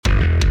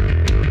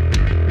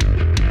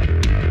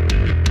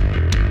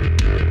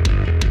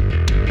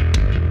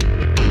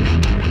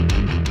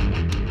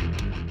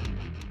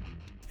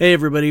Hey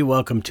everybody,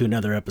 welcome to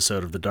another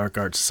episode of the Dark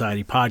Art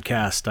Society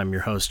podcast. I'm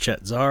your host,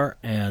 Chet Czar,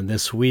 and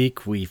this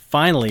week we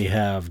finally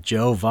have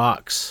Joe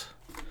Vaux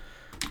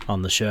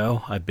on the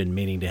show. I've been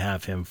meaning to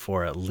have him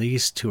for at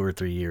least 2 or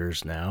 3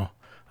 years now.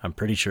 I'm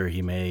pretty sure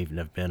he may even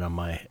have been on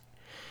my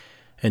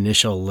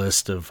initial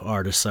list of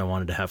artists I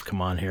wanted to have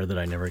come on here that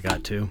I never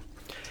got to.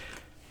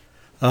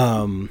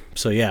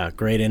 So yeah,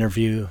 great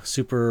interview,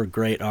 super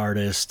great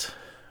artist,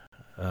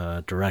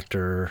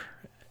 director,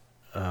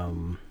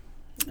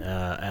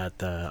 at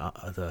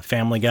the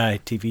Family Guy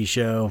TV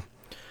show.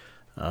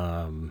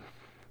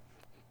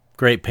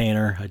 Great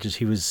painter.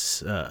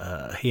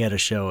 He had a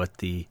show at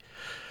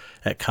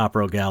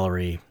Copro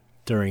Gallery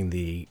during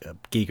the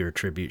Giger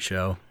tribute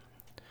show,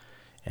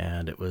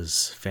 and it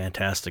was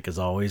fantastic as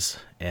always.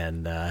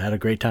 And I had a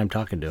great time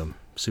talking to him.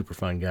 Super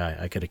fun guy.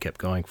 I could have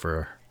kept going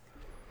for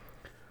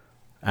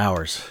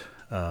hours.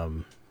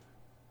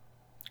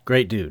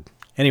 Great dude.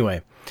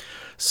 Anyway.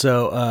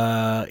 So,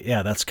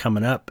 yeah, that's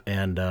coming up,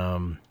 and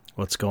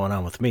what's going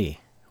on with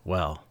me?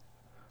 Well,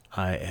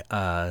 I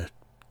had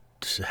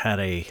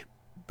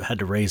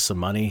to raise some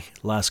money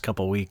last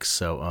couple weeks,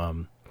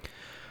 so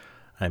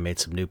I made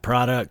some new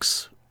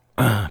products.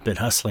 Been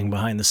hustling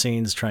behind the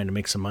scenes, trying to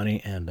make some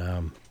money, and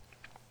I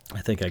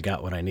think I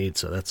got what I need,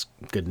 so that's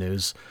good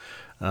news.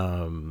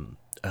 Came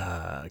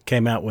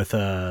out with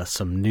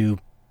some new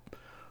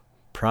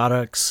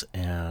products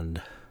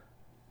and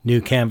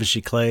new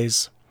canvasy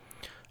clays.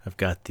 I've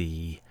got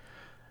the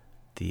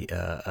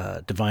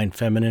Divine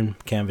Feminine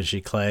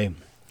canvasy clay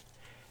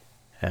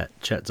at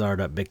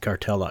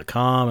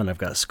chetzar.bigcartel.com, and I've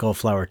got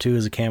Skullflower 2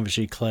 as a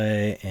canvasy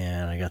clay,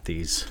 and I got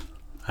these.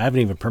 I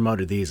haven't even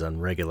promoted these on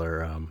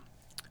regular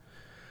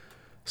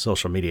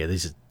social media.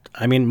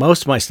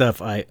 Most of my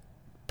stuff I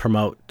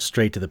promote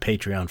straight to the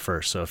Patreon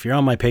first. So if you're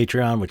on my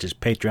Patreon, which is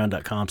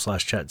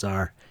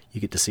patreon.com/chetzar, you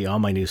get to see all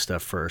my new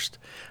stuff first.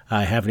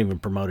 I haven't even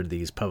promoted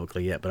these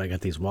publicly yet, but I got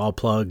these wall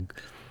plug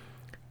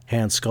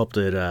hand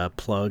sculpted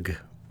plug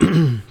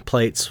wall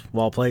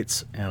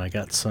plates, and I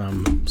got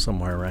some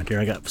somewhere around here.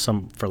 I got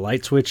some for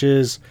light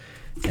switches,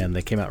 and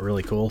they came out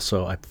really cool,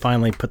 so I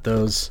finally put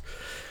those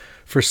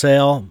for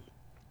sale.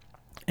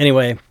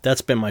 Anyway,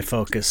 that's been my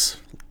focus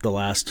the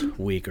last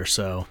week or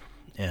so,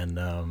 and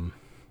now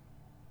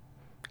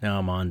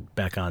I'm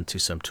back onto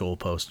some tool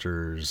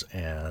posters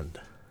and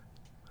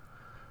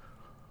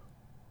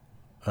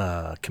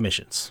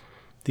commissions,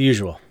 the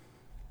usual.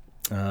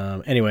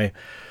 Anyway,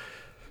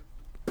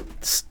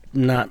 it's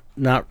not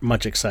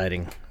much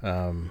exciting.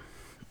 Have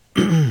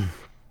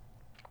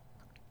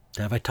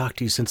I talked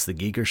to you since the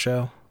Giger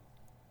show?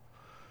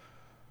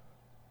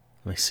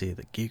 Let me see.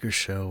 The Giger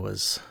show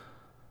was...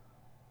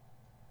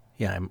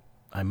 Yeah,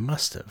 I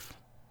must have.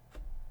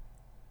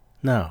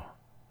 No,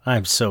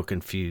 I'm so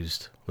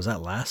confused. Was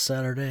that last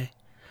Saturday?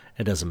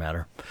 It doesn't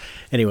matter.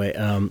 Anyway,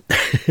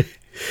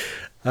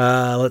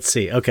 let's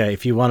see. Okay,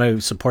 if you want to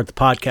support the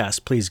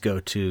podcast, please go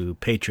to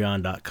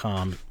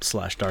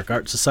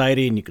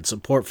patreon.com/darkartsociety, and you can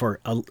support for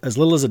as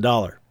little as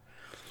 $1.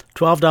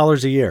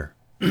 $12 a year.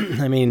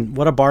 I mean,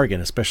 what a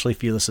bargain, especially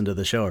if you listen to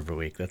the show every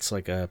week. That's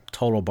like a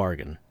total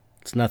bargain.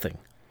 It's nothing.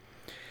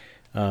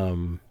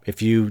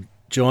 If you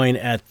join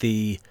at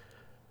the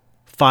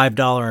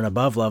 $5 and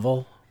above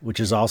level,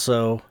 which is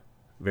also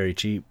very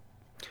cheap,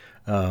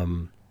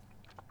 I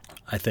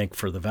think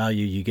for the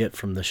value you get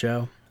from the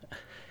show,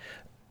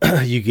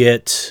 you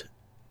get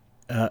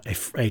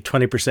a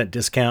 20%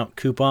 discount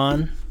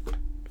coupon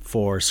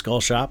for Skull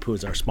Shop, who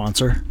is our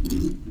sponsor.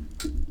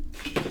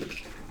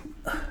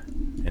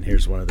 And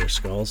here's one of their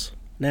skulls.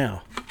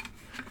 Now,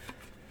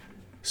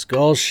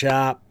 Skull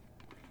Shop,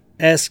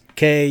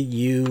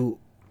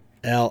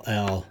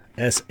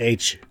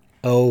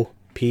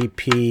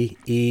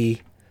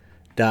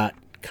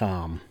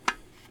 SKULLSHOPPE.com.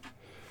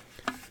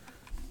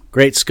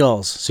 Great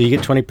skulls. So you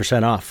get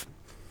 20% off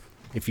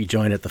if you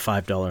join at the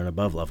 $5 and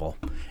above level,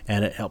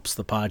 and it helps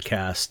the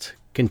podcast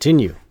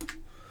continue.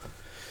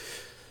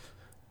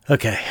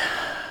 Okay.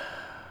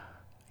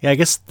 Yeah, I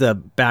guess the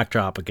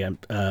backdrop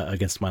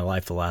against my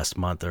life the last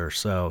month or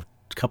so,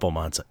 couple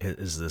months,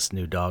 is this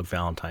new dog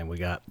Valentine we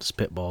got, this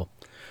pit bull.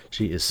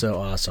 She is so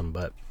awesome,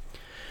 but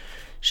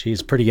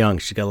she's pretty young.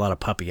 She's got a lot of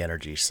puppy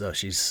energy, so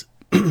she's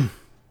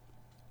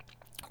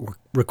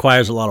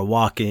requires a lot of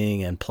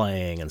walking and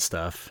playing and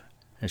stuff.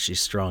 And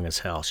she's strong as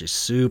hell. She's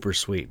super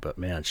sweet, but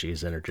man,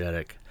 she's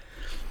energetic.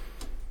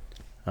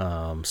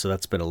 So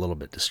that's been a little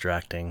bit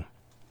distracting.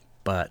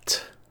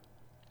 But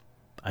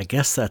I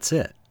guess that's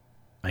it.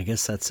 I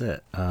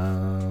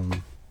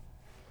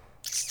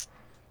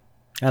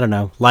don't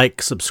know.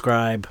 Like,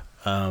 subscribe.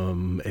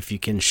 If you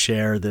can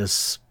share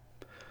this,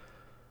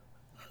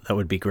 that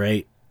would be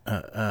great.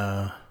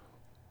 I'd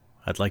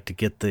like to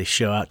get the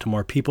show out to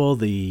more people.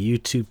 The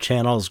YouTube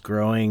channel is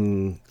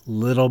growing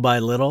little by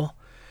little.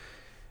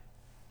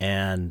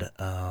 And,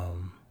 I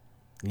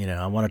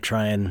want to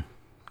try and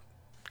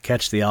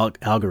catch the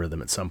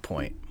algorithm at some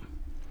point.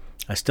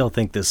 I still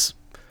think this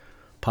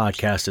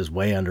podcast is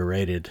way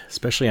underrated,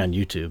 especially on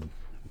YouTube.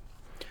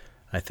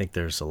 I think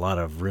there's a lot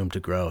of room to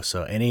grow.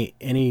 So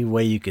any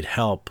way you could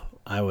help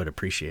I would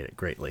appreciate it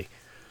greatly.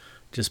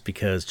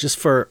 Just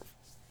for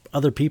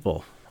other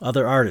people,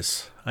 other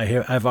artists. I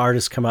have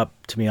artists come up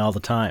to me all the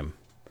time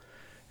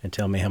and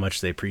tell me how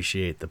much they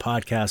appreciate the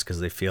podcast because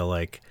they feel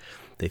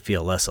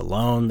less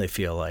alone. They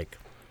feel like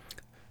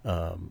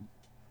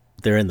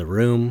they're in the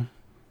room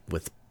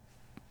with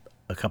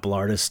a couple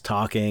artists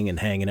talking and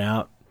hanging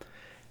out,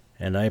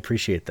 and I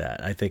appreciate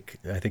that. I think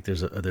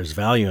there's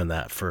value in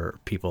that for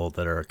people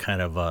that are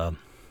kind of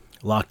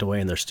locked away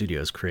in their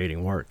studios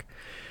creating work.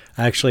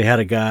 I actually had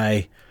a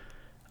guy.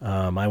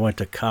 I went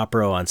to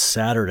Copro on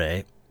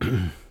Saturday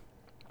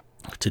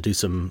to do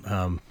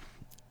some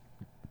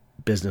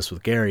business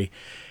with Gary,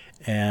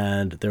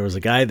 and there was a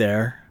guy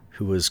there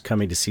who was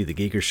coming to see the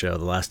Geeker Show,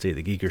 the last day of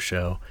the Geeker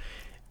Show,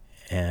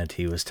 and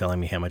he was telling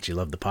me how much he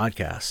loved the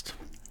podcast,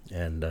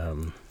 and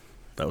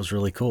that was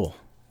really cool.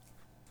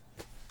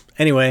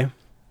 Anyway,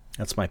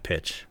 that's my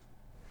pitch.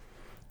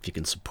 If you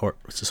can support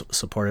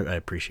it, I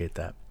appreciate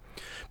that.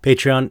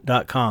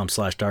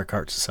 Patreon.com/Dark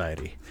Art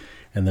Society.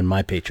 And then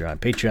my Patreon,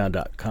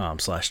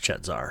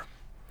 patreon.com/ChetZar.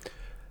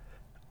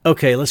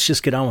 Okay, let's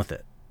just get on with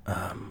it.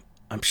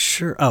 I'm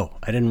sure. Oh,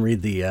 I didn't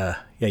read the. You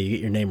get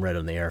your name read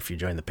on the air if you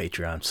join the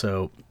Patreon.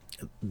 So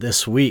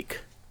this week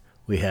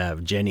we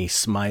have Jenny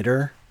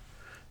Smiter.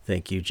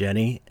 Thank you,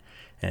 Jenny.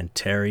 And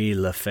Terry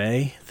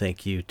LaFay.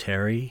 Thank you,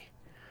 Terry.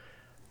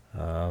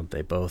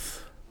 They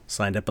both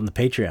signed up on the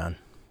Patreon.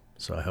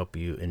 So I hope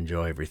you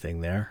enjoy everything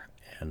there.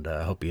 And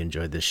I hope you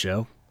enjoyed this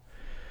show.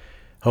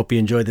 Hope you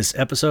enjoyed this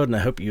episode, and I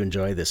hope you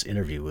enjoy this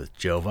interview with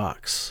Joe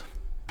Vaux.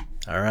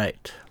 All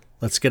right,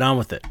 let's get on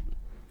with it.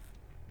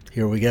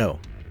 Here we go.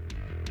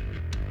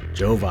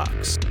 Joe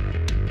Vaux.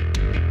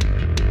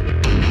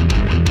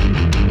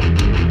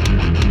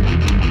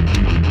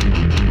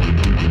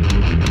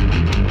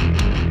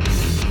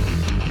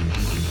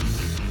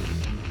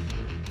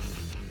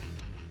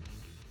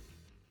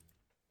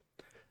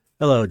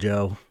 Hello,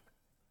 Joe.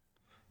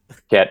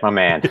 Chet, my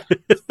man.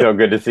 So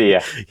good to see you.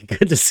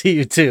 Good to see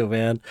you too,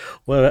 man.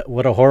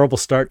 What a horrible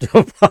start to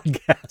a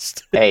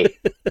podcast. Hey,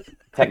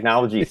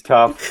 technology is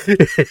tough.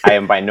 I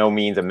am by no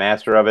means a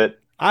master of it.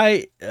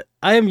 I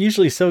am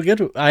usually so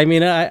good. I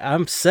mean,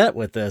 I'm set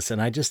with this,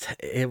 and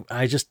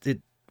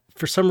it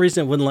for some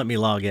reason it wouldn't let me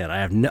log in.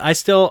 I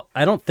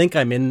don't think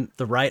I'm in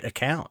the right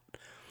account.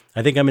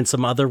 I think I'm in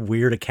some other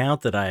weird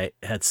account that I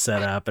had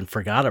set up and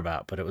forgot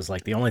about, but it was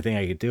like the only thing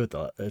I could do at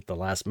the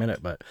last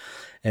minute. But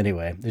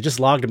anyway, it just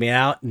logged me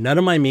out. None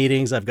of my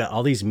meetings. I've got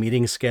all these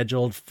meetings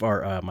scheduled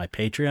for my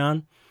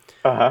Patreon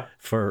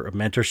for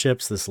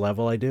mentorships, this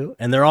level I do,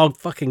 and they're all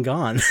fucking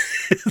gone.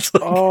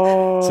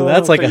 So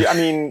that's like,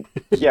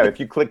 yeah, if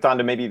you clicked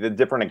onto maybe the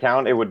different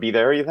account, it would be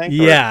there, you think?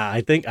 Yeah,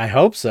 I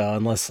hope so,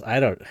 unless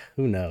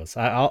who knows?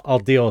 I'll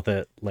deal with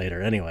it later.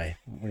 Anyway,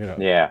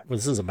 yeah. Well,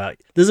 this is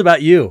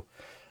about you.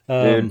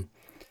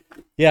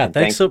 Yeah,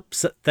 thanks so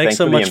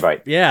much.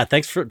 Invite. Yeah,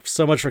 thanks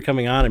so much for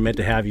coming on. I meant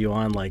to have you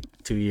on like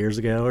 2 years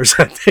ago or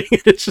something.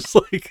 It's just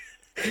like,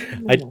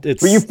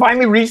 But you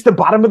finally reached the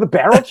bottom of the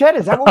barrel, Chet?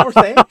 Is that what we're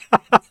saying?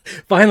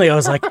 Finally, I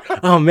was like,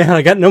 oh man,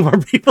 I got no more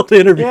people to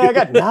interview. Yeah, I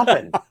got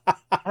nothing.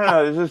 I don't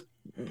know. There's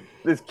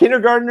this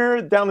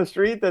kindergartner down the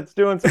street that's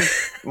doing some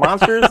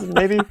monsters,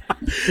 maybe.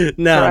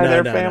 No.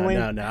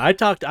 I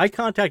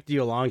contacted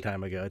you a long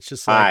time ago. It's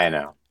just like, I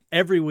know.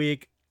 Every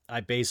week,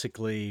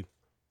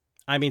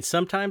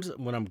 sometimes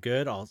when I'm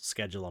good, I'll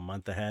schedule a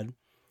month ahead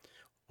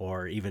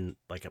or even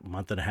like a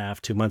month and a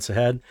half, 2 months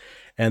ahead.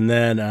 And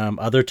then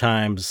other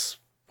times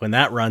when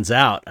that runs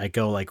out, I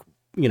go like,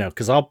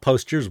 because I'll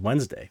post yours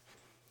Wednesday.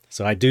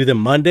 So I do them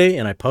Monday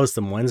and I post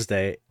them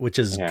Wednesday, which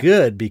is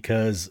good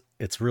because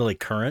it's really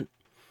current.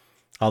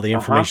 All the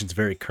information's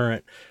very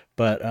current,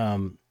 but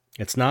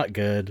it's not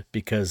good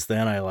because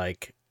then I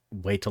like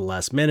wait till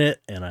last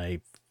minute and I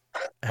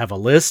have a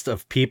list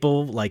of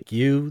people like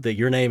you that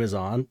your name is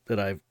on that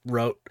I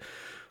wrote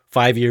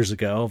 5 years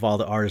ago of all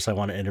the artists I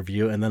want to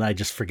interview, and then I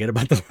just forget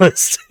about the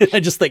list.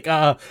 I just think,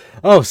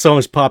 so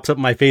much pops up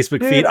in my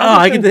Facebook feed.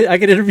 I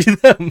can interview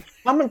them.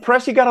 I'm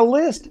impressed you got a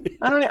list.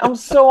 I'm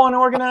so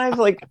unorganized.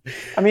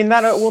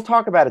 We'll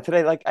talk about it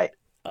today.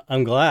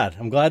 I'm glad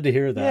to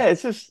hear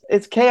that. Yeah,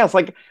 it's chaos.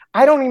 Like,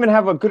 I don't even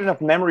have a good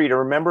enough memory to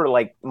remember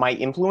like my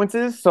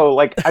influences. So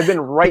like I've been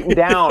writing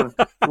down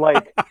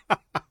like.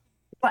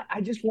 But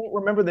I just won't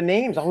remember the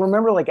names. I'll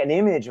remember like an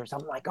image or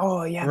something like,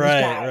 oh yeah, this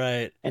guy,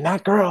 right, and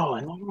that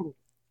girl,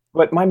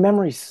 but my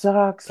memory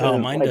sucks. Oh,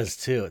 mine does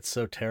too. It's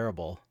so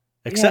terrible.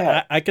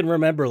 Except I can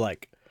remember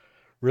like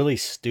really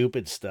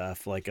stupid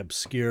stuff, like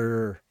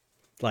obscure,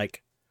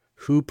 like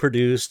who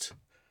produced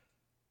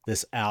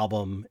this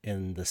album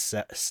in the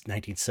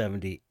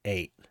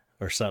 1978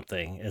 or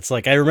something. It's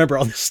like I remember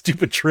all this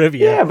stupid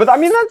trivia. Yeah, but I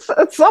mean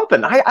that's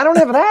something. I don't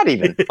have that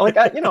even. Like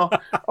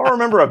I'll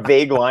remember a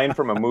vague line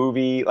from a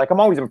movie. Like I'm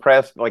always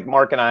impressed. Like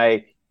Mark and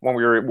I, when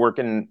we were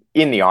working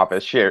in the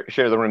office, share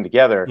the room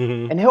together,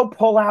 and he'll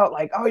pull out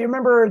like, oh, you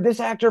remember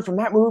this actor from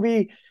that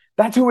movie?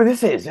 That's who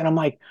this is. And I'm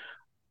like,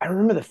 I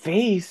remember the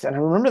face and I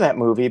remember that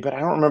movie, but I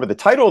don't remember the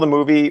title of the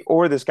movie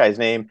or this guy's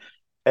name.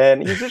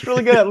 And he's just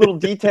really good at little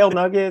detailed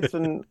nuggets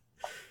and.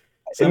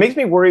 It Some makes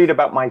me worried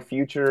about my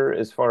future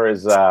as far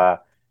as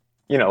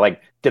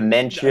like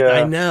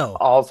I dementia,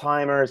 know.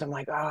 Alzheimer's. I'm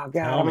like, oh God,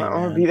 Tell I'm, me, I'm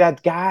gonna be man.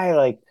 that guy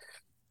like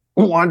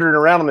wandering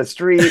around on the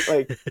street,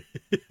 like,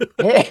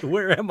 hey.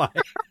 Where am I?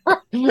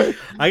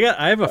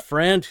 I have a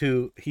friend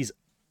who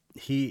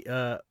he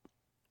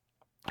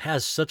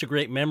has such a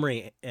great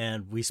memory,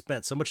 and we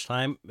spent so much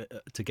time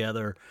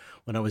together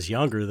when I was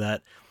younger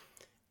that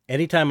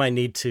anytime I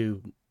need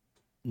to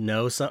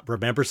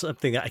remember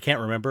something that I can't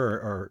remember,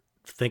 or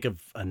think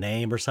of a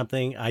name or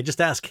something, I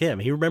just ask him.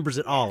 He remembers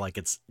it all like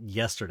it's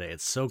yesterday.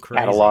 It's so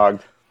crazy.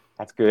 Cataloged.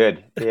 That's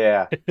good.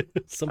 Yeah.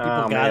 Some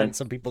people Oh got it man. and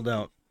some people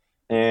don't.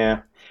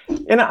 Yeah.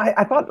 And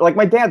I thought like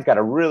my dad's got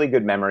a really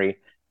good memory.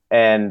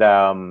 And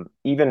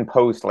even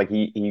post like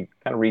he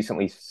kind of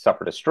recently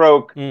suffered a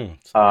stroke.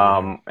 Sorry to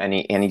hear.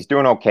 And he's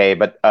doing okay,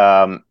 but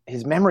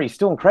his memory is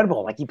still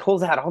incredible. Like he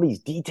pulls out all these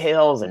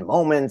details and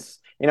moments.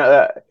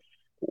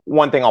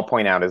 One thing I'll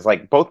point out is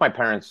like both my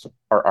parents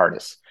are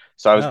artists.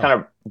 So I was Oh, kind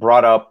of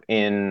brought up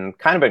in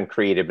kind of a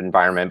creative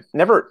environment.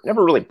 Never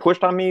really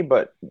pushed on me,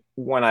 but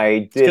when I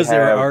it's did because they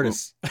were have,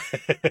 artists.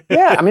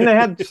 yeah, I mean they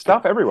had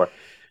stuff everywhere.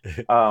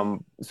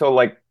 So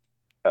like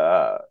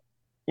uh,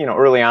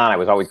 early on I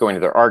was always going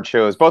to their art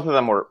shows. Both of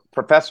them were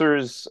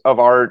professors of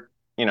art.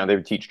 They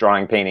would teach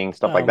drawing, painting,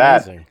 stuff Oh, like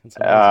that. amazing. That's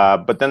amazing.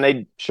 But then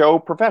they show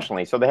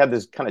professionally. So they had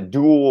this kind of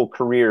dual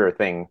career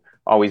thing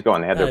always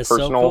going. They had That their is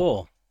so personal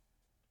cool.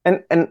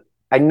 and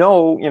I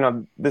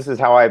know, this is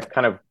how I've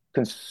kind of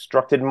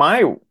constructed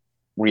my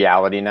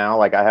reality now.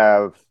 Like I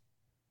have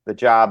the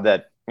job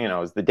that,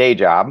 is the day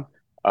job,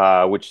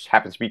 which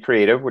happens to be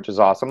creative, which is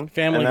awesome.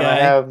 And Family then I Guy,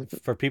 have,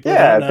 for people who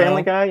don't yeah,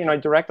 Family know. Guy, I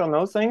direct on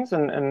those things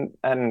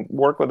and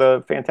work with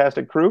a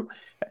fantastic crew.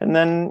 And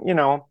then,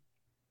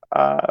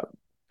 uh,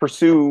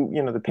 pursue,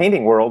 the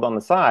painting world on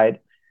the side.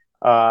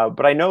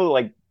 But I know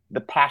like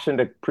the passion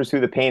to pursue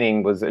the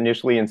painting was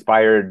initially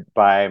inspired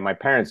by my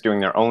parents doing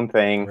their own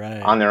thing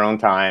Right. on their own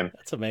time.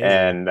 That's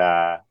amazing. And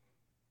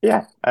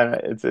yeah,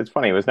 it's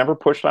funny. It was never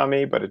pushed on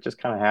me, but it just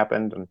kind of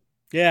happened. And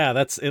Yeah,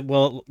 that's it.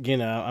 Well,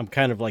 I'm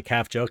kind of like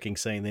half joking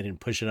saying they didn't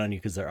push it on you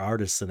because they're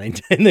artists and they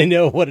and they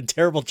know what a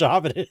terrible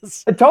job it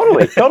is.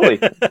 totally.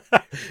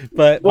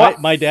 But my Well,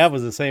 my dad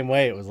was the same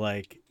way. It was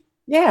like,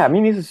 yeah, I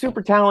mean, he's a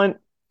super talent.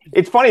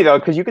 It's funny though,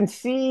 because you can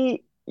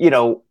see,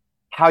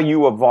 how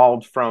you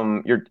evolved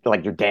from your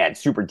dad,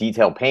 super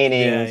detailed yeah,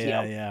 paintings,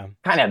 yeah, yeah.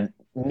 kind of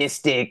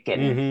mystic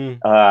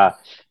Mm-hmm. uh,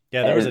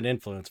 Yeah, there was and an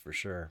influence for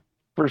sure.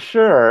 for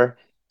sure.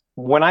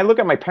 When I look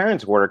at my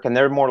parents' work, and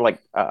they're more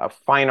like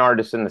fine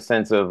artists in the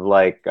sense of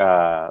like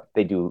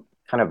they do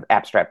kind of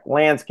abstract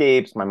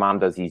landscapes. My mom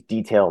does these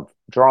detailed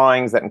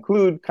drawings that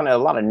include kind of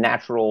a lot of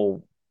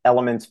natural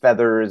elements,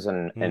 feathers,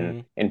 and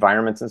Mm-hmm.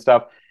 environments and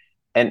stuff.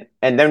 And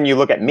then you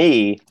look at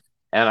me,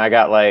 and I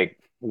got like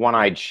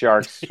one-eyed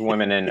sharks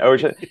swimming in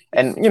ocean,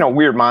 and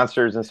weird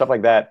monsters and stuff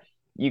like that.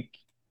 You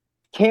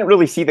can't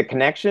really see the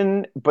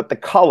connection, but the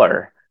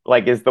color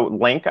like is the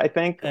link. I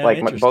think like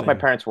both my Interesting.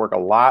 parents work a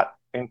lot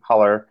in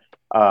color,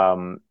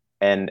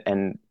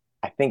 and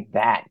I think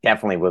that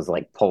definitely was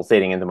like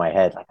pulsating into my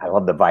head. Like I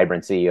love the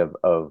vibrancy of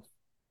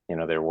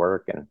their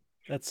work and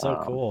That's so um,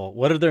 cool.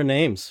 What are their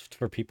names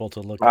for people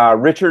to look up?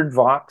 Richard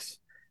Vaux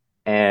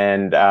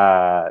and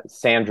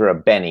Sandra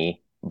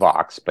Benny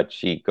Vaux, but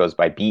she goes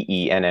by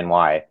Benny.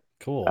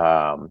 Cool.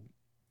 Um,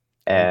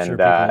 I'm sure and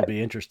people will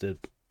be interested.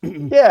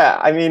 yeah,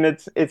 I mean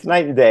it's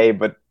night and day,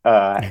 but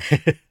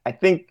I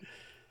think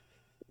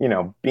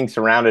being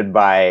surrounded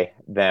by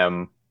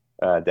them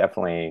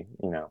definitely,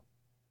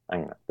 I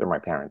mean, they're my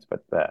parents,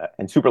 but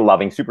and super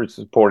loving, super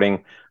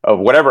supporting of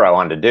whatever I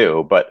wanted to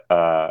do. But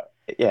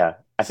yeah,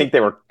 I So, think they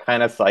were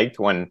kind of psyched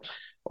when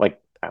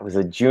like I was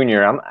a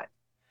junior. I'm a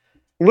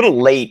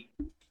little late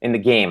in the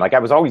game. Like I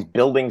was always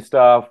building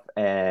stuff,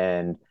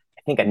 and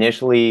I think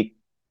initially,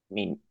 I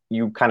mean,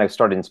 you kind of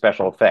started in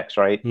special effects,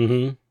 right?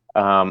 hmm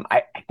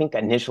I think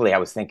initially I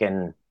was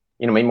thinking,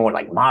 maybe more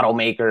like model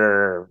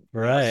maker.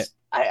 right.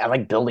 I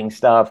like building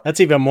stuff, That's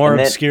even more and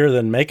then obscure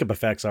than makeup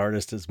effects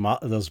artists is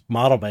those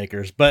model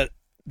makers. But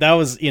that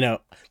was,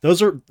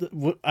 those are,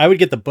 I would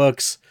get the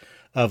books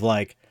of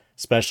like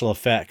special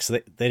effects.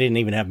 They didn't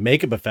even have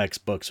makeup effects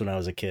books when I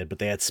was a kid, but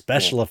they had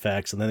yeah, special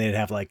effects, and then they'd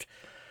have like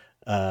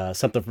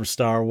something from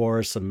Star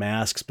Wars, some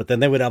masks, but then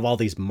they would have all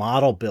these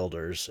model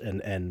builders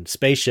and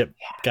spaceship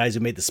guys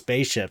who made the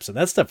spaceships, and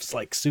that stuff's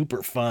like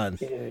super fun.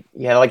 dude,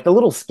 yeah, like the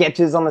little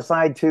sketches on the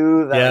side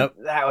too. Yep.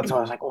 That was I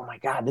was like, oh my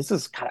God, this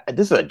is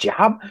a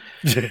job.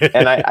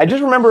 And I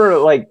just remember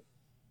like,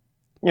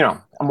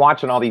 I'm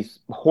watching all these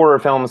horror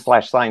films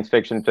slash science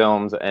fiction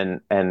films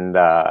and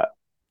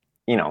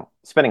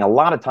spending a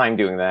lot of time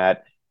doing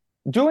that,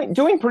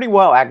 doing pretty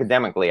well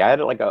academically. I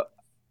had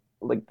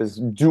like this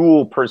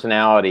dual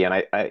personality, and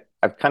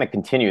I've kind of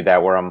continued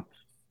that where I'm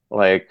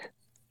like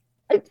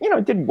I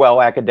did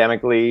well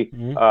academically.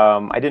 Mhm.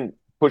 I didn't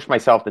push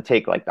myself to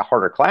take like the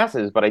harder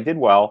classes, but I did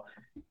well.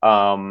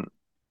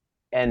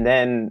 And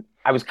then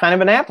I was kind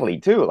of an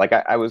athlete too. Like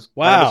I was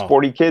kind of a Wow.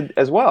 sporty kid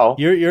as well.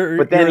 You're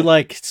But you're then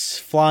like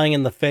flying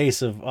in the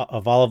face of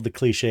all of the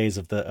cliches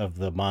of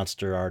the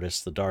monster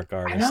artist, the dark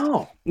I artist.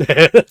 know.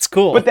 That's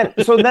But cool. then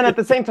so then at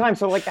the same time,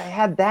 so like I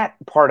had that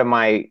part of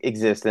my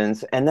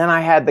existence, and then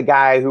I had the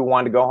guy who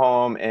wanted to go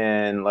home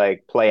and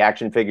like play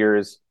action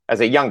figures as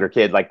a younger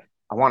kid. Like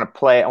I want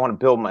to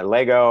build my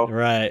Lego.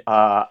 Right.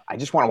 I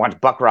just want to watch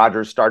Buck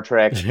Rogers, Star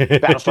Trek,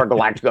 Battlestar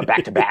Galactica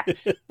back to back.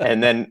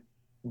 And then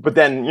but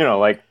then,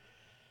 like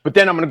but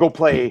then I'm gonna go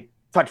play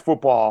touch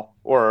football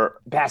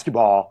or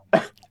basketball.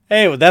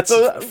 Hey, well, that's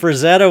So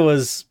Frazetta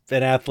was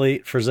an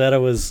athlete.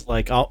 Frazetta was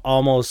like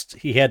almost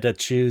he had to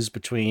choose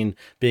between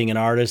being an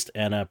artist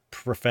and a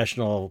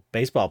professional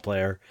baseball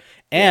player.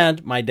 yeah,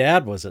 And my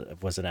dad was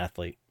an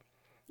athlete.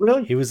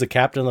 really? He was the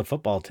captain of the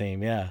football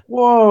team. Yeah.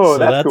 Whoa, So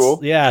that's that's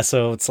cool. yeah.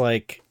 So it's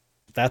like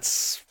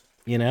that's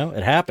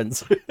it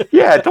happens.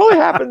 Yeah, it totally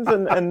happens.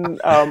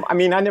 And I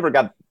mean, I never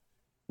got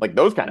like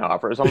those kind of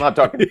offers. I'm not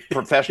talking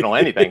professional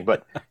anything,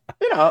 but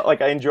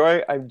like I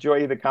enjoy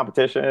the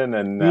competition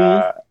and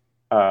Mm.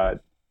 uh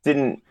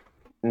didn't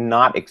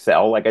not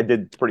excel. Like I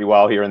did pretty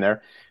well here and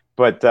there.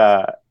 But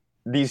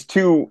these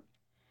two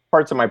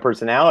parts of my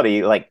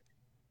personality, like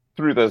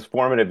through those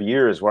formative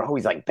years, were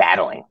always like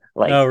battling.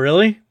 Oh, Like,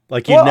 really?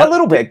 Like you well, a know?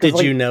 little bit, because Did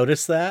you like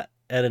notice that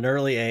at an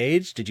early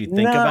age? Did you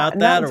think not about not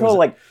that, or was until it?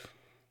 like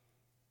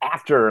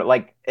after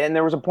like and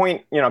there was a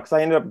point, because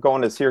I ended up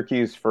going to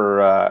Syracuse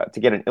for to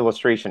get an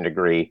illustration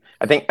degree.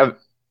 I think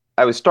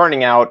I was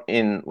starting out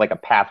in like a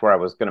path where I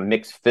was going to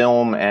mix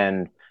film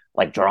and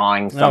like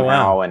drawing Oh,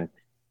 wow. somehow, and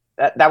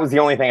that was the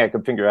only thing I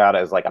could figure out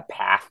as like a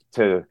path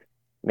to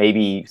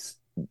maybe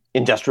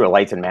industrial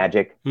lights and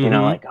magic. Mm-hmm.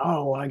 Like,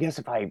 oh, well, I guess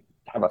if I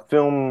have a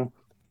film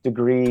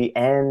degree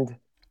and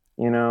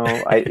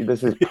I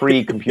this is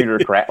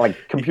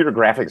like computer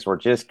graphics were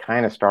just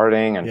kind of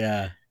starting, and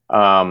Yeah.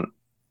 um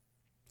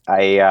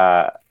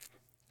I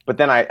but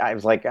then I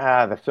was like,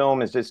 the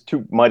film is just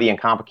too muddy and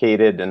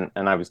complicated, and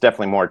I was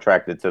definitely more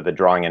attracted to the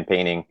drawing and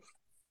painting.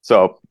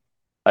 So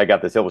I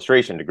got this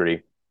illustration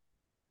degree.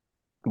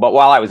 But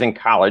while I was in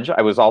college,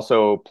 I was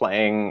also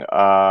playing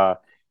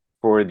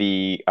for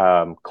the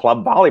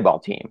club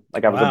volleyball team.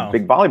 Like I was a Wow.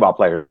 big volleyball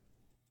player.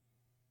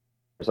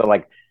 So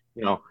like,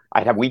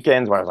 I'd have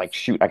weekends where I was like,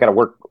 shoot, I got to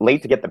work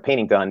late to get the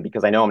painting done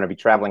because I know I'm going to be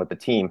traveling with the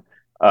team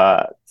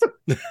so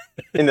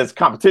in this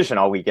competition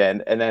all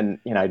weekend. And then,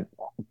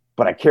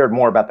 but I cared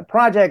more about the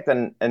project,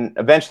 and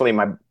eventually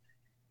my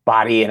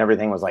body and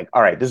everything was like,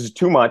 all right, this is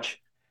too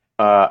much.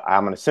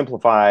 I'm going to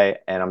simplify,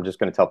 and I'm just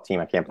going to tell the team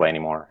I can't play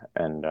anymore.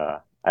 And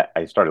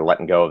I started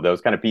letting go of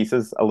those kind of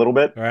pieces a little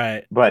bit,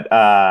 Right. but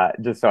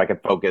just so I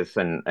could focus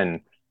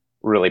and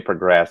really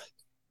progress.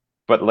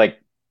 But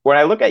like when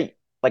I look at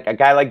like a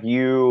guy like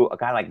you, a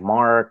guy like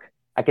Mark,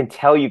 I can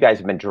tell you guys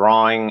have been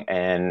drawing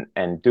and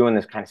doing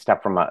this kind of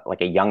stuff from a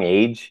young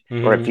age,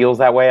 or it Mm-hmm. feels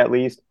that way at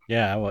least.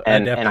 Yeah, I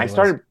And I definitely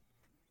was. started,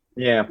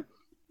 yeah,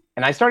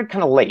 and I started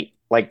kind of late.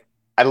 Like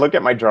I look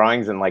at my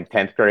drawings in like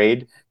 10th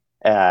grade,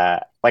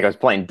 like I was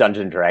playing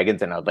Dungeons and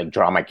Dragons, and I would like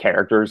draw my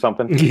character or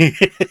something.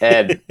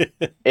 And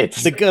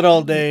it's The good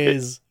old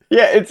days.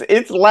 yeah,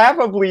 it's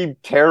laughably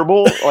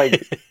terrible.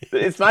 Like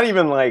it's not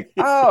even like,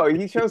 oh,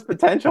 he shows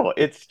potential.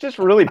 It's just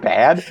really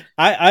bad.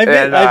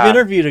 And I've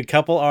interviewed a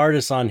couple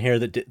artists on here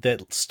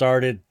that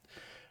started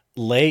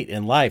late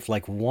in life.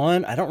 Like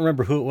one, I don't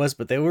remember who it was,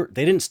 but they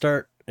didn't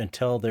start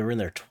until they were in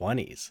their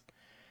 20s.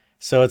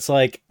 So it's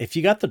like if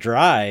you got the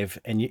drive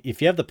and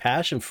if you have the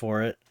passion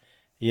for it,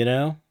 you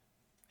know,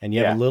 and you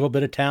have a yeah, little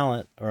bit of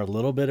talent or a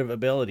little bit of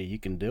ability, you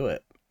can do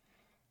it.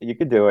 you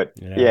could do it.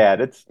 You know. Yeah,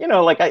 that's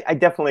like I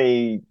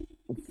definitely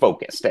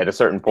focused at a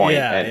certain point,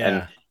 Yeah, and and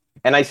yeah.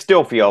 and I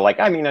still feel like,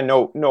 I mean, I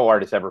know no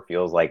artist ever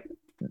feels like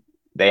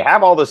they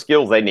have all the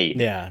skills they need.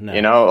 Yeah,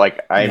 no.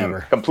 Like I'm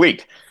Never.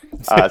 complete.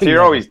 So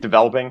you're Never. always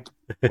developing,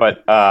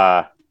 but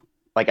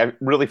like I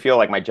really feel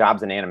like my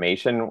jobs in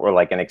animation were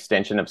like an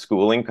extension of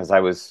schooling, because I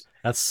was,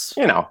 That's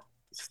you know,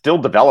 still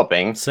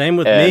developing. same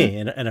with And me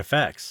in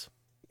effects.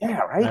 yeah,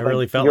 I right. Like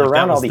really felt you're like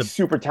that around all was these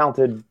super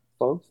talented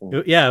folks,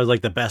 and yeah, it was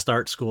like the best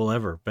art school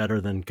ever,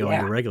 better than going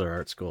to yeah, regular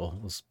art school.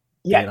 Was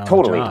yeah, being on the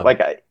totally. job.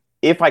 Like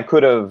if I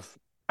could have,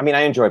 I mean,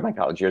 I enjoyed my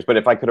college years, but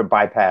if I could have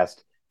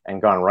bypassed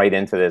and gone right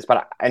into this,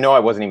 but I know I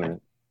wasn't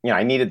even,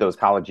 I needed those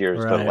college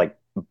years to Right. like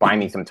buy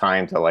me some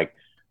time to like,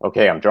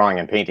 okay, I'm drawing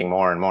and painting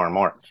more and more and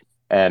more.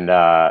 And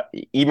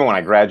even when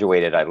I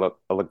graduated, I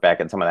look back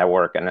at some of that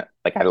work, and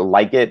like I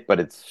like it, but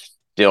it's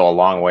still a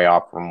long way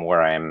off from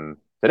where I am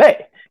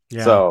today.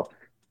 Yeah. So,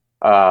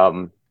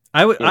 um,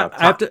 I would. I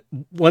have top, to.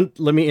 One.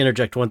 Let me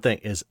interject. One thing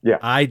is, yeah,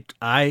 I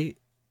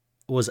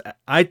was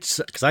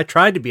because I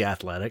tried to be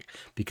athletic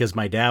because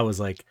my dad was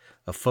like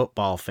a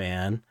football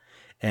fan,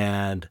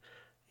 and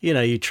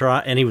you try,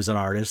 and he was an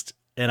artist,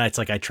 and it's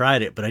like I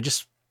tried it, but I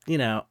just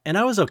and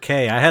I was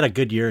okay. I had a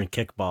good year in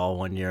kickball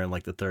one year in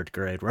like the third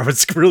grade where I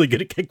was really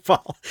good at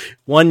kickball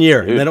 1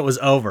 year, and then dude. it was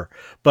over.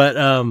 But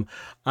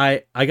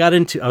I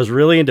was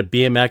really into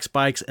BMX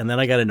bikes, and then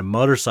I got into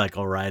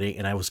motorcycle riding,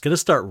 and I was gonna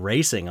start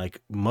racing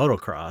like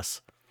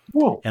motocross.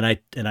 Whoa. and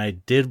I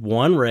did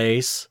one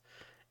race,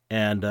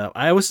 and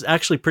I was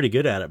actually pretty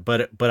good at it.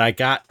 But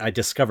I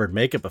discovered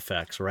makeup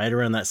effects right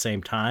around that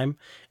same time,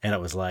 and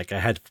it was like I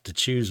had to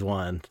choose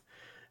one,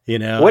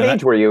 What and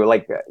age were you?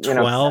 Like,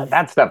 12.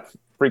 that stuff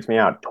freaks me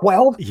out.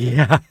 12?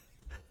 Yeah,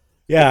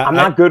 yeah, I'm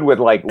not good with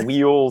like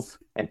wheels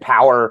and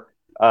power.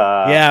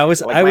 yeah.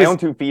 Like my own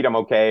 2 feet, I'm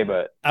okay,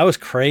 but I was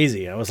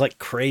crazy. I was like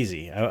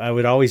crazy. I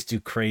would always do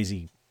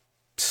crazy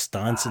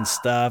stunts and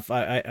stuff.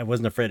 I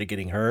wasn't afraid of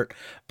getting hurt,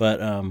 but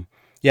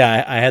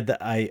yeah, I had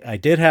I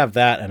did have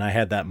that, and I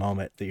had that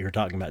moment that you're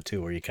talking about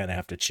too, where you kind of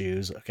have to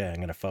choose. Okay, I'm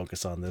going to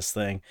focus on this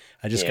thing.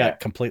 I just yeah, got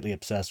completely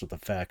obsessed with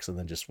effects, and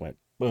then just went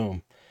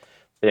boom.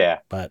 yeah.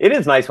 But It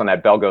is nice when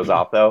that bell goes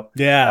off though,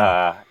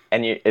 yeah,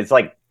 and it's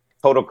like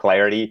total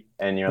clarity,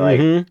 and you're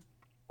like, mm-hmm.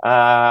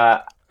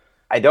 uh,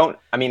 I don't.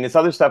 I mean, this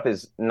other stuff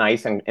is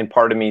nice and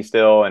part of me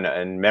still,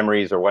 and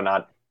memories or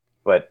whatnot,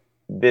 but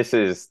this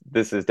is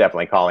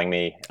definitely calling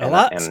me, A and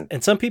lot,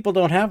 and some people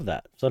don't have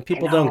that. Some I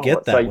people don't know.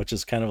 get So that, which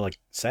is kind of like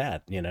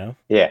sad.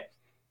 yeah,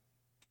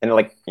 and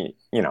like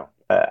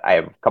I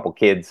have a couple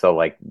kids, so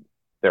like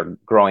they're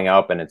growing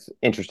up, and it's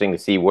interesting to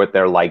see what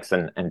their likes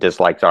and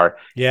dislikes are.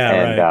 Yeah,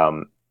 And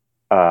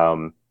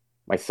right.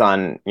 my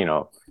son,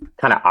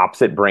 kind of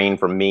opposite brain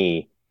from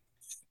me,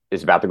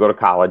 is about to go to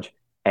college,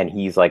 and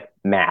he's like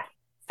math,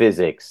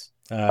 physics.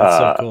 That's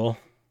so Uh, cool.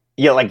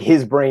 yeah, like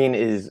his brain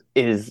is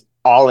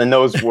all in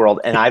those world,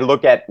 and I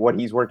look at what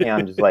he's working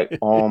on, just like,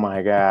 oh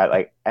my God,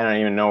 like I don't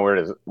even know where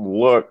to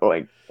look.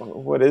 Like,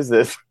 what is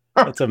this?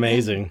 That's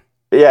amazing.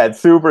 Yeah, it's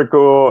super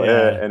cool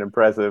Yeah. and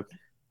impressive.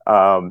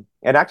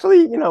 And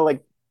actually,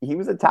 like he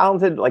was a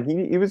talented, like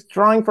he was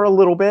drawing for a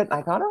little bit. And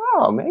I thought,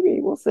 oh, maybe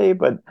we'll see.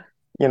 But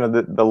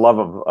the love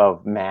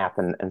of math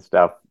and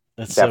stuff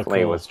That's so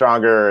definitely was cool.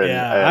 stronger. And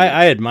Yeah,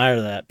 I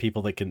admire that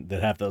people that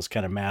have those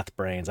kind of math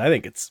brains. I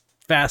think it's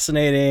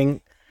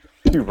fascinating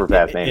super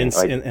fascinating.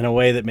 Like in a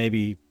way that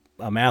maybe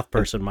a math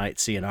person might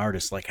see an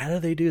artist like, how do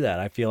they do that?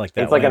 I feel like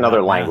that it's like way another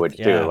about math. language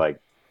too. Yeah. Like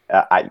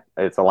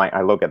it's a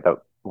I look at the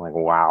I'm like,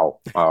 wow,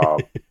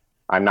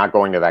 I'm not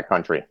going to that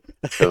country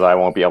because I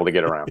won't be able to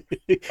get around.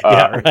 Yeah,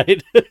 Uh,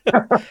 right.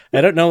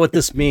 I don't know what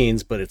this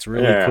means, but it's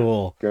really yeah,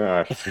 cool.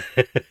 gosh.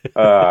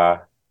 Uh,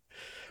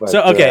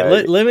 So but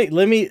okay,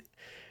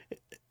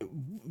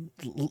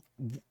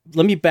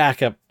 let me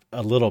back up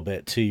a little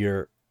bit to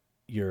your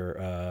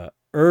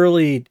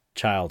early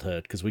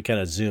childhood, because we kind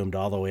of zoomed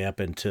all the way up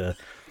into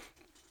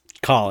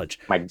college.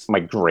 my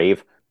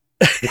grave.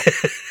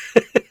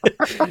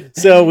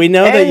 So we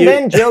know that And you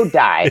then Joe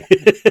died.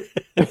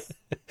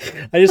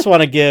 I just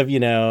want to give,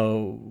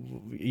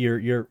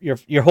 your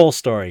whole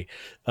story.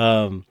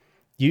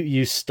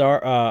 You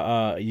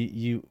start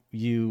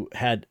you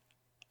had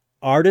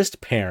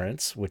artist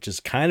parents, which is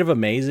kind of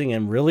amazing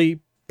and really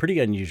pretty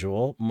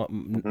unusual.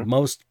 Mhm.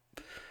 Most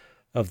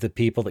of the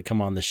people that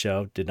come on the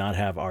show did not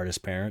have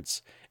artist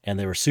parents, and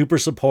they were super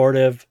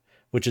supportive,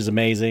 which is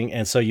amazing.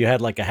 And so you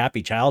had like a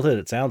happy childhood,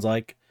 it sounds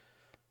like.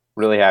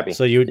 Really happy.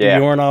 So you Yeah.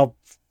 weren't all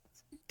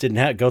didn't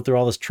have, go through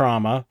all this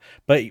trauma.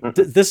 But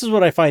Mm-mm. this is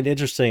what I find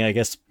interesting. I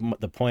guess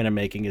the point I'm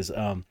making is,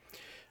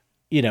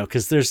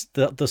 because there's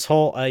this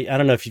whole, I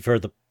don't know if you've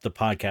heard the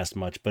podcast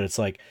much, but it's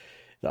like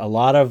a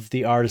lot of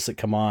the artists that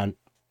come on,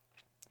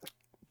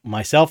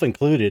 myself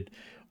included,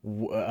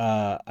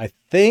 I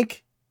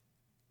think,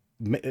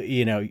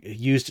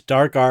 used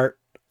dark art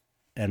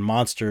and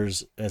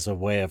monsters as a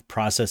way of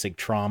processing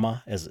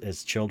trauma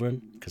as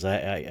children. Because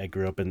I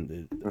grew up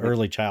in Mhm.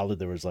 early childhood.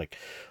 There was like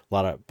a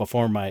lot of,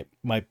 before my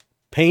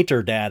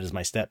painter dad is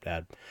my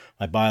stepdad.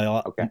 My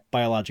Okay.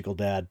 biological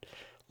dad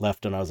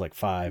left when I was like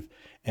 5,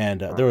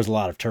 and there Wow. was a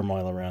lot of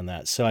turmoil around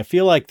that. So I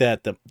feel like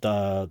that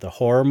the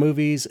horror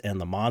movies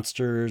and the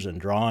monsters and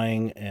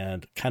drawing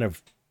and kind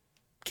of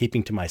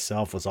keeping to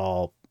myself was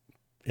all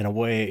in a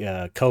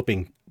way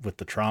coping with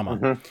the trauma.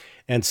 Hmm.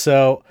 And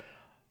so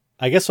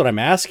I guess what I'm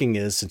asking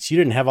is, since you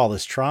didn't have all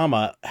this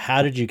trauma,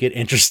 how did you get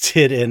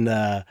interested in In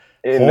the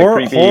horror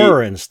creepy.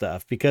 and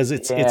stuff? Because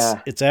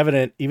Yeah. it's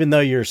evident, even though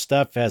your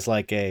stuff has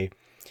like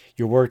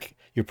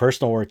your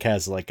personal work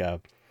has like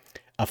a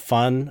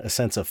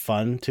sense of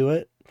fun to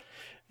it.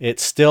 It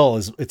still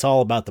is. It's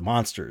all about the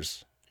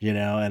monsters,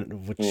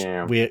 and which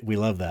Yeah. we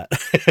love that.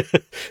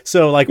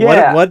 So like,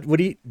 Yeah. what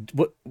do you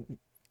what?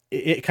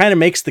 It kind of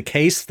makes the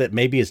case that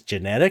maybe it's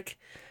genetic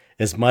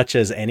as much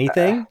as Uh,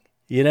 anything.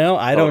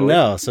 I don't totally.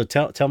 know. So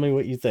tell me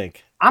what you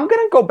think. I'm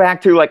gonna go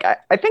back to like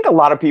I think a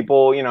lot of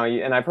people,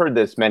 and I've heard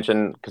this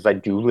mentioned because I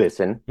do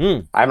listen.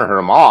 Mm, I haven't heard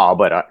them all,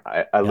 but I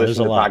yeah, there's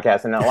listen a to lot.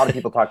 podcasts, and a lot of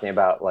people talking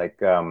about like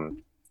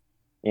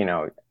you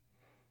know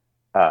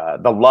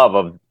the love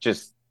of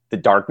just the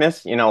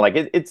darkness. Like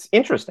it's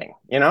interesting.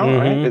 Right?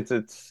 Mm-hmm.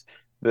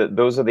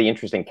 Those are the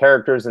interesting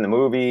characters in the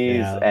movies,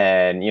 Yeah.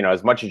 and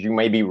as much as you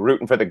may be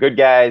rooting for the good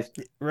guys,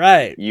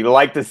 Right. you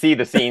like to see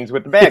the scenes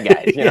with the bad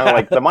guys. Yeah.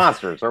 Like the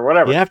monsters or You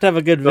whatever. have to have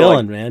a good So like,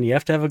 villain, man. You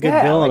have to have a good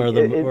yeah, villain,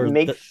 like or it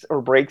makes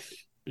or breaks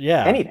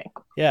yeah, anything.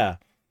 yeah.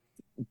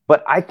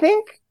 But I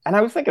think, and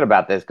I was thinking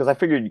about this because I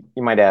figured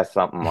you might ask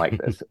something like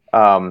this.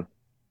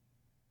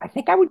 I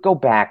think I would go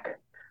back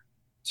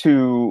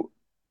to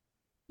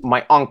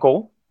my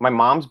uncle, my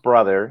mom's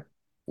brother,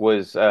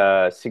 was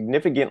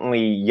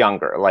significantly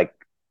younger. Like,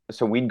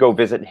 so we'd go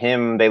visit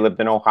him. They lived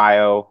in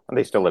Ohio, and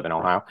they still live in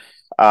Ohio.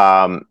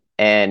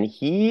 And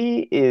he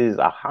is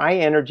a high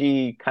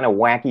energy, kind of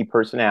wacky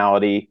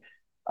personality,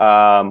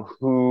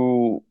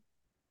 who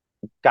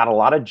got a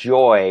lot of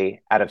joy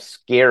out of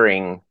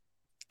scaring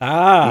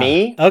Ah,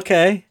 me.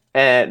 okay.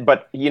 And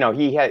but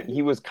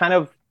he was kind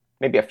of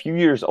maybe a few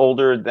years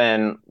older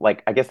than,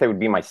 like, I guess they would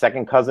be my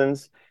second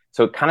cousins.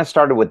 So it kind of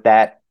started with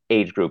that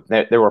age group.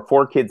 There were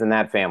four kids in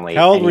that family,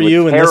 How old and were he would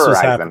you when this was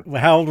terrorize them. happening?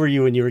 How old were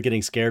you when you were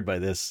getting scared by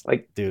this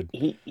Like, dude?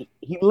 he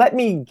let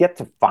me get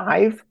to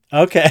five,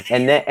 Okay.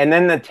 and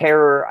then the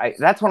terror.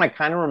 That's when I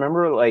kind of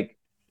remember, like,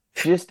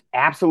 just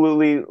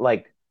absolutely,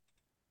 like,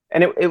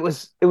 and it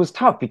was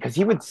tough because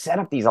he would set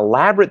up these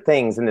elaborate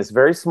things in this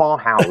very small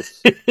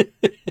house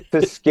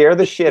to scare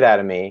the shit out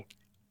of me,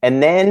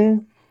 and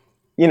then,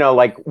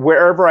 like,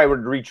 wherever I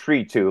would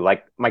retreat to,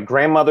 like, my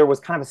grandmother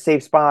was kind of a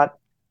safe spot,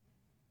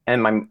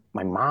 and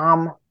my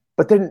mom,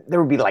 but then there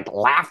would be like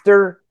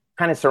laughter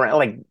kind of surround,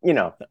 like,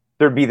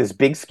 there'd be this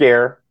big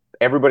scare.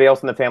 Everybody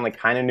else in the family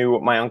kind of knew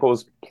what my uncle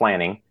was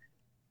planning.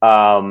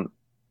 Um,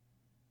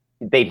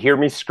 they'd hear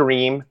me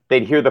scream.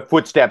 They'd hear the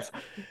footsteps,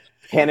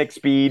 panic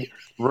speed,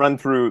 run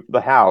through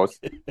the house,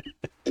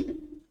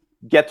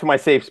 get to my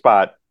safe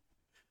spot,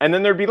 and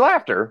then there'd be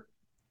laughter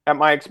at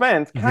my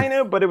expense, kind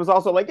of, but it was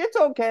also like, it's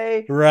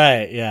okay.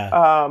 Right, yeah.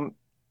 Um,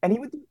 and he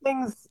would do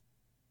things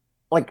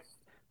like,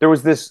 there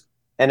was this,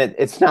 and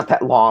it's not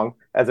that long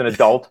as an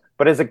adult,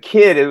 but as a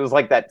kid, it was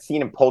like that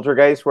scene in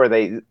Poltergeist where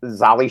they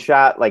zolly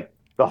shot like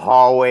the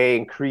hallway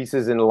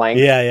increases in length,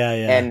 Yeah, yeah,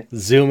 yeah. and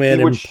Zoom he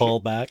in would and pull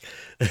back.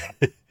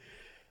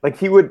 like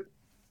he would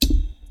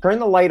turn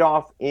the light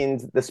off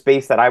in the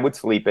space that I would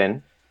sleep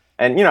in,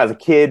 and as a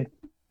kid,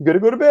 you gotta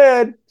go to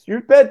bed. It's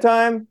your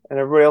bedtime, and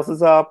everybody else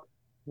is up.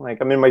 Like,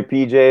 I'm in my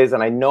PJs,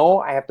 and I know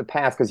I have to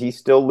pass because he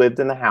still lived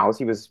in the house.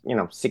 He was,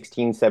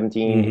 16,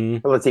 17.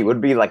 Mm-hmm. Let's see, it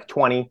would be like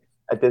 20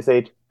 at this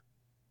age.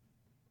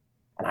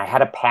 And I had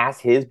to pass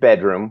his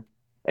bedroom,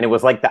 and it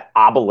was like the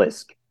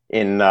obelisk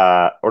in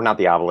or not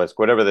the obelisk,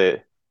 whatever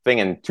the thing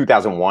in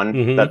 2001, that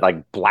Mm-hmm.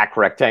 like black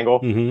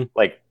rectangle. Mm-hmm.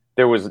 Like,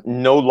 there was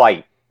no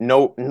light,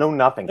 no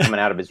nothing coming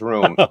out of his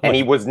room, Oh and my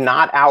he was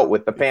not out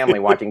with the family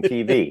watching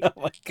TV. oh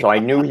my So I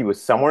knew god. he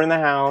was somewhere in the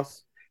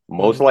house,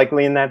 most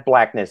likely in that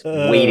blackness,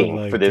 Oh waiting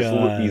my for these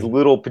god.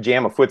 little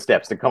pajama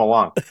footsteps to come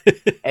along.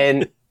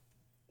 And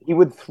he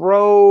would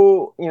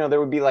throw, there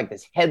would be like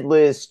this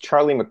headless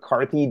Charlie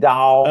McCarthy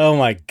doll, Oh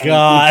my and he'd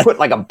god. put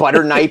like a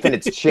butter knife in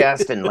its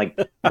chest and like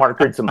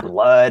markered some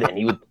blood, and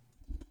he would,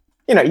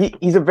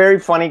 he's a very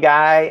funny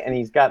guy, and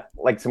he's got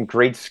like some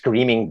great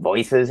screaming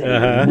voices, and he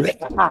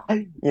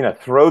Uh-huh. would,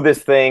 throw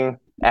this thing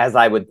as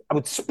I would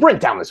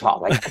sprint down this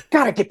hall, like, I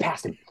gotta get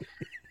past him.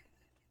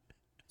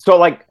 So,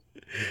 like,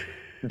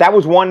 that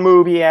was one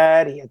move he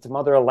had. He had some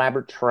other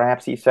elaborate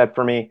traps he set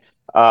for me.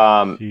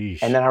 And Sheesh.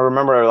 then I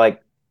remember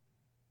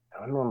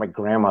my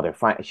grandmother,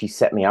 she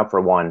set me up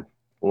for one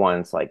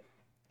once, like,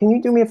 can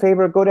you do me a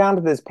favor? Go down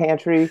to this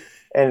pantry,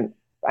 and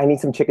I need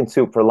some chicken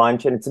soup for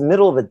lunch. And it's the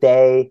middle of the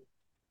day.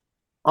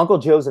 Uncle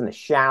Joe's in the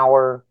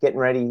shower, getting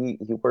ready.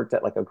 He worked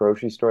at like a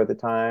grocery store at the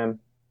time.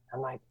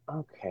 I'm like,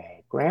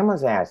 okay,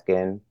 grandma's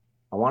asking.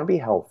 I want to be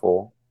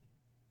helpful.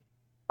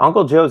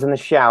 Uncle Joe's in the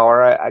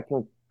shower.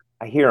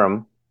 I hear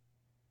him.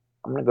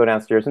 I'm gonna go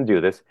downstairs and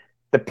do this.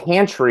 The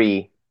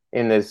pantry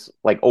in this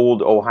like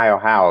old Ohio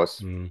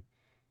house Mm.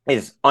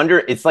 is under,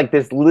 it's like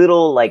this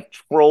little like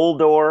troll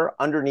door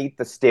underneath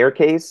the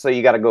staircase, so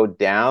you got to go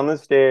down the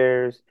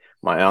stairs.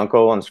 My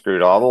uncle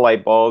unscrewed all the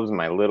light bulbs, and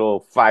my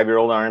little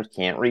 5-year-old arms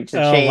can't reach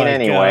the Oh chain my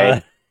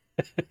anyway.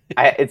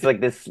 god. It's like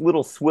this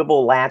little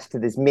swivel latch to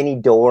this mini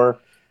door.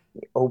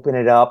 Open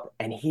it up,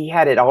 and he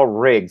had it all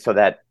rigged so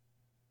that,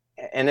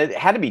 and it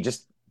had to be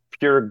just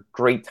pure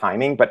great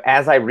timing, but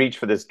as I reached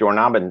for this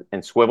doorknob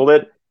and swiveled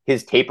it,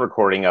 his tape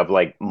recording of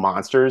like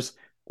monsters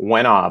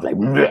went off, like,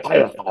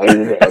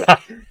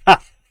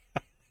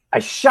 I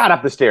shot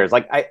up the stairs.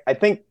 Like, I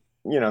think,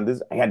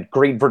 I had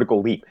great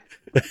vertical leap.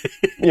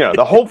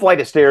 The whole flight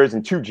of stairs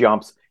and two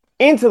jumps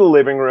into the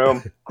living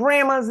room.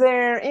 Grandma's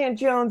there, Aunt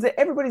Jones,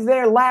 everybody's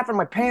there laughing.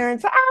 My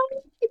parents,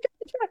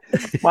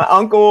 my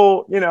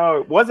uncle,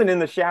 wasn't in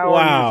the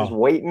shower. He was just Wow.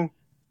 waiting.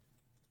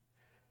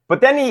 But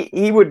then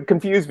he would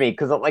confuse me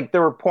because, like,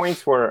 there were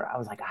points where I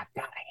was like, oh,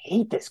 God, I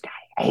hate this guy.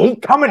 I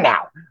hate coming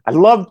now. I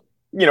loved,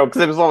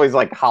 because it was always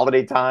like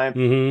holiday time.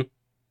 Mm-hmm.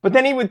 But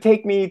then he would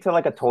take me to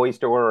like a toy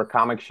store or a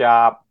comic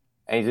shop,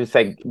 and he'd just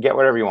say, get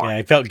whatever you Yeah, want.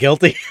 I felt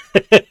guilty.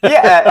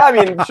 Yeah, I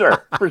mean,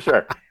 sure, for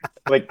sure.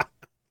 Like,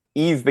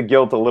 ease the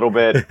guilt a little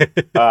bit.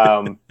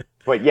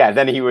 But yeah,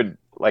 then he would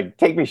like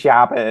take me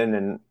shopping,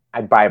 and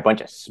I'd buy a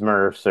bunch of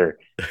Smurfs or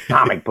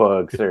comic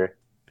books, or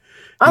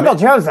Uncle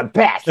Joe's the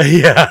best.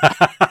 Yeah.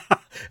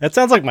 That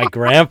sounds like my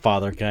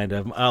grandfather, kind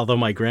of. Although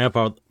my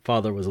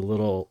grandfather was a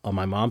little, on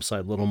my mom's side,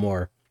 a little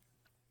more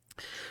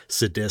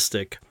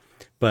sadistic.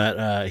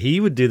 But he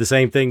would do the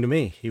same thing to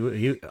me.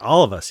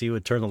 All of us, he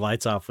would turn the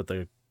lights off with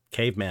the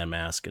caveman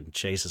mask and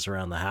chase us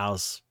around the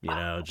house.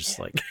 Just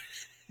yeah. like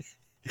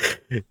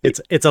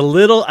it's a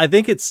little. I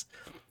think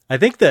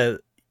that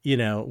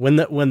when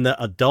the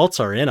adults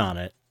are in on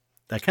it,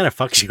 that kind of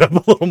fucks you up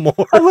a little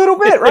more. A little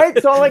bit,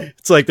 right? So like,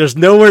 it's like there's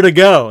nowhere to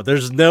go.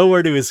 There's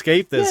nowhere to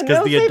escape this yeah, because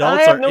no the safe. I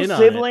adults have are no in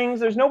on it. siblings.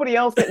 There's nobody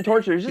else getting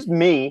tortured. It's just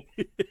me.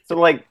 So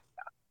like,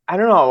 I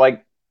don't know.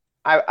 Like,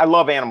 I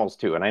love animals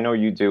too, and I know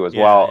you do as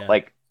Yeah, well. yeah.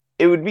 Like,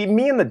 it would be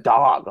me and the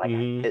dog. Like,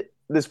 Mm-hmm.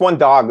 this one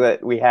dog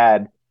that we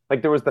had.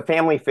 Like, there was the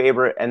family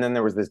favorite, and then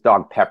there was this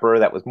dog Pepper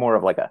that was more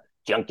of like a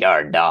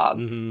junkyard dog.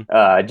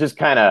 Mm-hmm. Just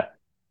kind of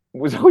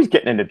was always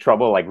getting into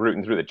trouble, like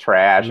rooting through the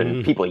trash, and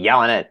Mm-hmm. people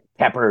yelling at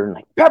Pepper and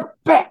like Pepper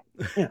back,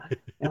 and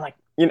like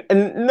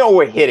and no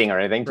way hitting or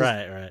anything. Just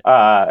Right,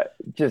 right.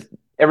 just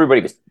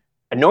everybody was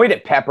annoyed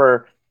at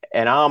Pepper,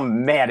 and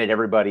I'm mad at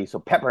everybody. So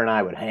Pepper and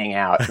I would hang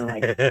out, and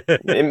like,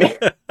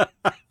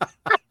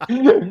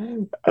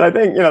 and I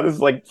think this is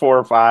like 4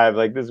 or 5.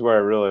 Like this is where I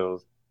really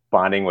was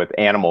bonding with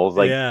animals.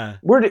 Like Yeah,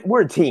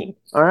 we're a team,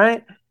 all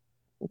right.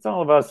 It's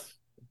all of us,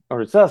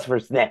 or it's us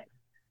versus them.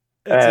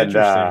 that's And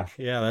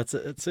interesting. Yeah,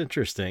 it's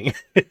interesting.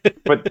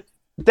 but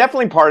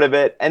definitely part of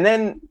it. And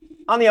then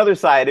on the other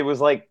side, it was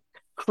like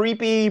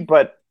creepy,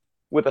 but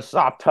with a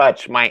soft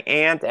touch. My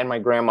aunt and my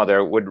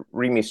grandmother would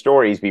read me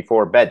stories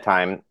before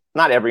bedtime.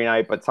 Not every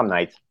night, but some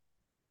nights.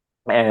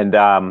 And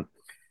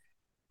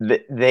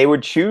they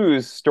would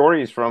choose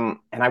stories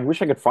from, and I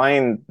wish I could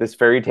find this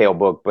fairy tale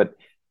book, but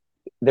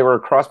they were a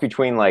cross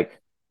between like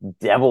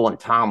Devil and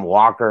Tom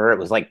Walker. It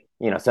was like,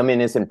 some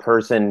innocent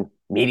person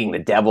meeting the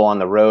devil on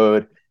the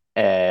road,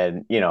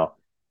 and,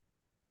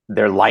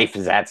 their life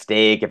is at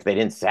stake if they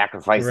didn't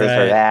sacrifice this or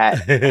Right.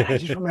 that. And I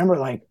just remember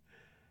like,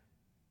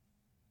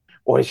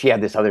 or she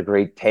had this other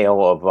great tale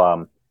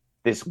of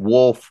this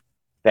wolf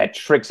that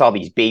tricks all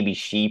these baby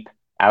sheep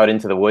out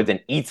into the woods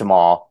and eats them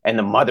all. And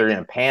the mother, in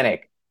a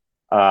panic,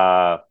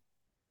 uh,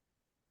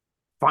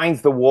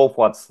 finds the wolf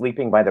while it's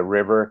sleeping by the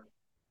river.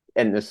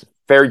 And this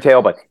fairy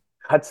tale, but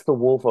cuts the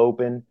wolf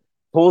open,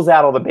 pulls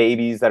out all the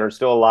babies that are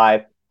still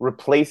alive,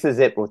 replaces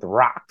it with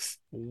rocks,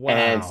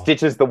 and Wow.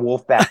 stitches the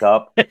wolf back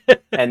up.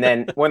 And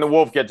then when the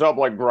wolf gets up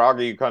like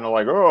groggy, kind of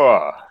like,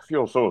 oh, I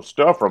feel so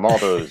stuffed from all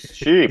those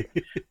sheep,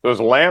 those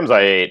lambs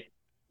I ate.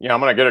 I'm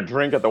gonna get a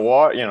drink at the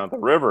water, the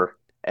river,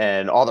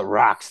 and all the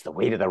rocks, the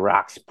weight of the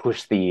rocks,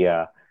 push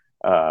the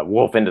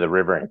wolf into the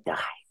river and it dies.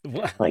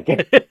 What? Like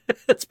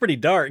That's pretty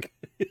dark.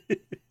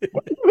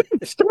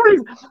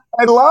 stories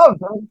I love.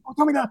 Oh,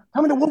 tell me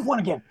the wolf one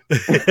again.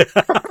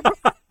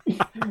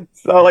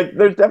 So like,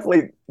 there's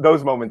definitely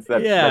those moments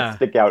that Yeah.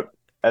 stick out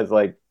as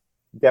like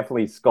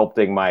definitely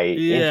sculpting my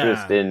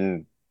interest Yeah.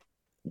 in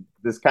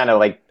this kind of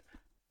like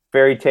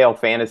fairy tale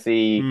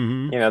fantasy.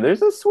 Mm-hmm.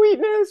 There's a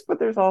sweetness, but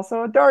there's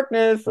also a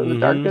darkness, and the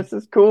Mm-hmm. darkness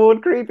is cool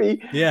and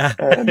creepy. Yeah.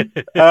 And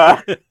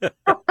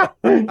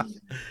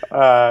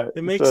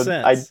It makes so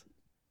I sense. it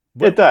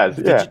What does,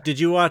 did yeah.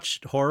 you watch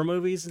horror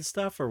movies and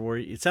stuff, or were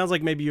you, it sounds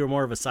like maybe you were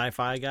more of a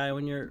sci-fi guy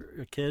when you're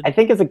a I kid?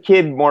 think as a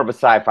kid, more of a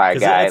sci-fi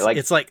Because guy. Like,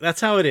 it's like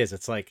that's how it is.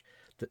 It's like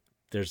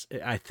there's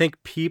I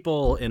think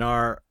people in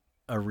our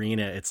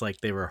arena, it's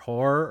like they were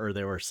horror or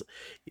they were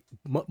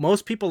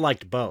most people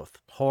liked both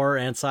horror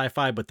and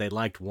sci-fi, but they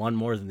liked one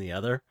more than the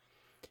other.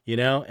 And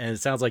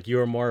it sounds like you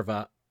were more of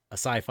a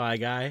sci-fi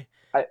guy,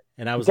 I,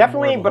 and I was more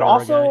definitely, of a but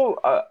horror guy.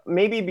 also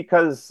maybe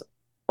because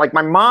like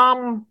my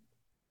mom,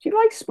 she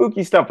likes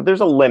spooky stuff, but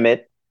there's a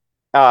limit.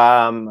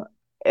 Um,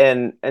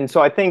 and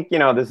so I think,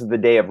 this is the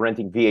day of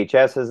renting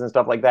VHSs and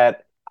stuff like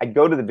that. I'd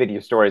go to the video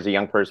store as a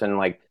young person, and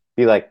like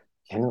be like,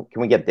 can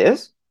we get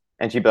this?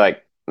 And she'd be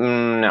like,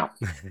 no.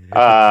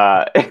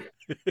 Uh,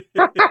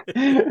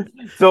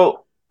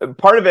 so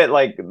part of it,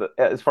 like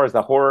as far as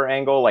the horror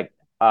angle, like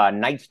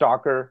Night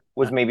Stalker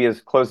was maybe as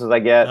close as I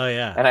get, Oh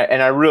yeah.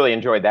 and I really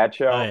enjoyed that Oh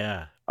show.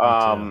 yeah. Me too.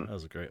 Um, That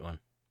was a great one.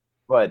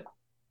 but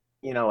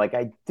like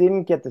I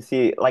didn't get to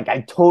see, like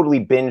I totally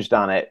binged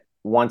on it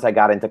once I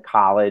got into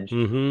college,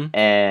 Mm-hmm.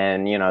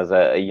 and as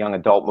a young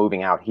adult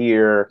moving out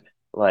here,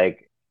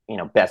 like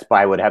Best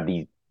Buy would have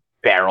these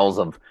barrels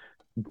of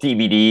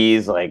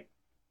DVDs like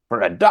for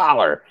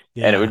 $1,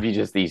 and it would Yeah. be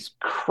just these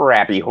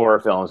crappy horror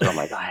films, and I'm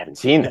like, I haven't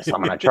seen this,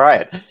 I'm gonna try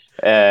it.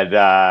 And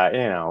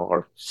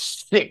or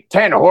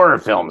 10 horror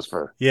films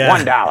for Yeah.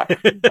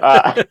 $1.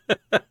 uh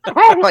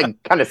I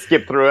like kind of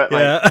skip through it,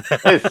 like, Yeah.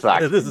 this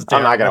sucks, This is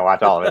I'm not gonna terrible.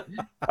 watch all of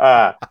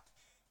it.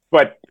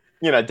 But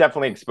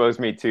definitely exposed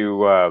me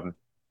to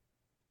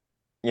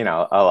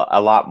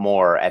a lot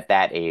more at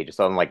that age.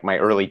 So in like my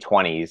early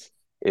 20s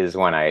is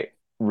when I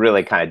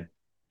really kind of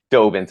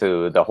dove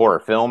into the horror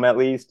film, at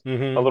least a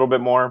Mm-hmm. little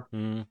bit more.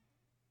 Mm-hmm.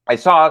 I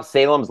saw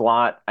Salem's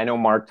Lot. I know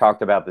Mark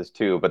talked about this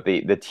too, but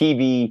the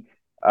TV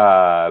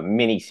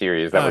mini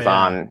series that Oh was yeah.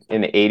 on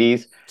in the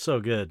 80s, So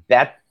good.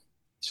 that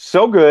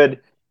so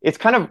good. It's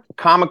kind of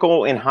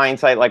comical in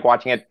hindsight, like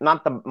watching it,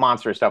 not the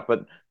monster stuff,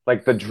 but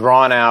like the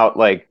drawn out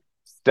like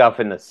stuff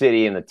in the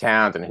city and the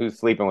towns and who's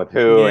sleeping with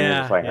who, and you're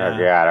just Yeah. like, oh Yeah.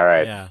 god, all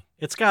right. Yeah.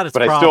 It's got its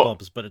But I still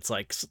problems, but it's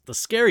like the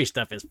scary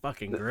stuff is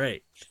fucking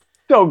great.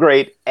 so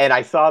great. And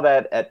I saw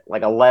that at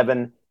like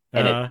 11,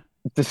 and it Uh-huh.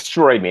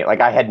 destroyed me.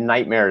 Like I had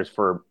nightmares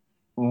for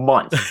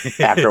months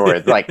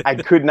afterwards. Like I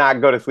could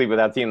not go to sleep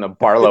without seeing the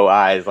Barlow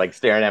eyes like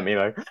staring at me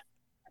like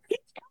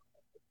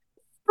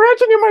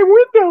scratching in my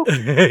window.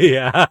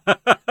 Yeah.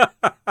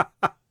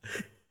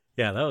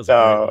 Yeah, that was a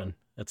great So one.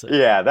 That's it.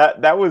 yeah,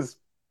 that was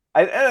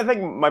and I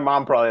think my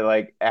mom probably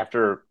like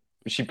after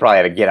she probably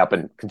had to get up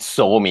and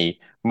console me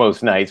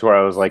most nights where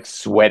I was like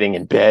sweating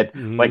in bed,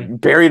 Hmm.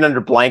 like buried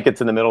under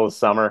blankets in the middle of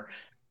summer.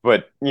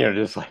 But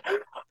just like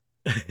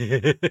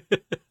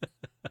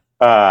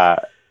uh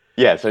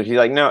yeah, so she's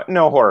like,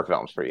 no horror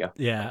films for you.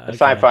 Yeah, okay.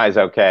 Sci-fi is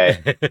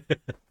okay.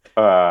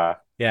 Uh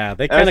Yeah,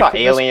 they and I kind saw of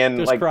Alien,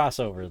 there's like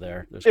crossover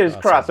there. There's there's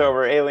crossover.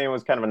 crossover. Alien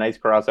was kind of a nice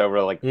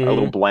crossover, like a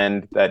little Hmm.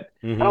 blend that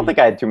I don't Hmm. think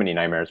I had too many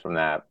nightmares from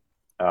that.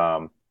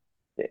 Um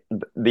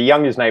the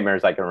youngest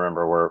nightmares I can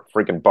remember were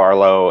freaking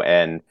Barlow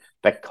and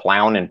that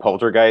clown in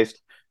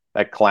Poltergeist,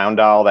 that clown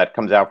doll that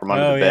comes out from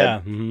under the Oh bed. yeah.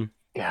 Hmm.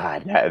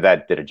 God,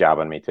 that did a job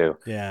on me too.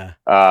 Yeah.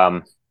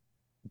 Um,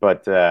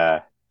 but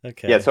yeah,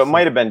 Okay. so it So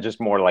might have been just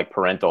more like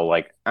parental,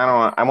 like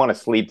I want to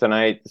sleep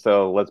tonight,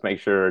 so let's make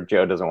sure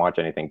Joe doesn't watch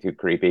anything too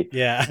creepy.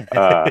 yeah.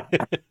 Uh,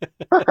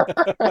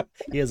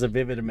 He has a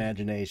vivid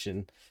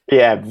imagination.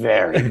 yeah,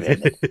 very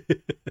vivid.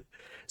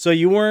 So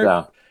you weren't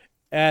So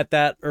at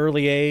that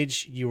early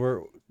age, you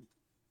were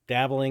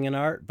dabbling in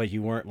art, but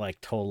you weren't like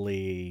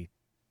totally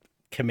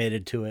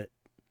committed to it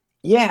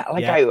yeah,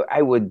 like yet.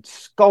 I would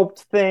sculpt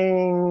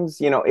things,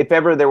 if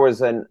ever there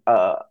was an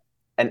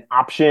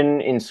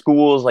option in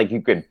schools, like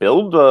you could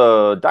build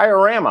a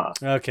diorama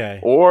Okay.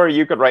 or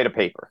you could write a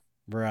paper.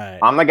 Right.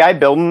 I'm the guy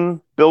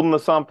building the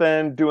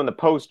something, doing the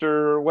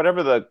poster,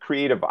 whatever the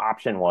creative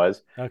option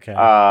was. Okay.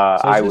 So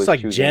it's I just was like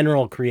choosing.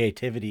 general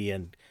creativity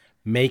and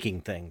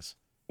making things.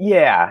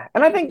 Yeah,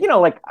 and I think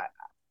like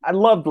I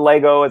loved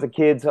Lego as a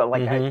kid, so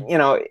like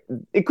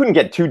Mm-hmm. it couldn't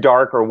get too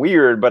dark or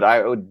weird, but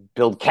I would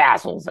build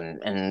castles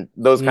and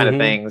those kind of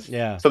Mm-hmm. things.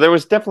 Yeah. So there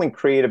was definitely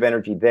creative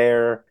energy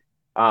there.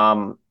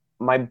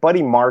 My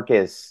buddy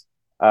Marcus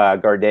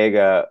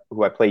Gardega,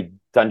 who I play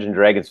Dungeons and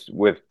Dragons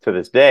with to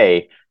this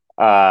day,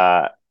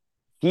 uh,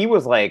 he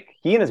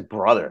and his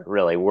brother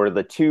really were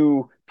the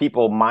two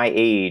people my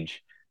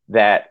age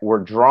that were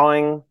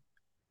drawing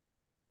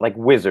like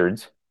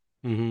wizards,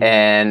 Mm-hmm.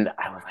 and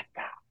I was like,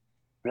 God, I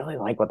really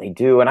like what they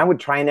do, and I would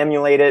try and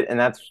emulate it, and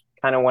that's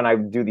kind of when I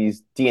do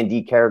these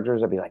D&D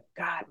characters, I'd be like,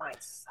 God, mine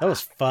That was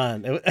suck.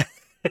 fun.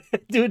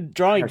 Dude, Mine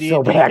drawing are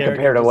so D&D bad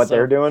compared characters to is what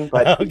they're so doing,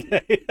 but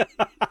okay.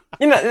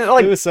 It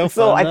like was so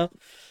so fun I though.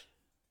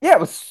 yeah, it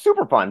was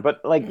super fun,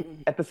 but like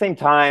at the same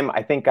time,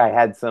 I think I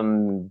had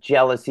some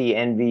jealousy,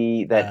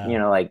 envy that,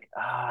 Uh, like,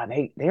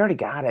 they already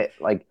got it.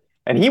 Like,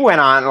 and he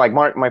went on, like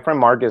my friend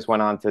Marcus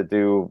went on to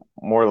do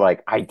more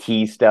like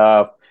IT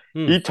stuff.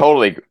 hmm. He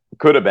totally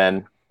could have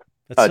been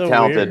That's a so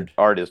talented weird.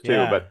 artist too,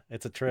 Yeah, but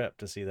it's a trip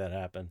to see that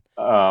happen.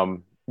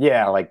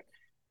 yeah, like,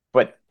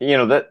 but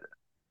that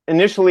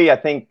initially I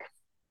think,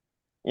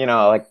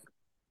 like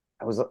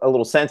I was a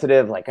little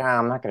sensitive, like,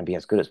 I'm not going to be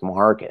as good as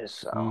Marcus.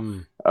 So,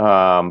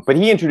 Hmm. but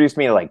he introduced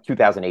me to like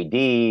 2000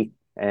 AD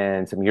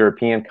and some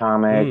European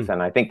Hmm. comics,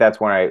 and I think that's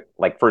when I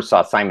like first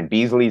saw Simon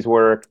Beasley's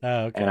work,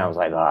 Oh, and I okay. was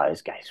like, oh,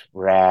 this guy's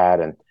rad,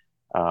 and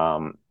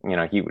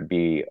he would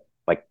be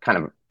like kind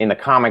of in the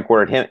comic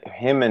word,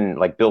 him and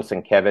like Bill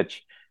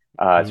Sienkiewicz,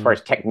 as far Hmm.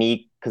 as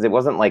technique, because it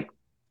wasn't like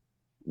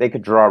they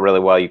could draw really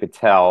well, you could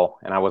tell,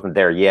 and I wasn't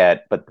there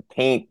yet, but the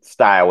paint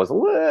style was a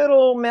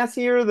little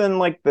messier than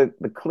like the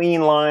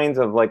clean lines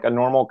of like a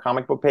normal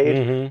comic book page.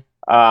 Hmm.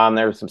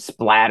 There was some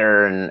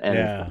splatter, and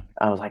Yeah.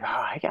 I was like, oh,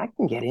 I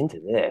can get into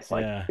this.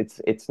 Like Yeah.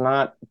 it's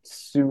not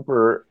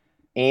super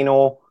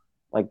anal.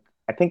 Like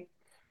I think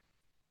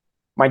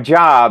my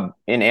job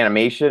in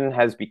animation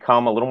has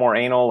become a little more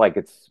anal. Like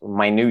it's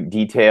minute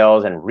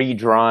details and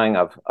redrawing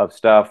of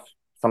stuff,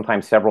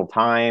 sometimes several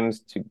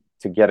times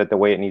to get it the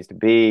way it needs to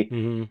be.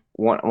 Hmm.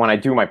 When I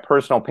do my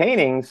personal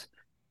paintings,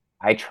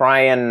 I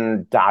try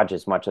and dodge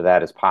as much of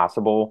that as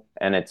possible.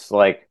 And it's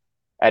like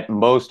at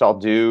most I'll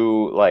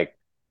do like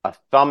a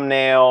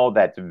thumbnail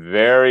that's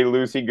very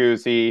loosey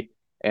goosey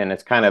and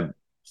it's kind of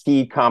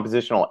key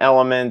compositional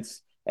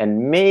elements.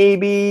 And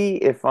maybe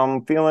if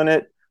I'm feeling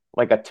it,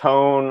 like a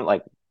tone,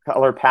 like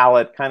color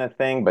palette kind of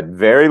thing, but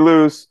very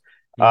loose.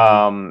 Hmm.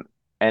 Um,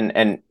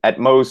 and at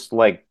most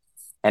like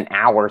an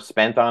hour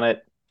spent on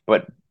it,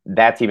 but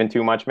that's even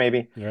too much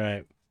maybe.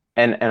 Right.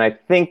 And I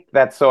think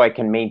that's so I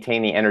can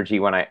maintain the energy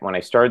when I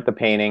start the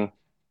painting.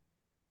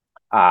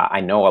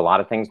 I know a lot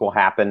of things will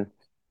happen,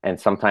 and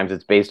sometimes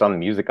it's based on the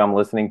music I'm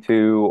listening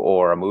to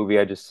or a movie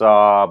I just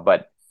saw.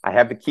 But I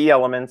have the key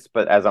elements.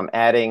 But as I'm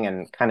adding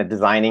and kind of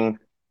designing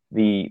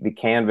the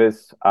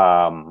canvas,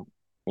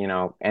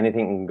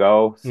 anything can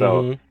go.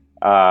 So,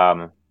 Hmm.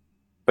 um,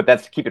 but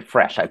that's to keep it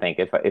fresh. I think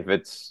if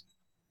it's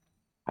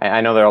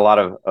I know there are a lot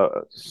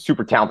of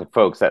super talented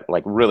folks that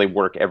like really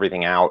work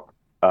everything out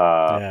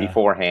Yeah.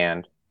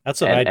 beforehand,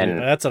 That's what and I do. and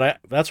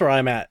That's where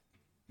I'm at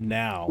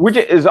now. which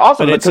is But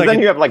awesome it's because like then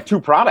it you have like two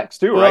products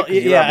too, right? well,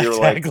 Because you have yeah, your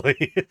like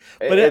exactly.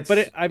 But it's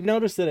I've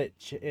noticed that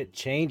it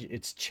changed.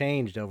 It's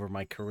changed over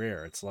my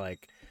career. It's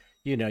like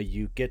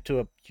you get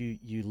to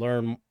you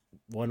learn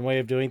one way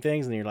of doing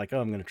things, and then you're like,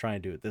 oh, I'm going to try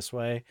and do it this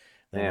way.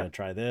 Then I'm Yeah. going to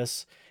try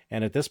this.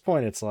 And at this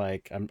point, it's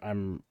like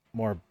I'm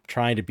more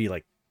trying to be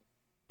like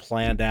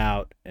planned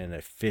out and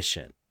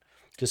efficient,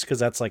 just because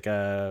that's like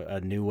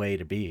a new way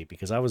to be.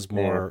 Because I was Yeah.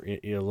 more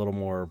a little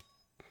more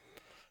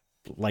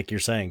like you're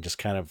saying, just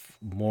kind of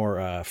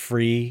more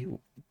free.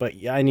 But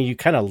yeah, I mean, you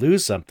kind of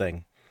lose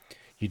something.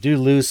 You do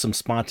lose some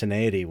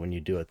spontaneity when you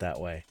do it that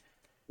way.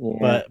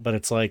 Yeah. But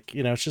it's like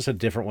it's just a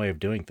different way of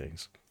doing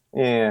things.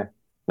 Yeah.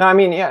 No, I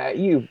mean, yeah,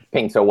 you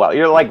paint so well.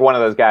 You're like one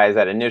of those guys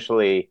that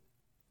initially,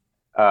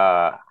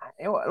 uh,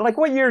 like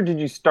what year did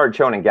you start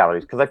showing in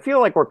galleries? Because I feel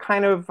like we're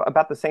kind of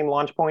about the same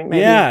launch point,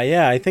 maybe.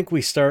 Yeah. I think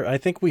we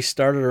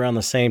started around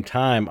the same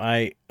time.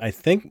 I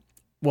think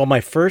well,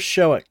 my first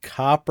show at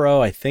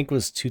Copro I think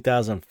was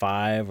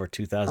 2005 or Okay.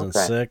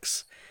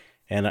 2006,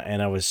 and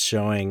I was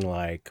showing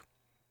like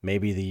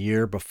maybe the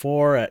year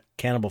before at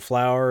Cannibal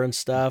Flower and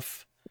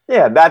stuff.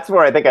 Yeah, that's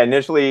where I think I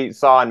initially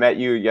saw and met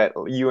you,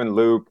 you and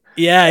Luke,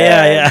 Yeah,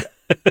 yeah,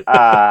 and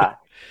uh,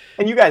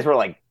 and you guys were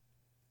like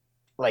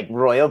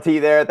royalty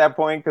there at that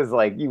point because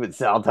like you would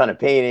sell a ton of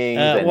paintings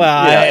yeah. and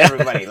Well,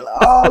 everybody,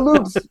 oh,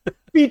 Luke's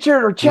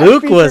featured or Chet's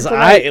Luke featured was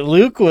tonight.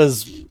 Luke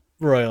was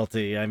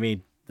royalty. I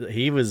mean,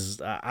 he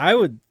was. I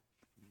would.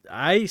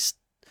 I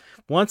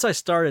once I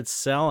started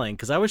selling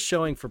because I was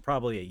showing for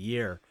probably a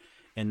year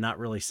and not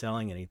really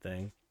selling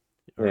anything,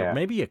 or Yeah,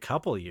 maybe a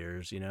couple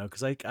years.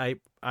 Because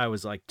I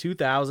was like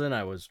 2000.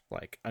 I was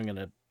like, I'm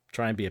gonna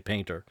try and be a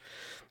painter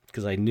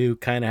because I knew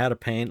kind of how to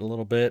paint a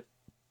little bit,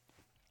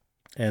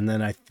 and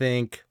then I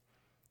think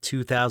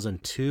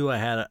 2002 I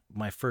had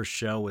my first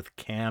show with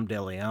Cam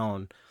De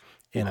Leon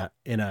in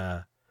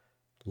a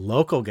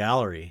local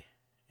gallery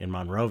in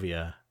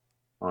Monrovia,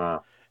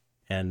 wow.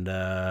 and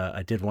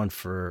I did one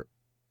for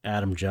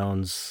Adam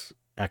Jones'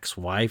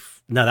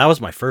 ex-wife. No, that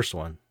was my first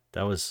one.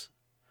 That was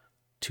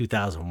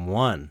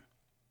 2001,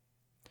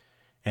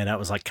 and that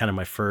was like kind of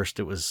my first.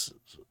 It was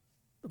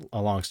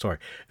a long story.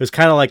 It was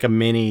kind of like a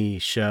mini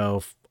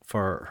show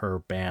for her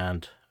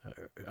band.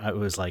 I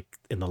was like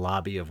in the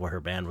lobby of where her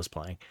band was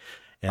playing,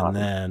 and Awesome.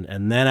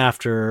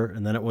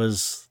 then it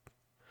was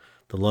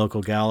the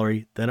local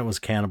gallery. Then it was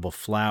Cannibal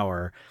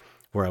Flower,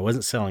 where I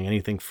wasn't selling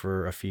anything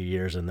for a few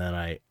years, and then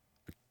I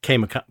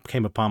came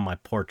upon my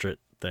portrait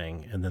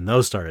thing, and then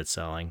those started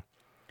selling.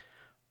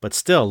 But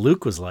still,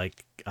 Luke was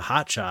like a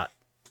hot shot.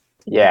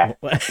 Yeah,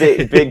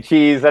 big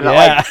cheese and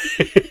Yeah.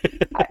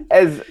 like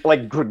as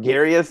like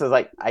gregarious as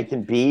like I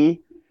can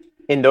be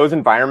in those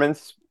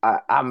environments.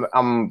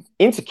 I'm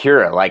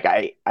insecure. Like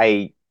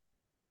I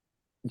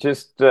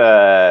just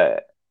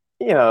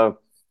you know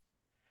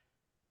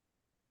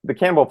the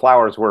Campbell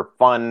Flowers were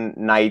fun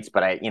nights,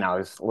 but I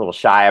was a little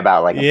shy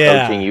about like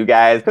approaching Yeah. you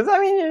guys because I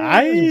mean it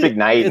was a big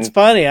night It's and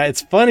funny.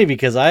 It's funny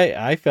because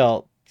I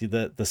felt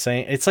the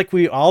same. It's like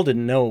we all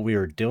didn't know what we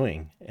were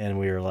doing, and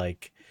we were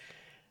like,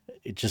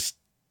 it just.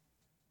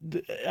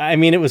 I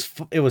mean, it was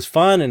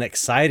fun and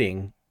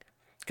exciting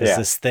because yeah.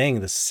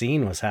 this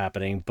scene was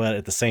happening, but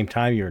at the same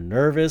time, you're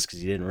nervous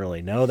because you didn't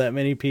really know that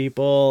many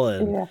people,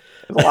 and Yeah,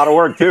 it's a lot of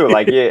work too.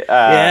 Like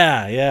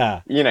yeah,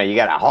 yeah. you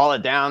got to haul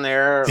it down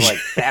there like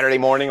Saturday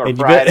morning or and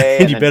Friday,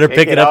 and you then better pick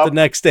pick it it up the up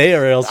next day,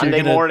 or else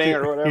Sunday morning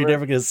or you're whatever.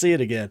 never gonna see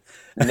it again.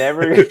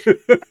 Never.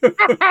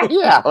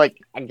 Yeah, like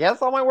I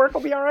guess all my work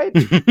will be all right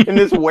in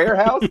this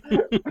warehouse.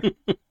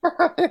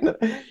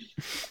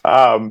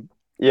 um,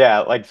 yeah,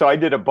 like so I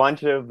did a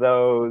bunch of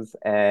those,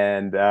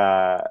 and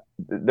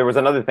there was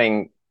another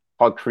thing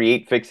called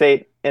Create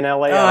Fixate in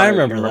LA. Oh, I don't I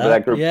know if you remember remember that.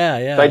 that group. Yeah,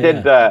 So yeah, I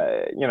did,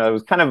 yeah. it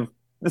was kind of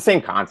the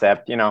same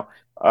concept,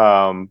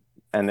 um,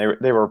 and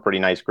they were a pretty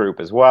nice group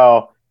as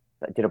well.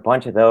 I did a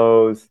bunch of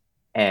those,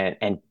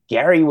 and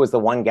Gary was the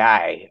one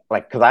guy,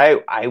 like,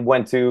 because I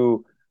went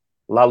to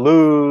La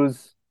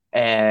Luz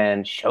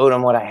and showed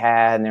them what I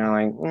had, and they were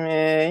like,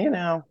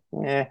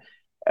 eh.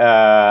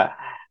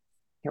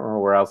 Can't remember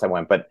where else I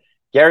went, but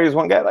Gary was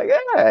one guy like,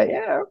 yeah,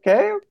 yeah,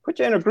 okay, put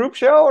you in a group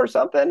show or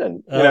something,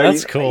 and Oh,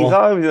 that's he's cool.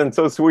 always been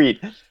so sweet,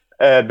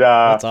 and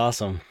That's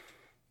awesome.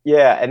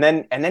 yeah, and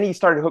then he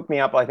started to hook me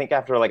up. I think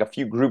after like a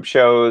few group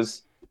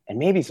shows and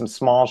maybe some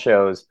small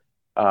shows,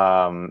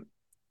 um,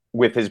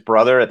 with his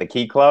brother at the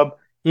Key Club,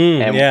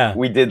 and Yeah.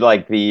 we did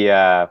like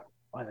the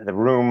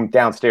room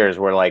downstairs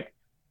where like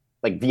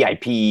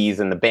VIPs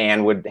and the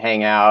band would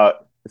hang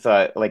out. It's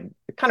a like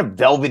kind of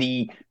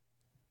velvety,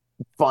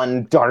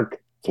 fun, dark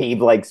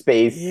cave-like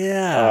space.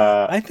 Yeah.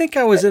 Uh, I think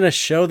I was in a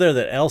show there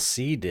that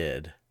LC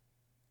did.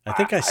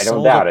 I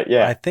don't doubt it. I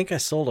Yeah. think I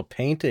sold a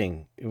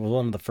painting. It was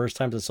one of the first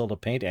times I sold a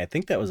painting. I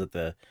think that was at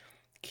the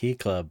Key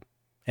Club.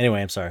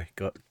 Anyway, I'm sorry.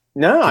 Go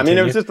No, I mean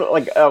it was continue.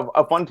 just like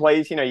a fun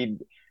place.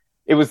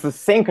 It was the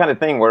same kind of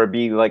thing where it'd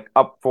be like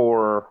up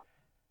for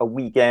a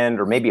weekend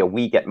or maybe a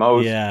week at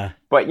most. Yeah.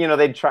 But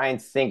they'd try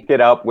and sync it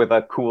up with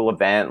a cool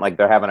event, like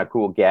they're having a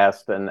cool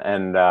guest, and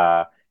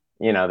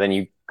then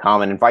you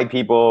come and invite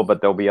people,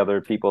 but there'll be other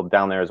people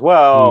down there as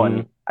well. Hmm.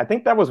 And I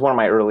think that was one of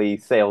my early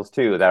sales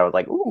too. That I was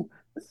like, ooh,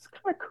 this is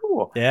kind of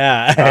cool.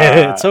 Yeah,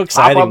 it's so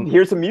Pop up, exciting.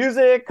 hear some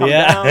music, come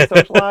down, Yeah.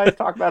 socialize,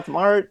 talk about some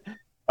art.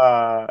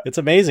 It's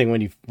amazing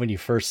when you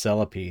first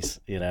sell a piece,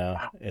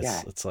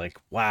 Yeah, it's like,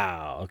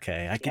 wow,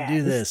 okay, I can yeah,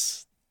 do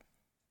this.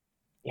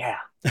 yeah.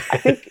 I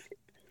think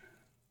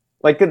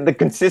like the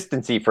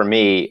consistency for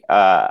me,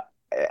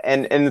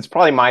 and it's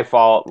probably my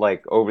fault,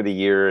 like over the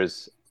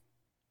years,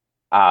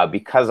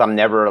 because I'm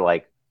never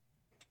like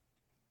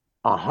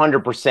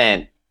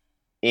 100%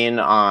 in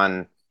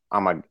on.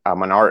 I'm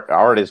an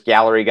artist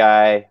gallery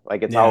guy.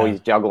 Like it's Yeah.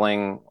 always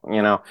juggling,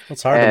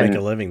 It's hard to make a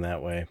and living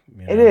that way,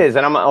 it is.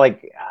 And I'm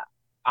like,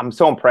 I'm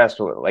so impressed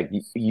with like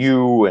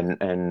you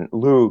and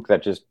Luke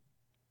that just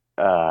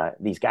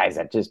these guys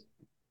that just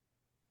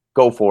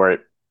go for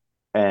it.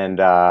 And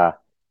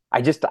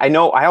I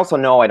know I also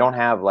know I don't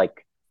have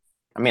like,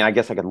 I mean, I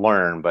guess I could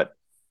learn, but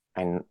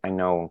I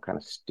know I'm kind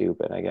of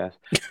stupid, I guess.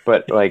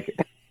 But like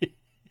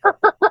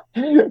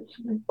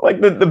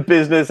like the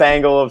business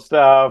angle of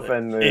stuff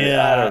and the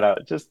I don't Yeah. know,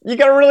 just you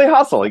gotta really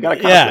hustle. You gotta Yeah,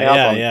 constantly yeah,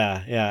 hustle. And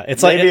yeah, yeah.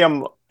 It's like maybe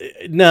I'm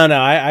no,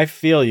 I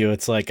feel you.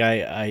 It's like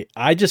I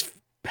just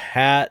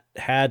had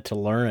to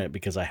learn it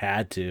because I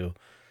had to.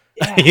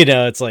 yeah,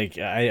 It's like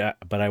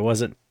but I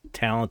wasn't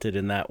talented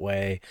in that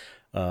way.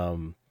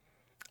 Um,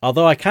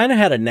 Although I kind of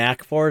had a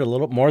knack for it a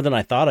little more than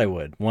I thought I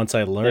would once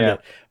I learned yeah,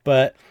 it.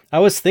 But I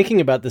was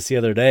thinking about this the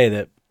other day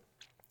that,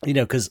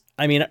 because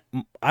I mean,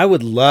 I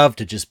would love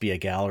to just be a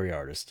gallery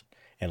artist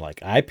and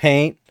like I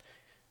paint,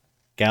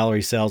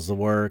 gallery sells the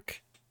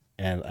work,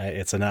 and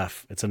it's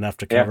enough. It's enough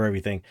to yeah, cover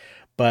everything.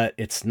 But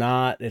it's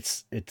not.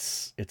 It's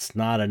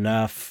not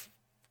enough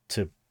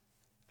to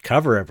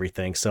cover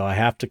everything. So I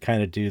have to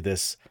kind of do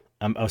this.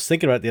 I was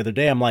thinking about it the other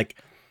day. I'm like,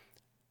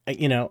 I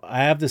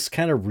have this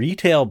kind of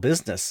retail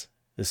business,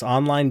 this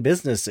online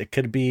business. It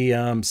could be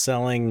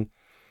selling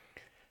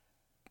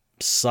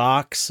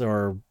socks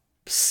or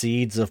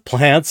seeds of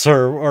plants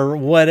or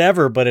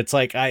whatever, but it's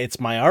like it's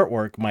my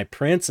artwork, my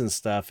prints and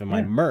stuff, and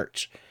my yeah,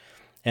 merch.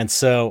 And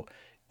so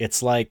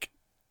it's like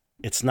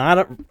it's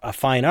not a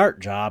fine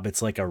art job.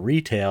 It's like a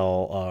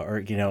retail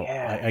or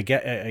yeah. I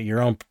get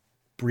your own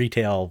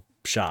retail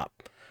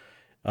shop.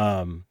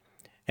 Um,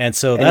 and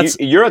so And that's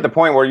you're at the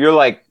point where you're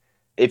like,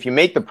 if you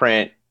make the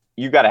print,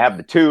 you got to have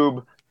the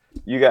tube,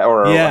 you got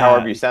or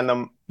however yeah, you send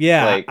them.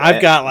 yeah. Like, I've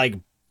got like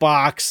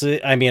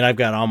boxes. I mean, I've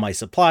got all my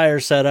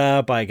suppliers set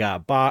up. I've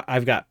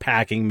got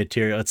packing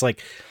material. It's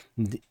like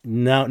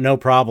no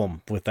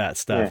problem with that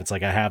stuff. yeah, It's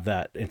like I have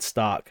that in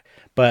stock.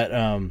 But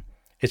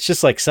it's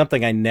just like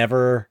something I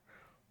never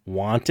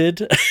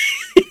wanted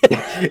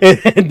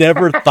and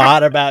never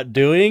thought about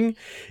doing.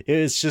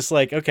 It's just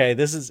like, okay,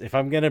 this is if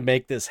I'm gonna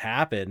make this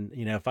happen,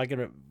 if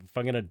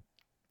I'm gonna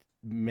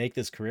make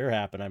this career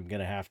happen, I'm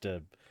gonna have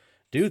to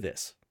do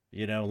this.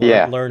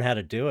 yeah, Learn how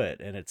to do it,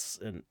 and it's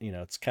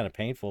kind of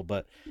painful,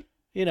 but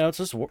it's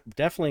just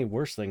definitely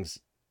worse things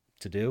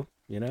to do.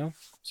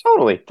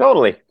 totally,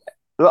 totally.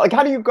 Like,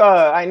 how do you?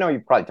 I know you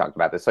probably talked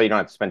about this, so you don't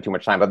have to spend too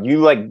much time. But you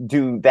like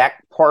do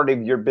that part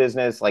of your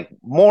business like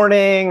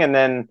morning, and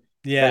then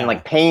Yeah,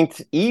 like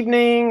paint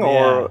evening, yeah,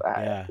 or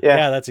yeah, yeah,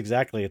 yeah. That's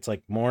exactly. It's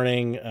like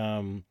morning.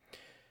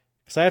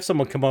 Because I have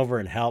someone come over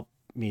and help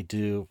me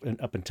do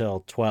up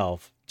until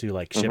 12, do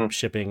like hmm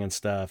shipping and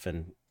stuff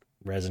and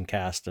resin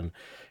cast and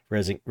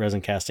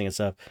resin casting and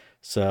stuff.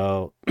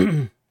 So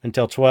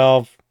until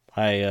 12,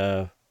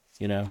 I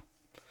you know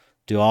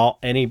do all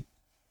any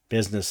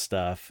business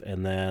stuff,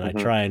 and then I hmm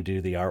try and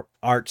do the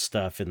art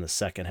stuff in the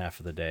second half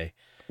of the day.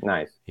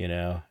 nice, You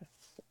know,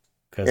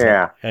 because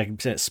yeah,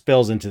 it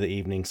spills into the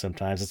evening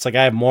sometimes. It's like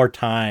I have more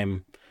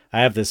time.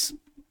 I have this.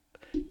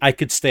 I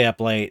could stay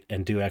up late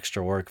and do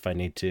extra work if I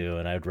need to,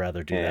 and I'd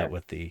rather do yeah, that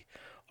with the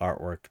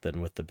artwork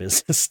than with the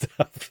business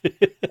stuff.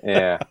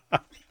 yeah.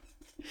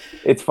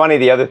 It's funny.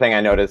 The other thing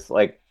I noticed,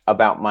 like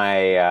about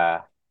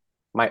my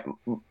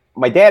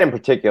my dad in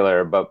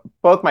particular, but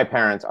both my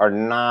parents are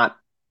not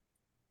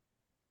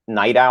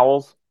night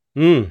owls.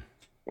 mm.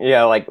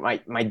 Yeah, like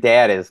my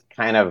dad is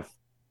kind of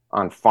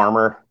on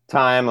farmer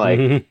time,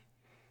 like Hmm.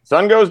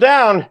 sun goes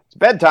down, it's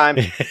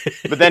bedtime.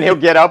 But then he'll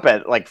get up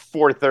at like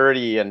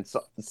 4:30 and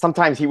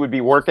sometimes he would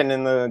be working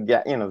in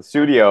the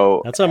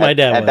studio That's how my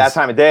dad at that was.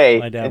 time of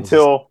My day dad was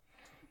just until,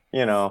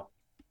 you know,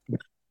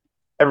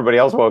 everybody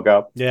else woke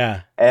up.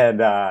 yeah,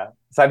 And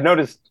so I've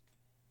noticed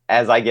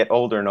as I get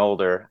older and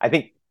older, I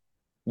think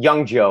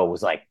young Joe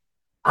was like,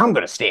 I'm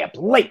gonna stay up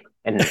late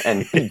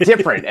and be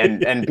different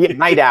and be a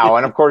night owl.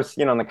 And of course,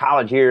 in the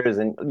college years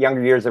and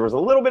younger years, there was a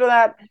little bit of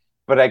that,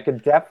 but I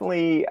could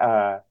definitely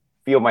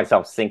feel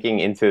myself sinking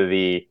into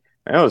the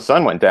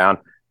sun went down.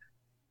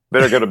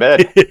 Better go to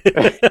bed.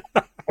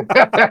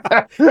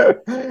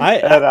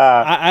 I, And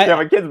I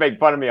my kids make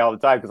fun of me all the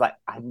time because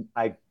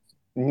I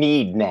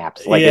need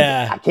naps. Like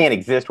yeah, I can't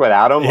exist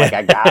without them. Like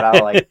I gotta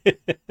like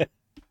yeah.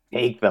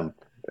 take them.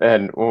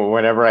 And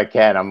whenever I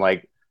can, I'm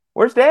like,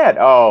 "Where's Dad?"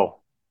 Oh,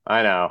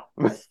 I know.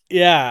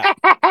 Yeah.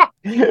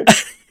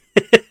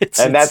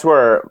 And that's It's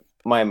where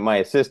my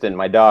assistant,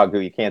 my dog, who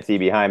you can't see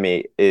behind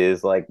me,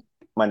 is like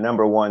my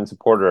number one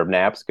supporter of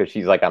naps because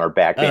she's like on her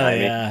back oh behind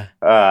me. yeah.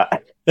 Uh,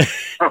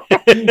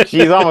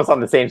 She's almost on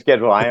the same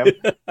schedule I am.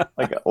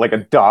 Like a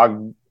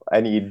dog,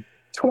 I need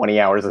 20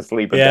 hours of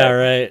sleep a Yeah, day.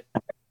 right.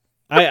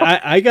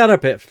 I got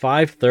up at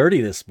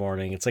 5:30 this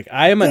morning. It's like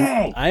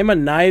Dang. I'm a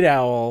night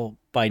owl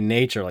by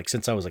nature, like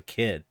since I was a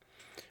kid.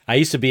 I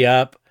used to be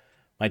up.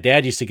 My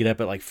dad used to get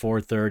up at like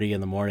 4:30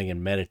 in the morning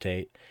and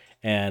meditate,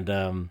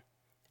 and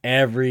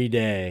every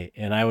day.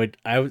 And I would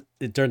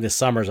during the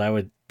summers I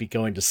would be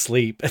going to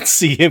sleep and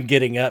see him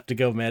getting up to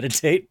go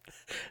meditate.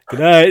 Good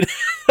night.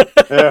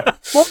 Yeah.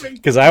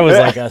 Because I was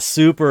like a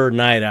super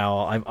night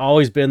owl. I've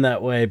always been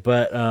that way,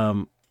 but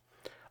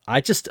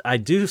I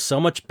do so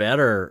much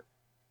better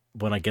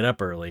when I get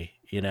up early.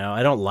 You know,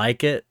 I don't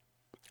like it.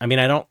 I mean,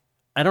 I don't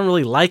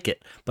really like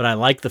it, but I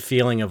like the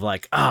feeling of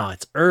like, oh,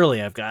 it's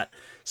early. I've got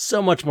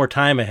so much more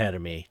time ahead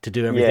of me to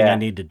do everything I Yeah.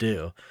 need to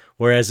do.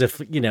 Whereas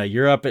if, you know,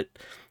 you're up at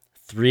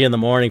 3 in the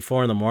morning,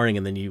 4 in the morning,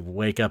 and then you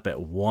wake up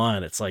at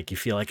 1, it's like you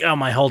feel like, oh,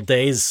 my whole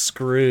day's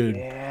screwed,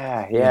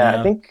 Yeah. you Yeah. I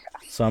know? think,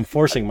 So I'm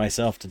forcing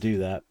myself to do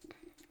that.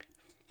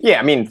 yeah,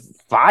 I mean,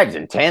 five's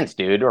intense,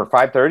 dude, or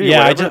 5:30 or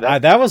Yeah, whatever.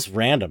 that was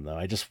random though.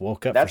 I just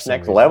woke up for That's some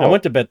next reason. I level.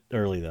 went to bed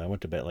early though. I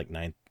went to bed like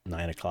 9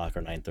 o'clock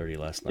or 9:30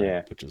 last night,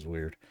 Yeah. which is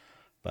weird.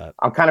 But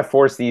I'm kind of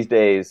forced these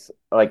days.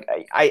 Like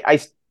I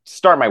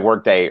start my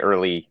workday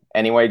early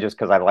anyway, just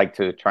because I like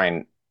to try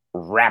and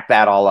wrap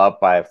that all up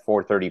by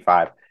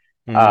 4:35.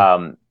 mm,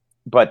 Um,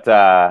 but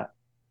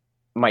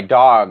my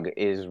dog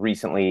is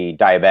recently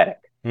diabetic,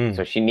 mm,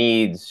 so she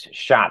needs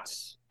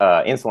shots,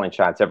 insulin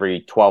shots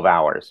every 12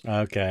 hours.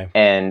 okay.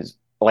 And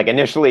like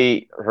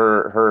initially,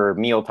 her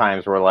meal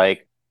times were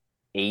like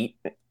 8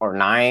 or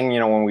 9,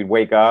 when we'd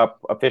wake up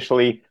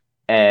officially,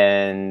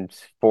 and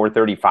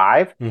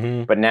 4:35.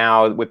 Hmm. But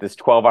now with this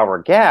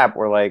 12-hour gap,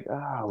 we're like,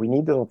 oh, we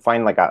need to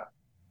find like a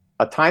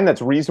time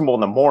that's reasonable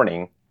in the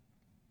morning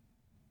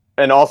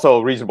and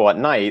also reasonable at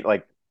night.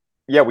 Like,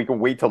 yeah, we could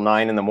wait till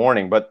 9 in the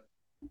morning, but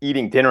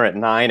eating dinner at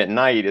 9 at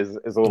night is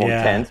a little Yeah,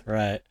 intense.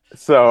 right.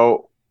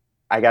 So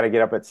I got to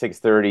get up at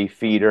 6:30,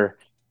 feed her,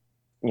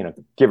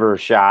 give her a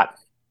shot,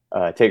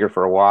 take her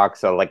for a walk.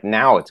 So like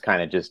now it's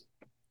kind of just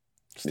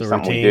Just the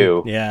something we routine.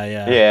 do. Yeah,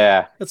 yeah.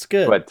 Yeah. That's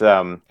good. But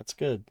That's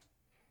good.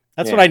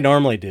 That's what yeah. I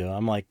normally do.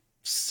 I'm like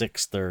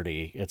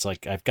 6:30. It's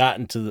like I've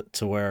gotten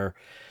to where,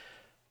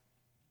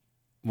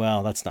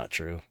 well, that's not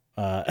true.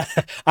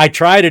 I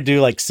try to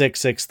do like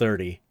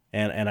 6:30,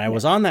 and I Yeah.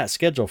 was on that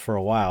schedule for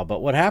a while.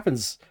 But what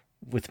happens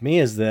with me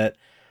is that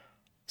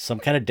some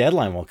kind of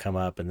deadline will come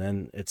up, and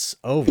then it's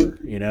over.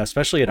 You know,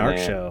 especially an art Yeah.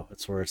 show.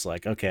 It's where it's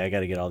like, okay, I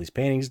got to get all these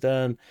paintings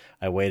done.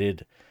 I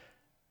waited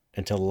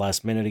until the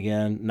last minute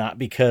again, not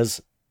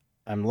because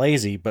I'm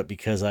lazy, but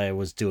because I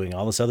was doing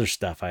all this other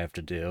stuff I have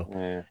to do,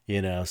 Yeah.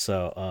 you know.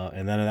 So,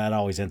 and then that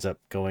always ends up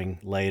going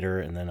later,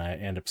 and then I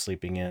end up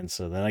sleeping in.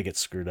 So then I get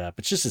screwed up.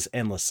 It's just this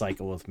endless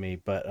cycle with me.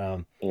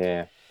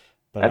 Yeah.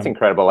 But That's I'm,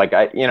 incredible. Like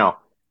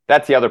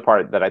that's the other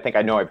part that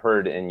I know I've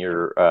heard in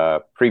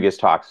your previous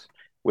talks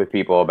with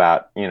people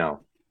about,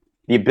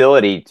 the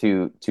ability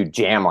to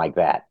jam like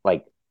that,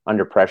 like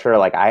under pressure.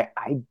 Like I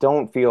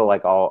don't feel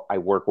like I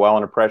work well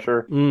under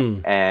pressure.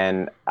 mm,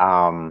 And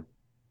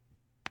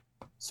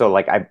so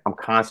like I'm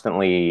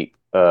constantly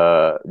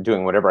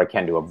doing whatever I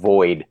can to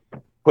avoid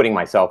putting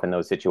myself in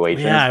those yeah,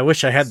 situations. I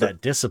wish I had So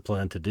that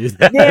discipline to do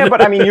yeah,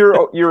 but I that. mean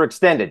you're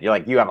extended.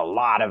 You have a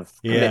lot of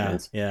Yeah,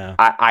 commitments. yeah.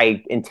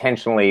 I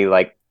intentionally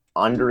like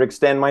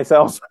underextend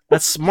myself.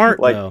 That's smart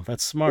Like, though.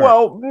 That's smart.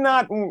 well,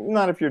 not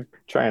if you're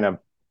trying to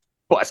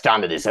bust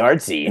onto this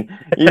art scene.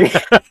 You,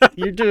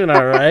 You're doing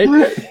all right.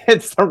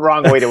 it's the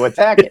wrong way to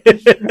attack it.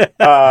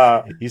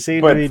 You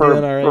seem to But be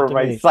doing for all right for to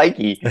my me.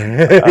 psyche,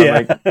 I'm Yeah.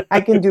 like,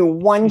 I can do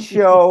one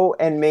show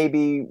and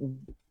maybe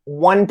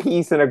one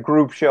piece in a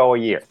group show a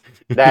year.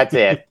 That's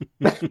it.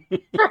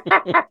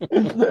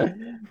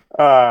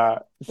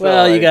 Well,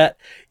 So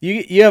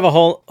you have a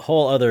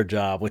whole other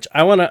job, which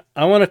I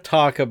wanna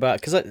talk about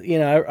because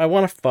I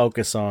want to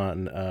focus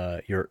on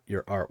your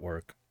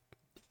artwork,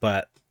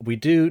 but we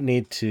do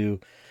need to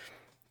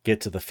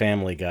get to the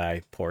Family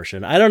Guy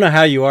portion. I don't know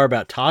how you are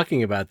about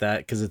talking about that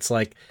because it's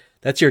like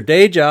that's your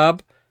day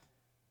job,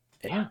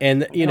 yeah,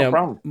 and no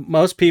problem.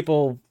 most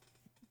people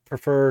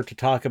prefer to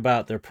talk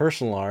about their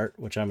personal art,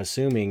 which I'm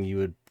assuming you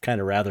would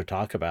kind of rather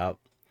talk about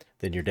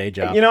than your day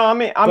job.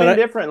 I'm But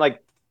indifferent.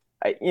 Like,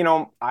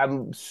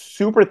 I'm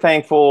super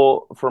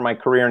thankful for my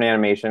career in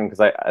animation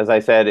because as I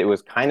said, it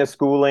was kind of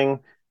schooling,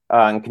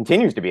 and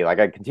continues to be. Like,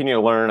 I continue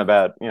to learn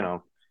about,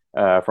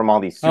 from all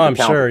these oh, super I'm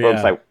sure, talented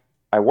folks yeah.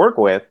 I work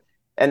with,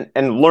 and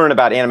learn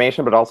about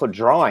animation, but also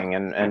drawing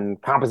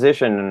and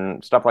composition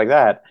and stuff like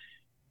that.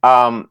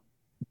 Um,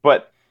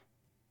 but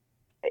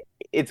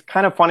it's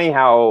kind of funny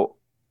how,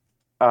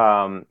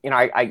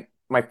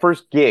 my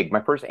first gig,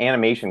 my first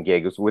animation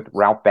gig was with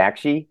Ralph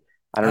Bakshi.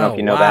 I don't know Oh if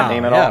you know that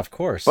name wow, at yeah, all, of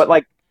course. but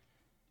like,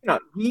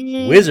 he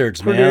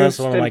Wizards, man, that's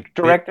one produced of and my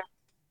directed.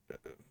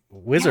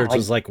 Yeah, Wizards like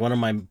was like one of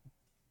my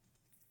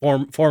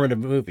formative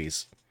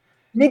movies.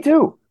 me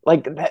too.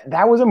 Like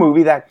that was a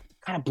movie that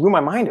kind of blew my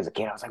mind as a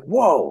kid. I was like,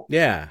 whoa,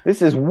 Yeah,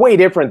 this is way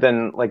different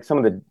than like some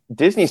of the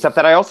Disney stuff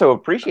that I also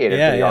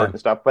appreciated for yeah, the art yeah. and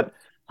stuff. But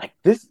like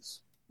this is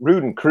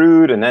rude and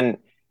crude. And then,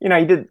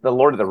 he did the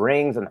Lord of the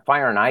Rings and the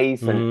Fire and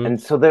Ice. Mm-hmm.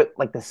 And so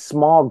the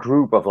small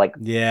group of like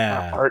kind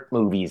of Yeah. art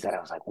movies that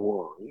I was like,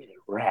 whoa, these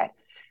are rad.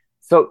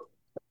 So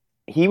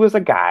he was a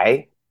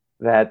guy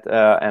that,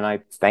 and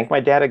I thank my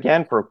dad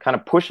again for kind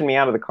of pushing me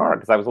out of the car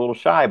because I was a little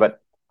shy,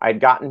 but I'd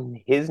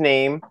gotten his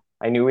name.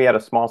 I knew he had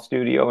a small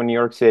studio in New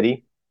York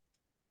City.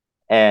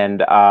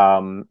 And,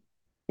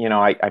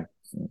 I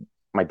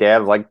my dad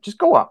was like, just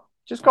go up,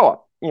 just go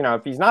up.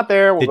 If he's not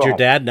there, we'll Did go your home.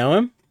 dad know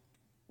him?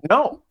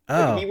 No,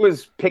 but he Oh.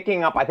 was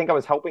picking up. I think I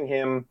was helping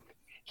him.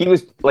 He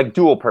was like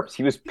dual purpose.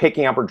 He was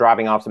picking up or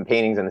dropping off some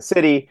paintings in the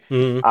city.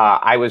 Mm-hmm.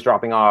 I was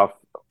dropping off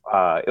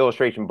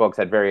illustration books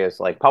at various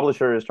like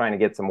publishers trying to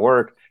get some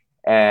work.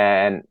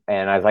 And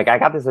I was like, I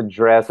got this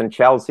address in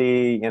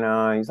Chelsea.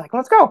 He's like,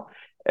 let's go.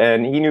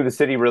 And he knew the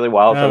city really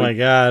well, Oh so my he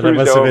God, that cruised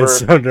must have been over.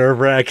 so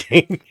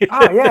nerve-wracking.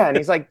 Oh yeah, and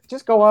he's like,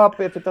 just go up.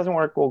 If it doesn't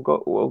work, we'll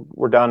go.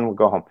 We're done. We'll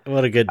go home.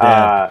 What a good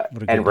dad.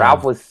 What a good And dad.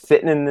 Ralph was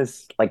sitting in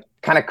this like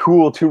kind of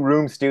cool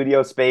 2-room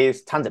studio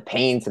space, tons of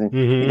paints, and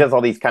he Mm-hmm. does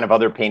all these kind of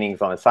other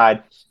paintings on the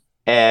side.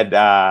 And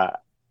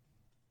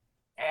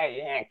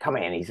come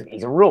in,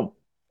 he's a real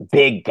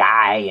big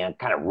guy and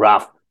kind of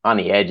rough on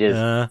the edges.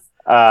 Uh,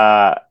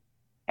 Uh,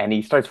 and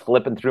he starts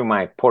flipping through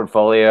my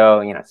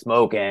portfolio,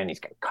 smoking. He's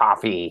got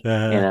coffee.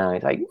 uh,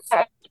 He's like,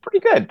 yeah, it's pretty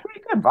good,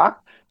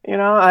 Buck.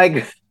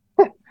 Like,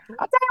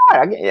 I'll tell you what,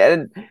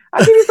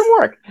 I'll give you some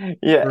work.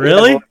 Yeah, he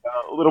has really?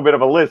 a little bit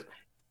of a list.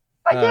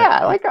 Like, Uh, yeah,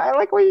 I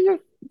like what you're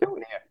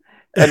doing here.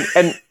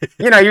 And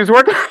he was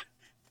working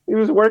he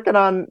was working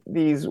on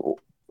these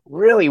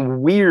really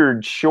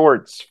weird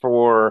shorts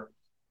for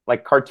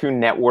like Cartoon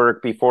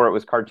Network before it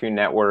was Cartoon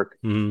Network.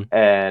 mhm.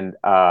 And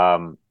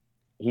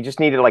he just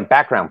needed like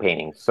background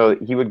paintings. So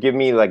he would give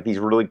me like these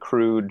really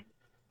crude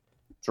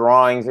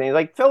drawings and he's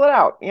like, fill it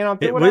out,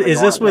 do whatever you Is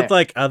this want in with there.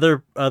 like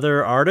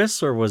other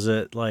artists, or was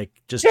it like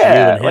just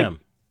you and Yeah, like him?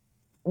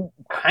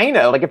 kind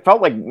of like it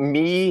felt like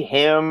me,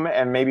 him,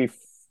 and maybe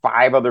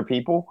 5 other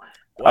people.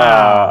 Uh,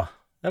 Wow,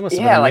 that must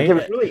have been yeah, like it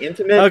was amazing. really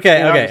intimate,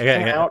 Okay, okay, just okay,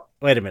 hanging okay. out.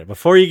 Wait a minute.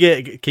 Before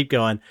you keep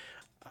going,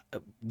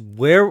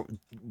 where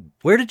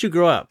where did you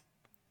grow up?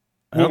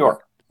 I New don't.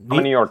 York. I'm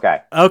a New York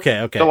guy.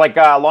 Okay, So okay. like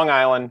Long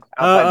Island,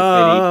 outside the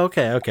city.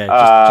 Okay, okay.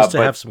 Just to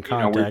have But some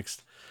we're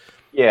context.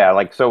 yeah,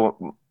 like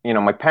so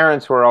my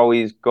parents were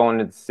always going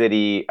to the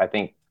city. I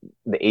think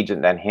the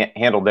agent that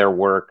handled their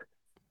work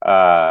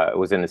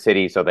was in the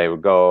city, so they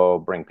would go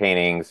bring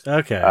paintings.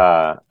 Okay,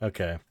 Uh,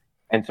 okay.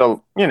 and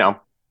so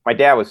my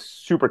dad was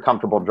super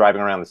comfortable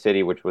driving around the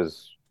city, which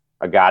was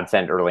a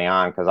godsend early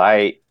on because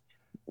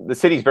the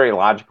city's very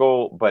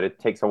logical, but it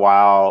takes a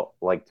while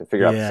like to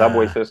figure out the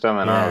subway Yeah, system.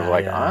 And I was yeah,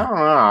 like, I yeah, don't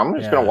know, I'm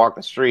just gonna yeah. walk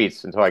the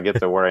streets until I get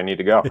to where I need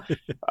to go.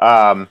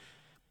 Um,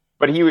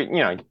 but he would,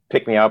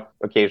 pick me up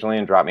occasionally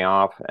and drop me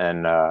off.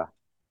 And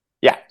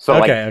yeah, so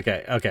like Okay,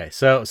 okay, okay.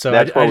 So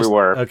that's I where we just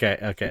were, okay,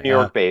 okay, New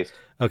York based.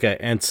 okay.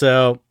 And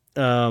so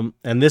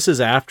and this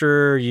is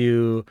after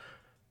you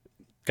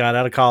got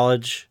out of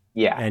college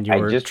Yeah, and you I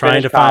were just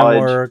trying finished to find college,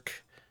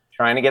 work.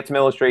 trying to get some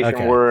illustration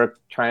Okay, work,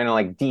 trying to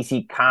like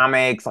DC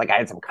Comics. Like I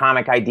had some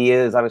comic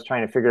ideas I was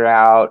trying to figure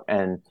out,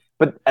 and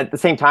but at the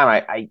same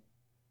time,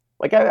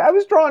 I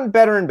was drawing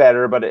better and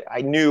better, but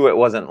I knew it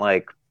wasn't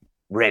like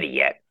ready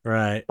yet.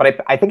 right.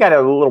 But I think I had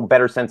a little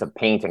better sense of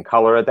paint and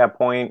color at that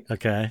point.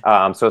 Okay,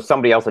 So if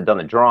somebody else had done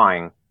the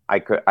drawing, I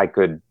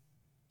could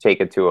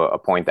take it to a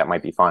point that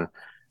might be fun.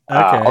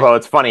 okay. Although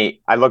it's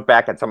funny, I look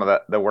back at some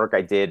of the work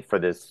I did for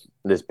this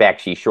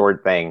Bakshi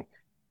short thing,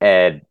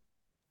 and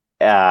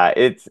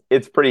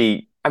it's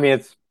pretty. I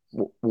mean,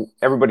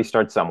 everybody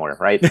starts somewhere,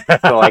 right?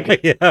 So like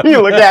Yeah.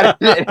 you look at it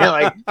and you're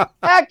like,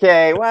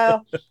 okay,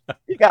 well,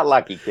 you got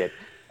lucky, kid.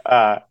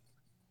 Uh,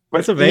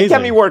 That's but he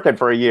kept me amazing. working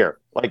for a year,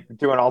 like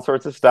doing all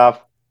sorts of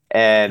stuff.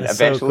 And That's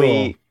so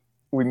cool. eventually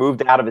we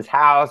moved out of his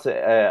house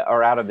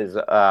or out of his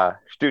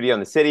studio in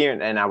the city.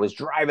 And I was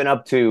driving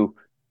up to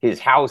his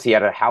house. He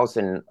had a house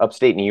in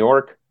upstate New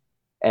York.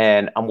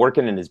 And I'm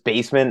working in his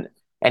basement.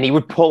 And he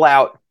would pull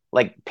out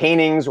like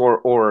paintings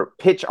or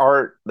pitch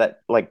art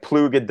that like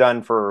Plug had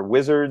done for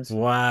Wizards,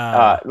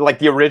 Wow. like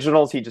the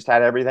originals. He just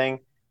had everything.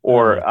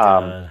 Oh my Or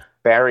God.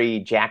 Barry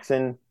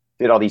Jackson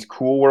did all these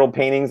cool world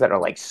paintings that are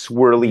like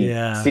swirly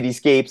Yeah.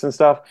 cityscapes and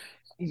stuff.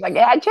 He's like,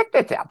 yeah, check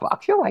this out,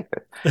 Box. You'll like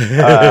this.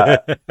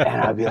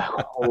 And I'd be like,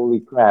 holy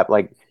crap.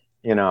 Like,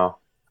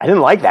 I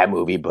didn't like that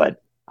movie,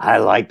 but I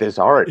like this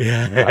art.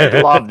 I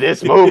Yeah. love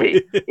this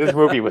movie. This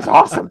movie was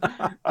awesome.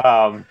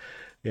 Um,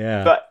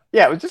 Yeah. but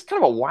yeah, it was just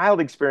kind of a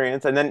wild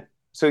experience. And then,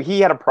 so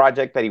he had a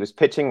project that he was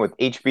pitching with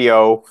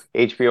HBO.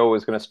 HBO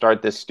was going to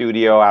start this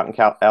studio out in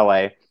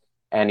LA.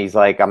 And he's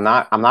like, I'm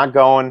not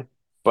going,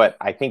 but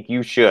I think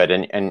you should.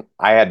 And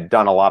I had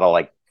done a lot of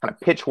like kind of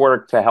pitch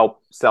work to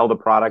help sell the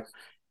product.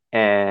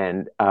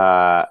 And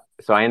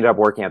so I ended up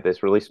working at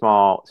this really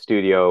small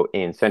studio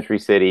in Century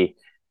City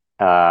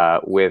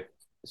with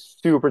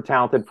super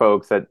talented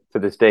folks that to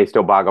this day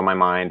still boggle my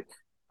mind.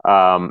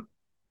 Um,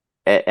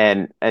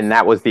 and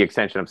that was the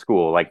extension of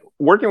school. Like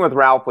working with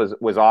Ralph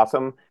was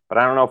awesome, but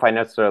I don't know if I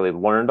necessarily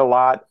learned a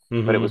lot.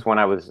 But it Mm-hmm. was when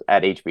I was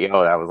at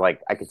HBO that I was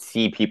like, I could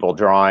see people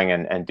drawing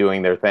and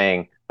doing their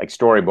thing, like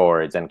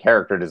storyboards and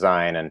character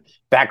design and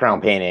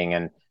background painting.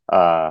 And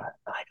I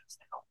was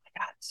like, oh my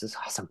God, this is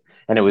awesome.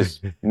 And it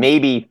was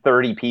maybe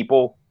 30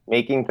 people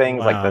making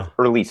things like the Wow.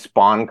 early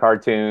Spawn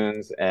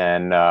cartoons.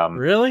 And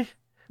Really?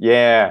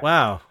 yeah,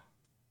 Wow.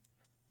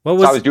 What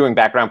so I was was doing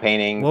background what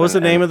paintings was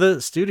the name and of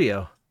the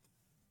studio?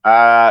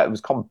 it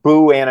was called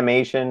Boo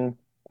Animation,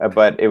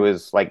 but it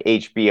was like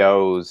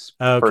HBO's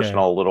Okay.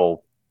 personal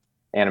little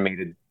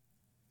animated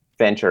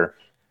venture.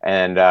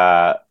 And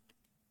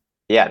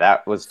yeah,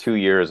 that was 2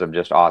 years of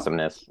just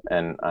awesomeness.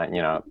 And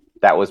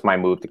that was my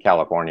move to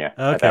California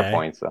at that Okay.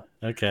 point. So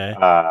Okay.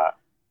 uh,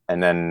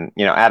 and then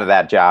out of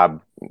that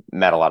job,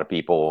 met a lot of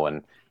people,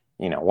 and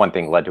one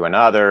thing led to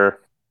another,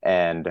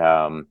 and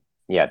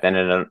yeah, then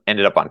it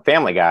ended up on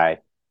Family Guy,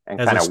 and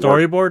As a kind of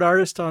worked. storyboard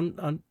artist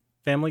on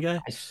Family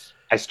Guy?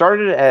 I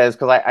started as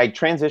because I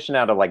transitioned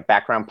out of like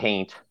background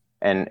paint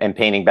and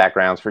painting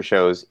backgrounds for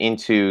shows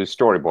into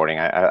storyboarding.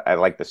 I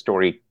like the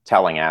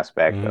storytelling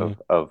aspect Mm-hmm.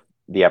 of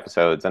the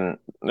episodes, and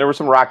there were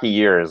some rocky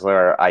years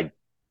where I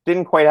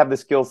didn't quite have the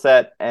skill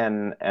set,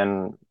 and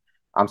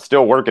I'm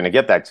still working to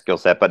get that skill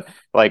set. But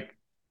like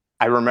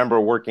I remember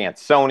working at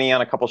Sony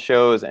on a couple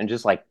shows and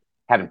just like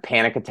having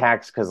panic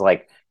attacks because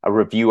like a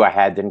review I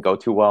had didn't go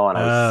too well, and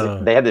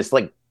Oh. they had this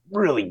like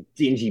really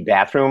dingy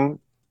bathroom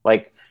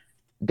like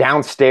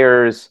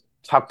downstairs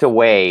tucked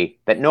away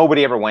that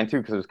nobody ever went to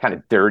because it was kind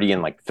of dirty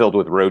and like filled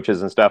with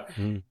roaches and stuff.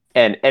 Mm.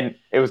 And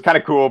it was kind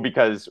of cool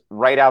because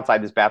right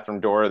outside this bathroom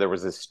door there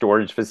was this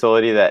storage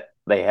facility that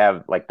they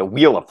have like the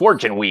Wheel of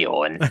Fortune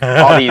wheel and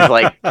all these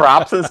like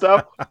props and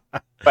stuff.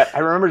 But I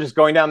remember just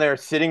going down there,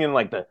 sitting in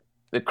like the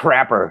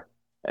crapper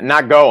and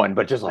not going,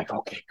 but just like,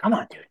 okay, come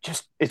on, dude,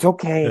 just it's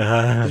okay,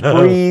 just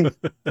breathe,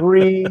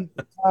 breathe,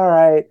 it's all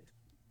right,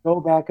 go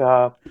back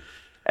up.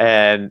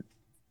 And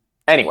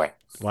anyway,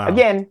 Wow.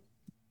 again,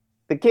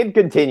 the kid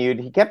continued.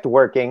 He kept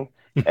working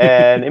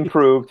and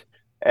improved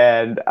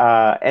and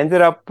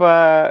ended up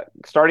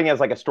starting as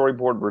like a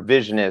storyboard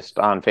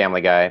revisionist on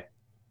Family Guy,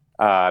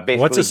 What's a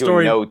basically doing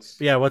story? notes.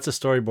 Yeah, what's a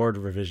storyboard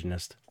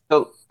revisionist?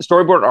 So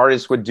storyboard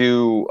artists would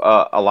do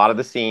a lot of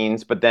the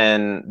scenes, but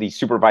then the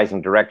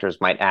supervising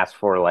directors might ask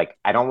for like,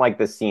 I don't like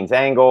this scene's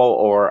angle,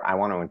 or I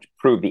want to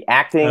improve the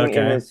acting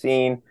in Okay. this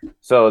scene.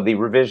 So the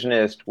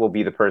revisionist will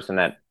be the person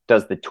that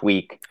does the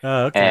tweak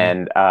Oh, okay.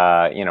 and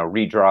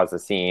redraws the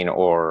scene,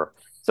 or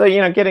so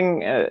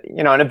getting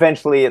and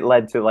eventually it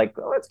led to like,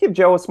 let's give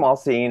Joe a small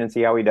scene and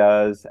see how he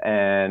does.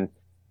 And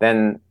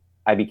then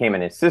I became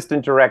an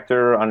assistant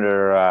director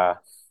under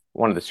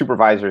one of the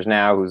supervisors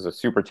now, who's a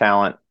super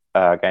talent,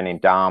 a guy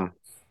named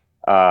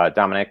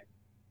Dominic.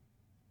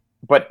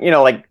 But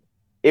like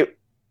it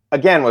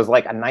again was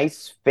like a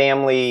nice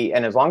family,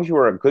 and as long as you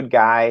were a good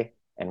guy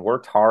and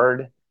worked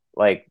hard,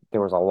 like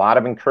there was a lot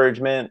of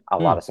encouragement, a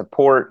Hmm. lot of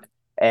support,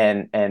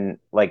 and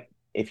like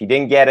if you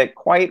didn't get it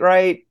quite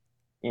right,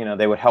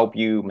 they would help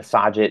you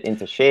massage it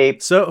into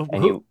shape, So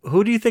and you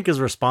who do you think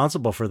is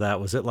responsible for that?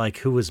 Was it like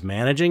who was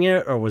managing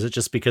it, or was it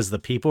just because the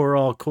people were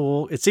all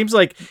cool? It seems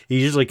like it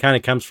usually kind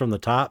of comes from the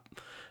top,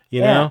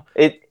 you yeah, know?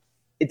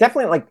 it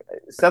definitely like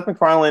Seth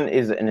MacFarlane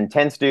is an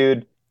intense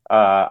dude.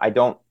 I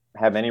don't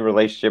have any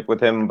relationship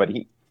with him, but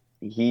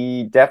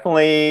he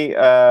definitely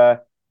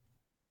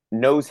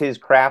knows his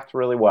craft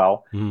really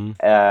well. Hmm.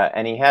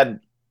 And he had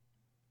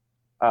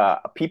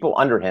people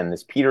under him,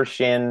 this Peter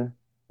Shin,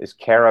 this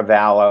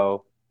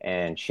Caravallo,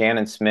 and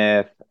Shannon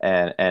Smith,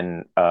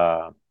 and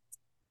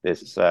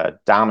this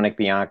Dominic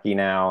Bianchi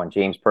now, and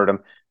James Purdom,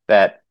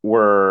 that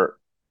were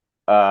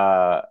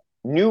uh,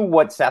 knew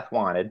what Seth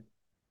wanted,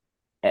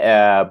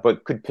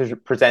 but could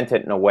present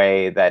it in a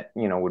way that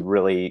would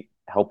really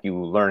help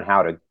you learn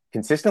how to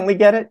consistently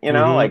get it.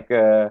 Hmm. Like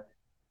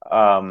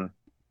um,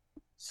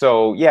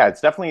 so yeah,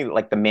 it's definitely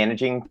like the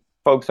managing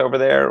folks over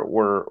there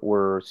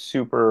were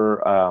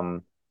super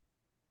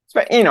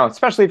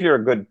especially if you're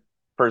a good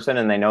person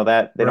and they know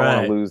that they don't want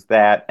to Right. lose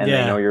that and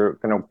they know Yeah. you're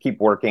going to keep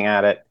working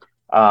at it.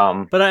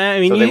 But I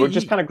mean, So they would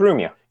just kind of groom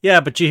you. yeah,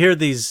 but you hear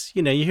these,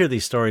 you hear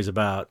these stories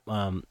about,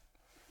 I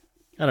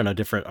don't know,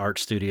 different art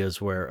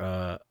studios where,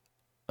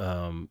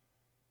 um,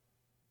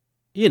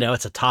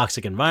 it's a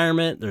toxic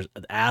environment. There's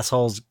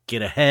assholes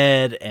get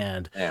ahead,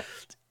 and Yeah.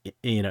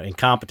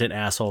 incompetent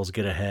assholes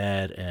get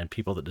ahead, and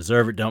people that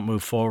deserve it don't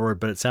move forward.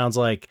 But it sounds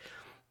like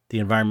the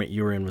environment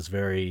you were in was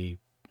very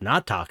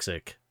not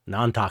toxic,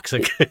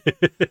 non-toxic.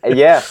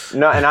 Yeah,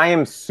 no, and I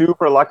am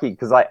super lucky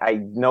because I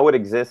know it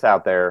exists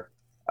out there.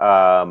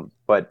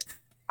 But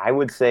I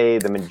would say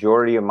the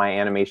majority of my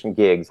animation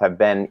gigs have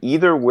been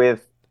either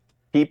with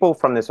people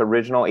from this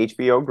original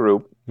HBO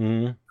group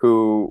Mhm.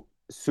 who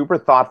super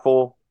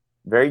thoughtful,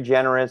 very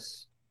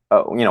generous,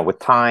 with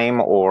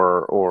time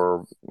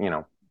or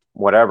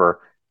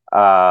whatever,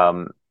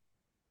 um,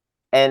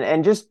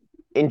 and just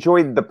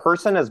enjoyed the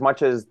person as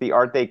much as the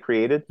art they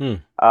created. Hmm.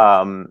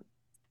 Um,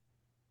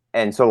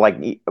 and so like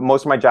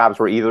most of my jobs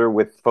were either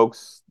with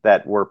folks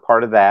that were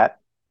part of that,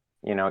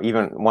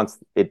 even once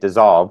it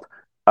dissolved,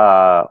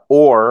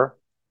 or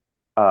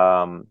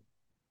Um,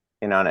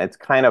 and it's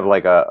kind of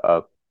like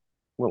a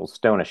little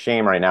stone of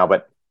shame right now,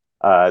 but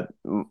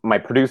my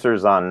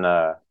producers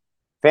on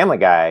Family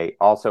Guy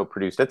also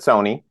produced at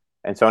Sony,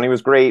 and Sony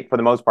was great for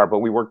the most part, but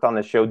we worked on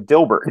the show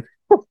Dilbert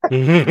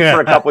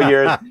for a couple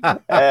years,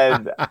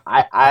 and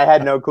I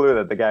had no clue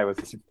that the guy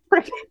was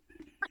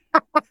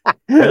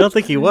I don't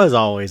think he was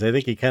always. I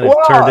think he kind of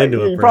turned well,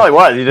 into a he prick. probably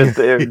was. He just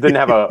didn't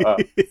have a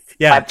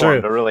Yeah, platform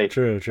true, to really.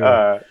 true.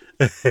 Uh,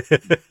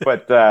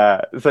 but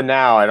so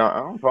now I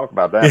don't talk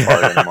about that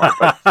part anymore.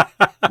 But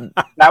Oh,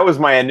 that was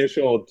my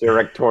initial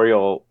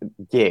directorial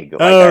gig.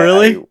 Like I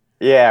really?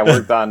 yeah, I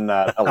worked on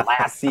the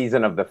last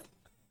season of the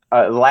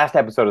last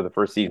episode of the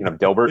first season of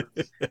Dilbert,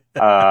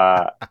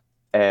 uh,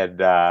 and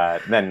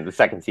then the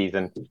second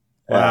season.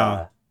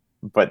 Wow,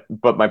 But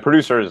my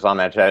producers on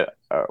that show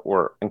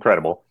were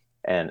incredible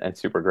and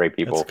super great that's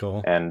people.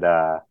 cool. And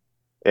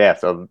yeah,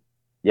 so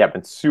yeah, I've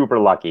been super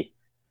lucky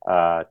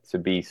to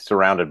be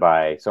surrounded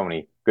by so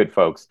many good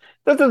folks.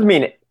 That doesn't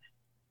mean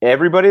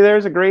everybody there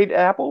is a great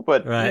apple,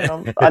 but Right.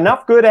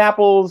 enough good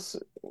apples,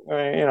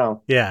 Yeah.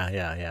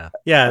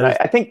 and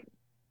I think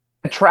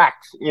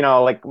attract,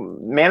 like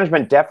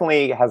management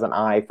definitely has an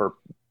eye for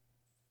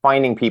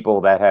finding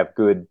people that have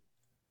good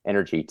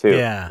energy too,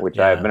 Yeah, which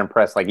I've yeah. been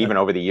impressed. Like That, even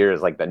over the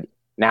years, like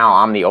now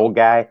I'm the old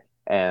guy,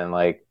 and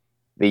like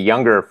the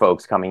younger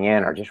folks coming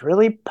in are just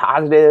really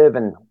positive,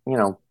 and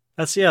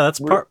that's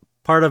re-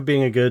 part of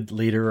being a good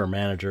leader or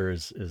manager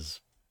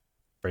is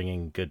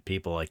bringing good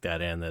people like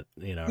that in that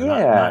are not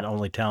yeah,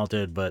 only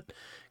talented but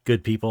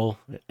good people,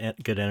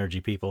 good energy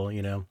people.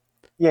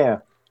 yeah.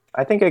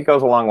 I think it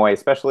goes a long way,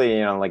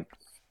 especially like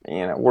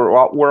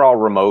we're all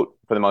remote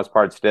for the most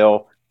part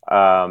still,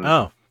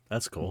 Oh,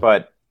 that's cool.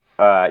 but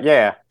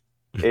yeah,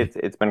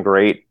 it's been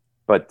great.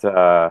 But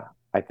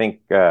I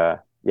think yeah,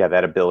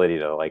 that ability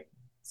to like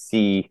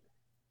see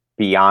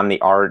beyond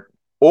the art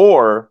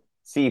or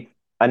see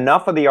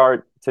enough of the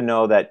art to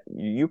know that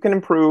you can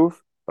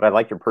improve, but I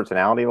like your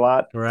personality a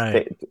lot.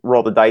 Right.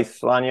 Roll the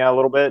dice on you a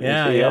little bit and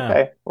Yeah, see, yeah,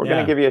 okay, we're going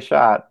to yeah, give you a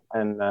shot.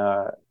 And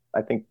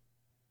I think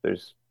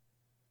there's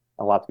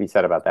a lot to be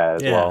said about that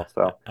as yeah. well.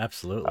 So,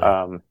 Absolutely.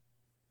 um,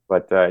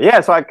 but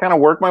yeah, so I kind of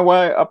worked my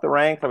way up the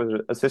ranks. I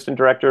was assistant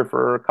director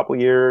for a couple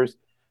years.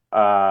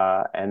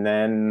 And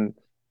then,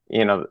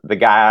 the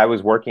guy I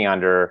was working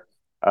under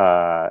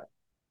uh,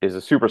 is a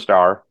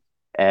superstar.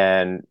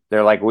 And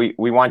they're like, we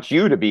want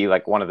you to be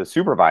like one of the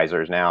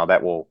supervisors now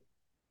that will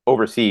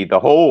oversee the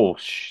whole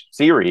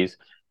series.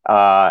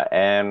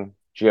 And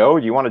Joe,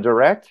 do you want to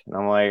direct? And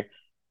I'm like,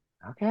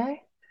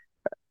 okay.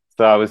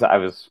 So I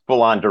was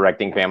full on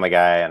directing Family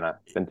Guy, and I've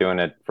been doing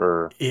it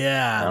for I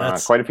Yeah, don't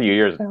know, quite a few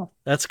years now.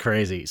 that's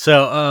crazy.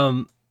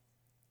 So,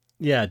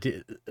 yeah,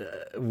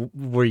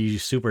 were you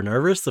super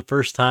nervous the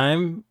first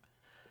time?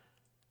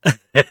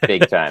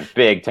 Big time,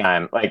 big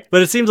time. Like,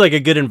 But it seems like a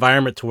good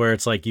environment to where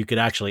it's like you could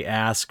actually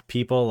ask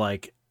people,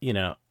 like,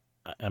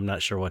 I'm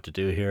not sure what to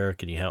do here.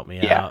 Can you help me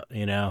yeah, out?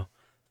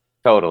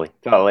 totally,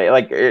 totally.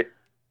 Like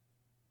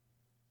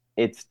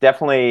it's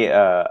definitely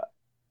there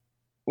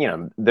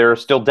are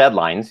still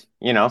deadlines,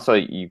 so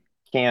you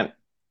can't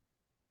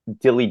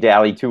dilly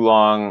dally too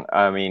long.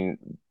 I mean,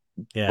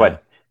 Yeah.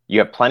 but you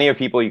have plenty of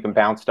people you can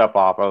bounce stuff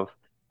off of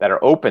that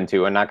are open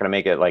to and not going to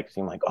make it like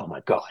seem like, oh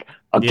my God,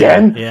 Yeah.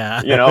 again,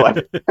 Yeah.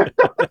 like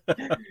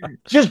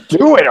just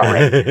do it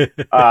already.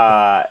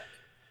 Uh,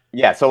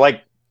 yeah. So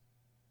like,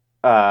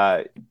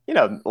 a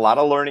lot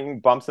of learning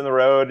bumps in the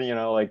road,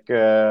 like,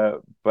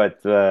 but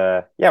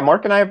yeah,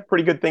 Mark and I have a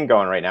pretty good thing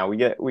going right now. We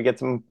get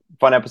some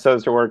fun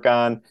episodes to work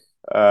on.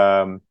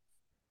 Um,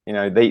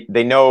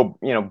 they know,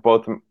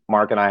 both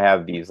Mark and I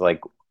have these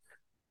like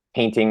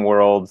painting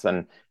worlds,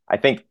 and I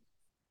think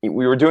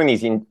we were doing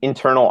these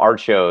internal art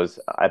shows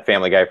at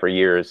Family Guy for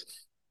years,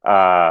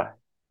 uh,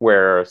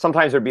 where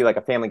sometimes there'd be like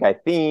a Family Guy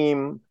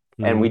theme,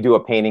 and we Mhm. do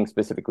a painting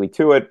specifically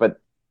to it. But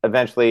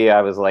eventually,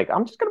 I was like,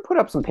 I'm just gonna put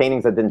up some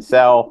paintings that didn't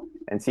sell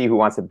and see who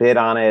wants to bid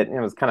on it. And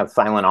it was kind of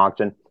silent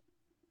auction.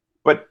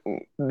 But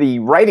the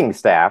writing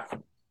staff,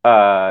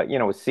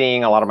 was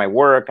seeing a lot of my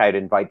work. I'd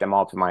invite them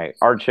all to my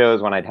art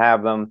shows when I'd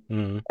have them.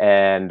 Mhm.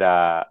 And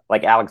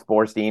like Alex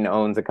Borstein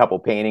owns a couple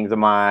paintings of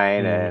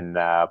mine, Mhm. and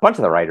a bunch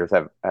of the writers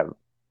have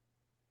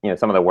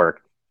some of the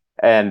work,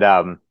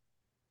 and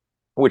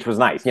which was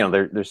nice.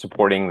 They're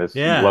supporting this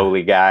Yeah.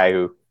 lowly guy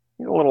who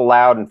a little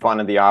loud and fun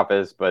in the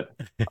office, but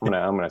I'm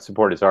gonna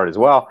support his art as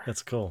well.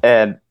 That's cool.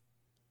 And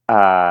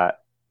uh,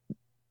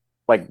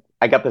 like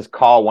I got this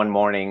call one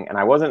morning, and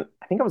I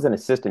think I was an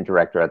assistant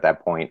director at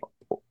that point,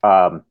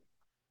 um,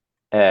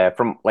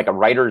 from like a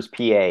writer's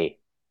PA,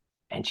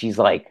 and she's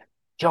like,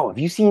 "Joe, have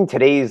you seen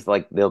today's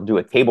like they'll do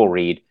a table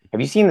read?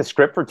 Have you seen the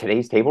script for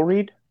today's table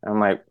read?" And I'm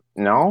like,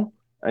 "No."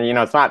 And,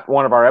 it's not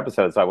one of our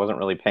episodes, so I wasn't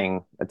really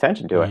paying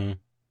attention to it. Mhm.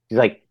 She's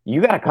like,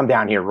 "You got to come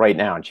down here right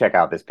now and check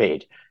out this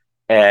page."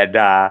 And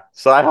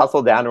so I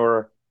hustled down to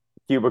her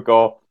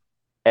cubicle,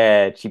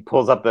 and she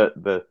pulls up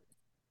the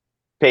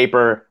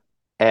paper,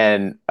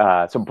 and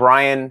so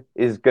Brian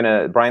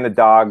the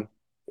dog.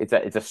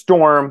 It's a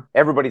storm.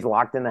 Everybody's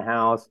locked in the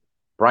house.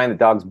 Brian the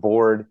dog's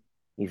bored,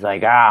 He's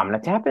like, I'm gonna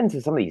tap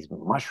into some of these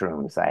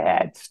mushrooms I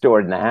had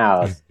stored in the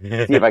house,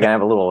 see if I can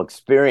have a little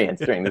experience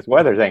during this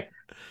weather thing.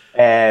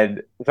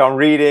 And so I'm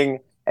reading,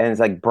 and it's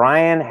like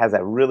Brian has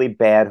a really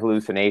bad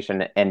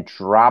hallucination and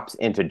drops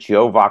into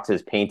Joe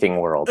Vox's painting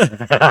world.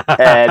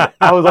 And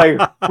I was like,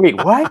 wait,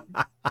 what?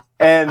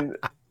 And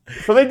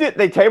so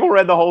they table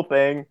read the whole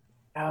thing.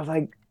 And I was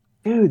like,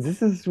 dudes,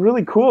 this is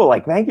really cool.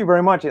 Like, thank you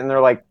very much. And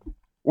they're like,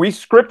 we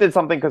scripted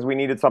something because we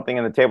needed something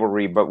in the table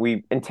read, but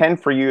we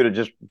intend for you to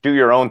just do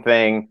your own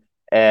thing,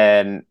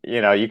 and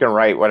you can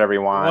write whatever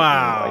you want. And,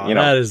 Wow,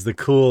 that is the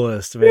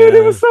coolest, dude,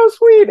 it was man. so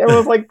sweet. It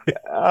was like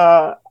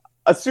a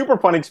super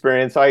fun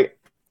experience. I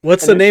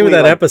What's the name of initially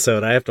that like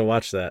episode? I have to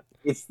watch that.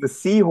 it's the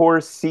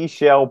Seahorse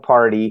Seashell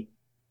Party.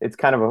 It's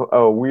kind of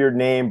a weird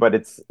name, but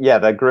it's yeah,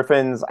 the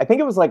Griffins. I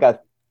think it was like a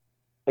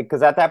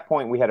because at that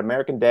point we had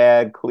American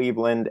Dad,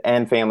 Cleveland,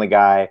 and Family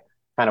Guy,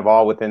 kind of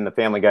all within the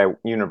Family Guy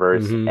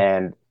universe, Mm-hmm.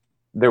 and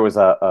there was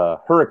a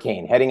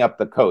hurricane heading up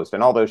the coast,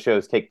 and all those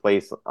shows take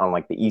place on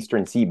like the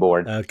eastern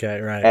seaboard, Okay,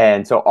 right.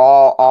 and so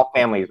all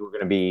families were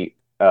going to be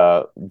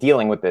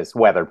dealing with this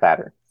weather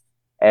pattern,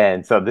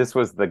 and so this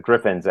was the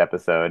Griffins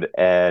episode,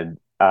 and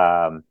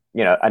a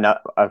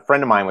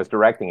friend of mine was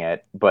directing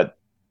it, but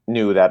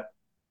knew that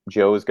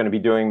Joe was going to be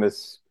doing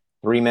this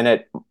 3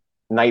 minute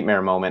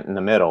nightmare moment in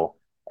the middle,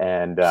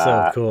 and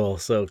So cool,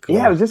 so yeah,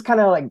 it cool. was just kind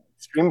of like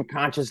stream of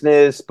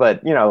consciousness,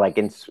 but like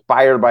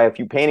inspired by a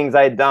few paintings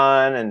I had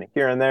done and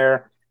here and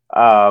there,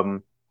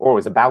 or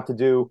was about to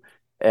do,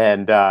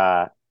 and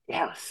yeah,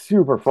 it was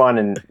super fun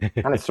and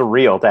kind of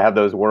surreal to have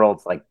those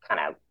worlds like kind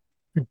of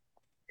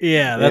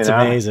Yeah, you that's know.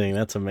 amazing.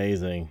 That's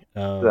amazing.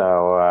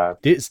 So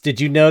Did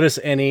you notice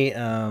any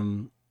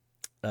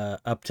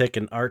uptick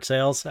in art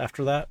sales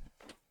after that?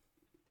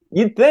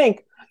 you'd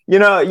think,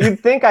 you'd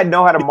think I'd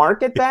know how to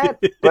market that,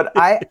 but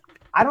I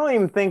don't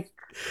even think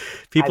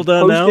People I've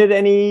don't know. posted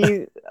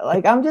any.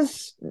 Like I'm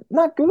just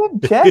not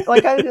good, Chet.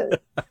 Like I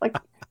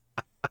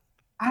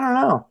don't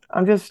know.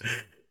 I'm just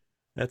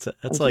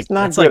not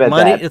That's good like at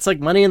money. that. It's like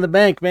money in the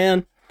bank,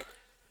 man.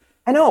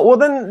 I know. Well,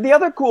 then the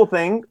other cool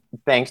thing,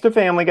 thanks to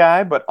Family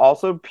Guy, but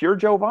also Pure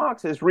Joe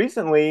Vox, is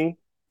recently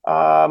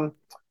um,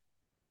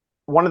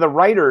 one of the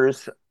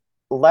writers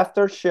left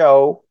their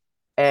show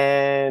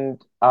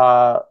and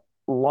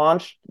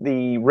launched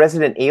the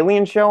Resident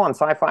Alien show on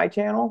Sci-Fi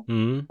Channel.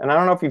 Hmm. And I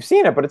don't know if you've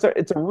seen it, but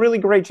it's a really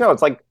great show.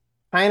 It's like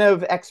kind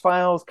of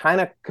X-Files,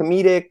 kind of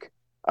comedic.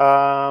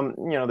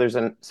 There's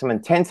some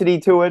intensity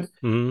to it.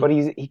 Hmm. But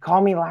he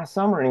called me last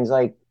summer and he's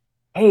like,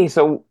 "Hey,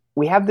 so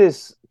we have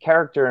this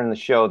character in the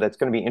show that's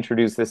going to be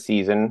introduced this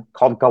season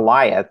called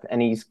Goliath,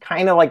 and he's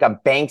kind of like a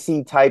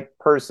Banksy type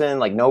person.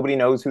 Like nobody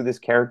knows who this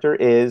character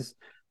is,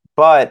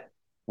 but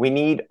we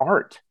need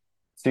art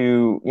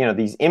to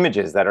these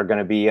images that are going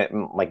to be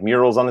like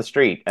murals on the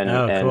street and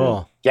Oh, and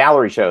cool.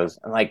 gallery shows,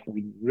 and like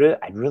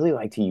I'd really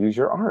like to use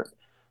your art."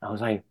 I was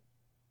like,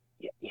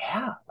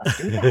 yeah, let's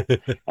do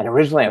that. And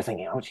originally I was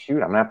thinking, oh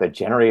shoot, I'm gonna have to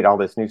generate all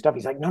this new stuff.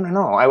 He's like, no, no,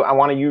 no, I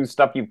want to use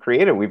stuff you've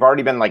created. We've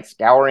already been like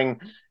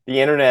scouring the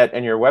internet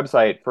and your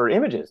website for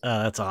images.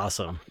 Oh, that's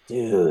awesome.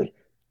 Dude,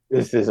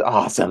 this is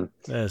awesome.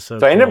 That is so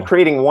So I ended up cool.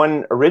 creating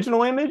one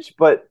original image,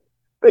 but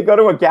they go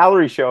to a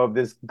gallery show of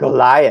this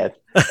Goliath,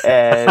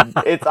 and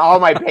it's all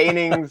my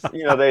paintings.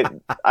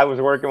 I was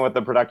working with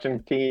the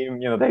production team.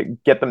 They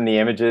get them the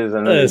images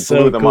and That then they is blew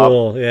so them up.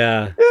 cool.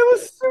 Yeah, It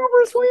was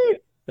super sweet,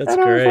 that's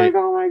and I was like, great.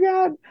 oh my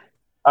god.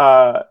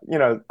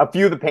 A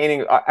few of the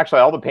paintings, actually,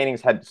 all the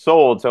paintings had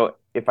sold. So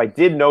if I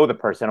did know the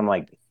person, I'm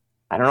like,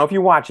 I don't know if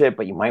you watch it,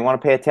 but you might want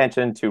to pay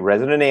attention to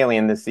Resident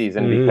Alien this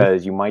season Hmm.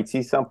 because you might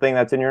see something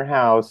that's in your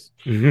house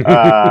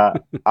uh,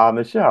 on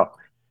the show.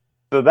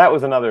 So that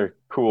was another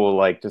cool,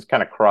 like, just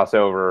kind of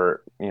crossover,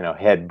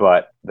 head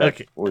butt that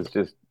Okay, was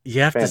just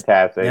you have to now.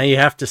 fantastic. You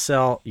have to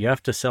sell. You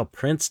have to sell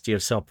prints. Do you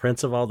sell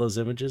prints of all those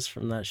images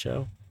from that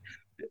show?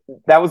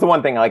 That was the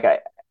one thing. Like,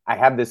 I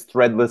have this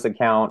threadless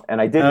account,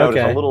 and I did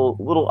notice a Okay,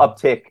 little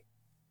uptick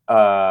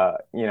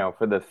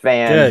for the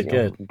fans, good,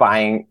 good.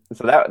 buying.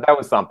 So that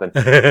was something.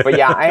 But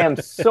yeah, I am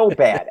so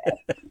bad at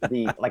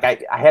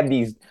I have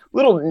these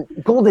little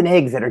golden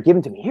eggs that are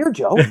given to me. Here,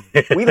 Joe,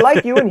 we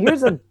like you, and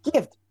here's a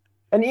gift.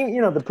 And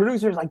the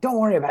producer's like, don't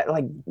worry about it.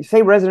 Like, you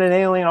say Resident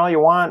Alien all you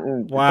want,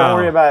 and don't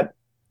worry Wow, about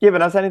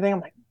giving us anything.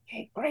 I'm like,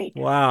 okay, great.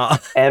 wow.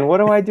 And what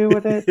do I do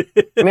with it?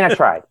 I mean, I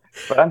tried,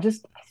 but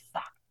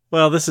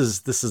Well, this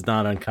is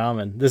not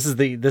uncommon. This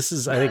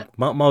is I think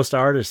most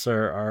artists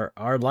are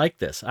like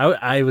this.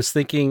 I was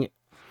thinking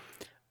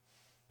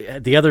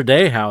the other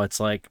day how it's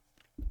like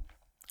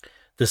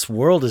this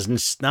world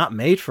is not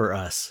made for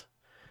us.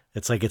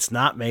 It's like it's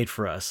not made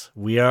for us.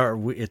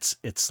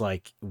 It's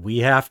like we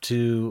have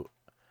to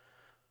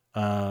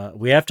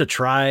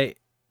try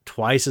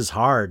twice as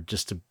hard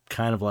just to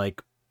kind of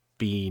like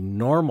be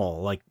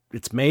normal. Like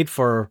it's made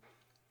for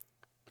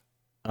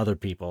other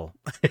people.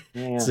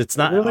 yeah, It's it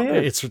not really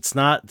is. it's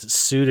not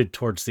suited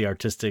towards the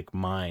artistic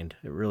mind.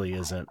 It really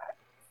isn't.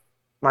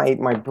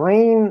 My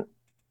brain,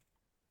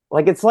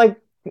 like it's like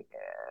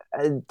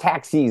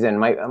tax season.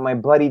 My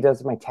buddy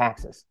does my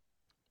taxes.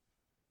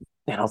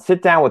 and I'll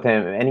sit down with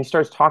him and he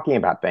starts talking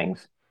about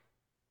things.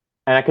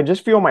 And I could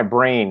just feel my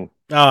brain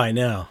Oh, I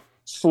know.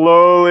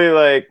 slowly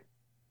like,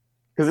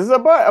 because this is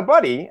a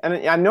buddy, and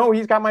I know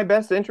he's got my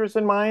best interest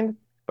in mind,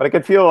 but I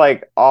could feel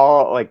like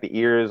all like the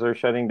ears are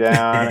shutting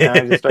down, and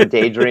I just start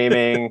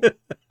daydreaming,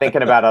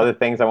 thinking about other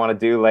things I want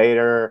to do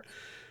later,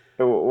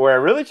 where I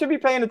really should be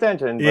paying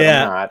attention, but I'm Yeah,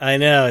 not. I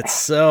know. It's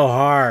so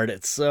hard.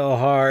 It's so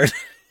hard.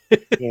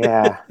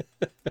 Yeah,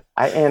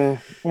 and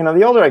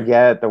the older I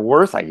get, the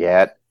worse I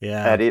get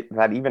Yeah. at it,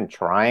 at even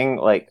trying.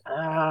 Like,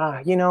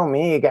 you know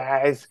me,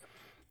 guys,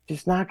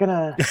 just not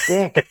gonna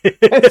stick.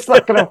 It's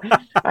not gonna.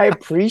 I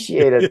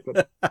appreciate it, but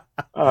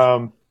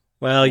um.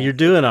 Well, you're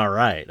doing all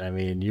right. I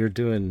mean, you're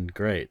doing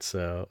great.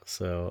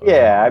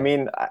 Yeah, I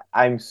mean,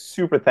 I'm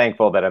super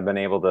thankful that I've been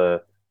able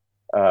to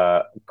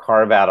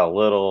carve out a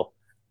little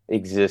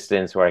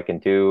existence where I can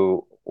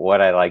do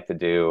what I like to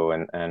do,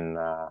 and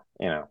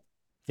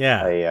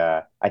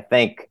yeah. I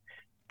thank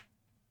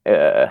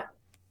uh,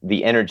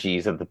 the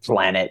energies of the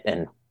planet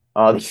and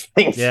all these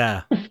things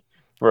Yeah.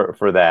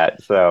 for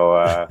that.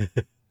 So,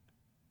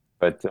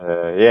 but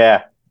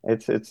yeah,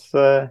 it's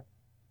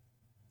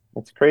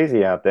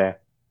crazy out there.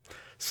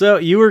 So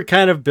you were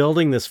kind of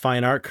building this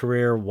fine art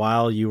career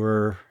while you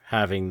were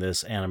having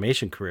this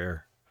animation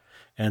career.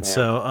 And Yeah,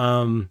 so,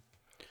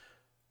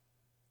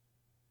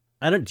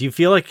 do you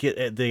feel like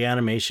the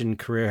animation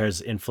career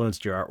has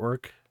influenced your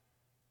artwork?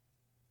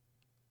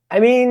 I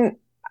mean,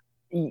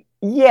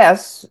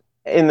 yes,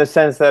 in the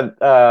sense that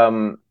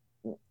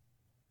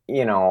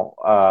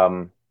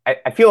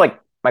I feel like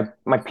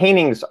my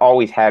paintings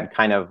always had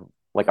kind of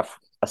like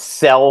a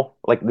cell,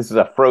 like this is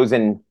a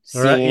frozen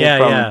All right. scene Yeah. from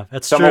Yeah.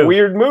 That's a true.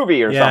 weird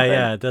movie or Yeah. something.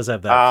 Yeah. It does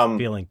have that Um,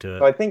 feeling to so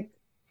it. I think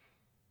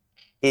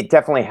it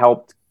definitely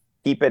helped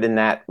keep it in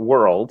that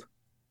world.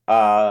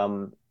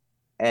 Um,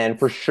 and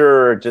for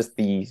sure, just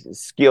the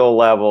skill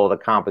level, the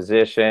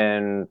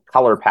composition,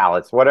 color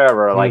palettes,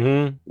 whatever, like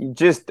Mm-hmm.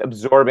 just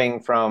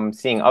absorbing from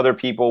seeing other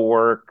people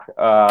work.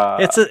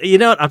 It's you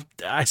know what,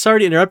 I sorry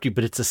to interrupt you,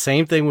 but it's the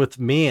same thing with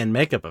me and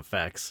makeup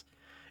effects.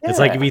 It's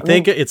like if Yeah, you I think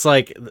mean, it's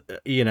like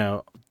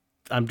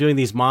I'm doing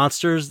these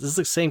monsters. This is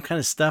the same kind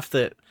of stuff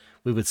that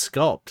we would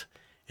sculpt.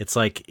 It's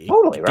like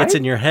totally, it gets right?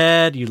 in your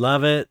head, you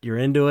love it, you're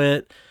into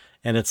it,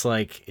 and it's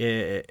like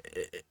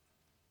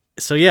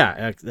so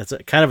yeah. That's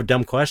kind of a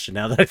dumb question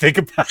now that I think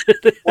about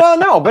it. Well,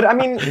 no, but I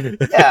mean,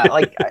 yeah,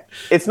 like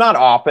it's not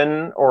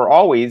often or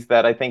always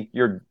that I think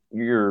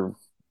your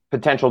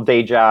potential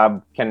day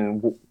job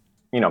can,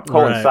 Right.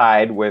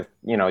 coincide with,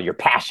 your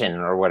passion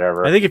or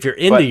I whatever. think if you're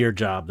into But your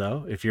job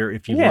though, if you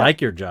yeah,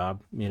 like your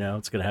job,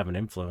 it's going to have an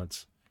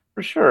influence.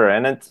 for sure.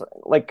 And it's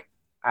like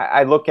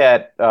I look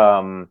at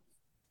kind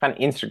of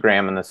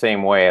Instagram in the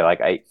same way.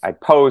 Like I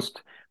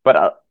post,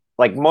 but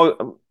like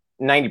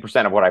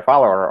 90% of what I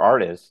follow are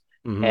artists.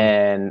 Mhm.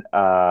 And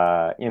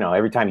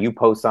every time you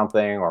post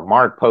something or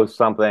Mark posts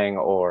something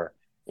or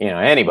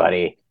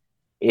anybody,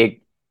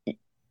 it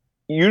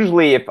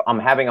usually if I'm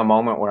having a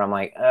moment where I'm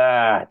like,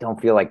 I don't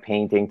feel like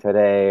painting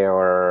today,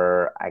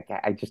 or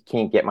I just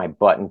can't get my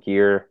butt in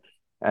gear.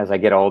 As I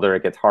get older,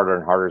 it gets harder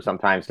and harder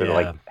sometimes to Yeah.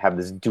 like have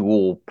this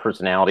dual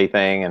personality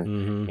thing, and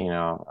Mhm. you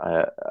know,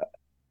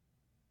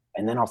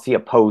 and then I'll see a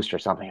post or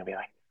something and be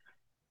like,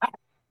 "Ah,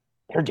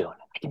 they're doing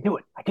it. I can do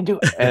it. I can do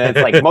it." And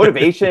it's like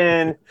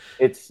motivation.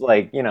 It's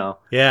like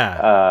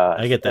Yeah, uh,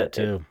 I get that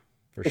too,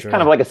 for it's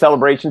kind of sure. like a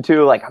celebration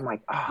too. Like I'm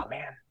like, oh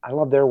man, I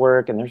love their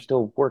work, and they're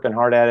still working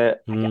hard at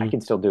it. I Mm,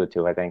 can still do it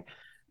too, I think.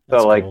 that's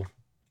So like cool.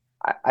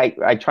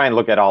 I try and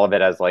look at all of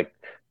it as like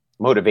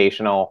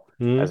motivational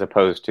Mm, as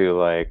opposed to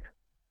like,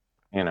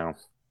 you know,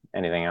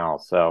 anything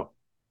else. So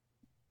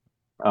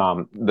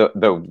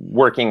the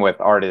working with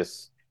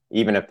artists,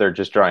 even if they're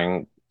just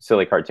drawing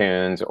silly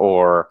cartoons,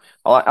 or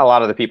a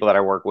lot of the people that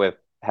I work with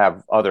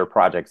have other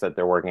projects that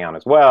they're working on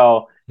as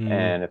well. mm.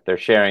 And if they're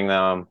sharing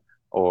them,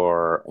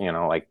 or,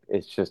 like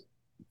it's just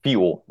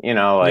fuel,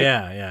 like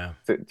Yeah, yeah,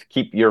 to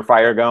keep your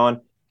fire going.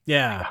 Like,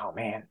 yeah, oh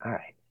man, all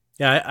right.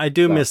 yeah. I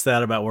do So miss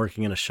that about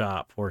working in a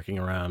shop, working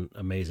around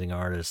amazing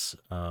artists.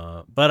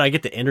 But I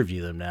get to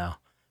interview them now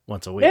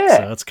once a week,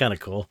 so yeah. that's kind of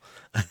cool.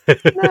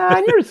 Nah,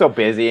 and you're so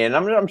busy, and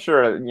I'm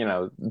sure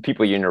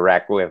people you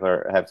interact with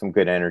have some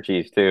good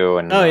energies too,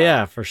 and Oh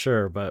yeah, for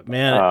sure. But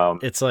man, um,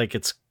 it's like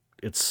it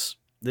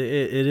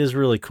is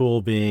really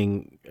cool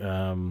being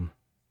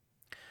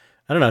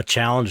I don't know,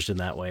 challenged in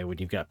that way when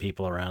you've got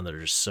people around that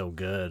are just so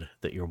good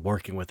that you're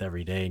working with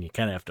every day, and you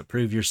kind of have to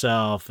prove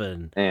yourself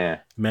and yeah.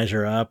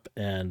 measure up,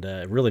 and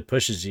it really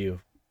pushes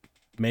you.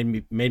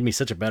 Made me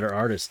such a better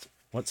artist.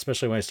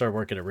 Especially when I started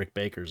working at Rick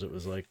Baker's, it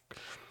was like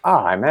Oh,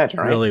 I imagine,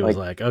 right? really was Like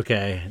like,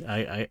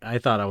 okay, I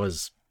thought I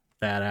was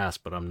badass,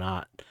 but I'm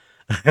not.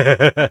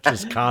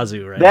 Just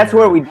Kazu right that's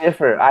where here. we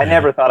differ. I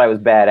never thought I was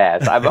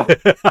badass. I've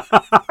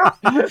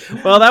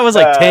Well, that was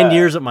like 10 uh,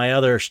 years at my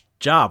other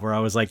job where I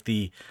was like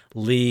the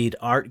lead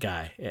art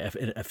guy,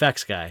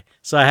 effects guy.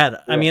 So I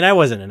yeah. mean, I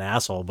wasn't an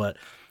asshole, but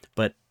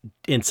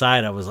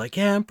inside I was like,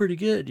 yeah, I'm pretty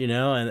good,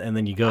 and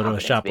then you go to a Confidence,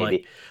 shop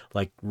baby.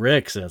 like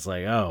Rick's and it's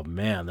like, oh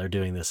man, they're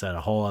doing this at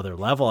a whole other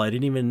level.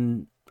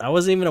 I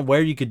wasn't even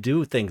aware you could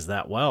do things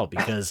that well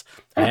because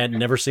I had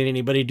never seen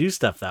anybody do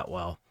stuff that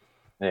well.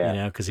 Yeah.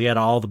 Because he had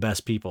all the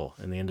best people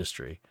in the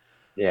industry,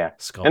 Yeah.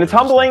 And it's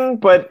sculptors and stuff. humbling,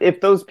 but if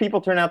those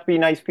people turn out to be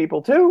nice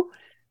people too,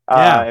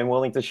 Yeah. and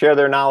willing to share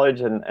their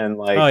knowledge and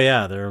Oh like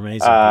yeah, they're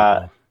amazing uh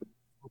people.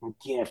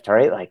 gift,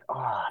 right? Like,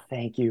 oh,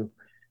 thank you.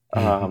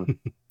 Um,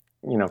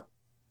 you know,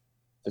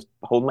 just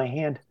hold my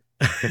hand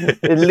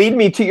and lead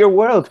me to your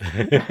world.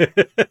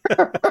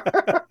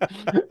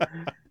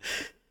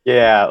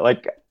 Yeah,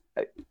 like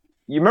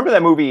you remember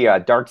that movie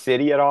Dark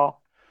City at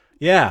all?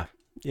 Yeah,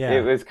 It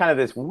yeah. was kind of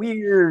this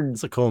weird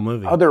It's a cool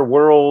movie. other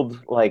world,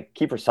 like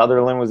Kiefer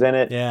Sutherland was in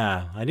it.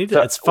 Yeah, I need to.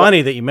 So It's what?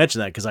 funny that you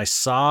mentioned that because I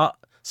saw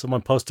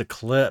someone post a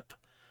clip.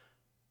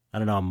 I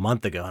don't know, a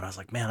month ago, and I was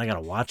like, man, I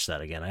gotta watch that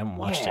again. I haven't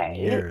watched it Yeah, in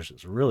years.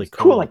 It's really it's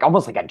cool, like cool.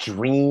 almost like a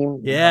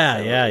dream, Yeah,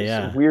 yeah, It's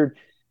yeah. weird.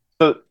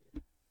 So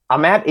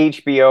I'm at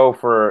HBO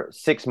for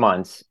 6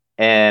 months,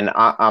 and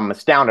I'm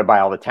astounded by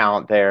all the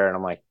talent there. And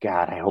I'm like,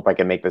 God, I hope I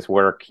can make this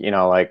work.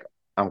 Like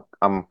I'm,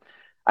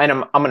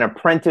 and I'm an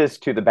apprentice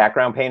to the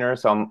background painter,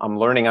 so I'm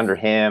learning under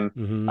him.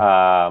 Hmm.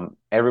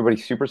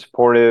 Everybody's super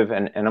supportive,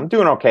 and I'm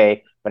doing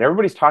okay. But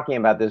everybody's talking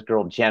about this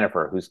girl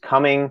Jennifer, who's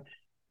coming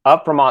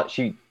up from all.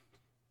 She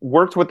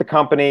worked with the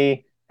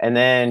company, and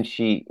then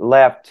she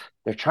left.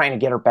 They're trying to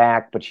get her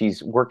back, but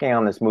she's working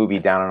on this movie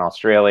down in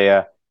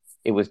Australia.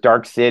 It was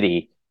Dark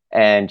City,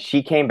 and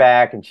she came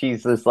back, and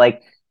she's this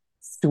like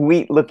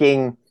sweet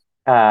looking.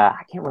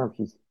 I can't remember if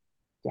she's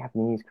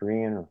Japanese,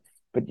 Korean,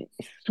 but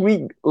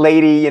sweet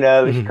lady.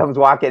 She Hmm. comes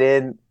walking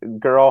in,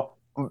 girl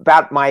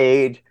about my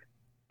age,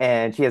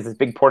 and she has this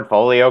big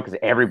portfolio because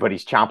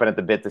everybody's chomping at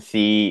the bit to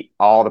see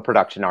all the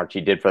production art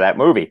she did for that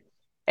movie.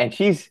 And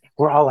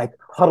we're all like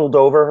huddled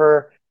over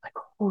her, like,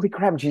 holy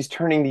crap. And she's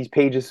turning these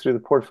pages through the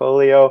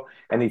portfolio,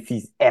 and it's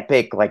these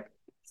epic, like,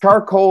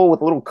 charcoal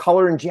with little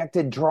color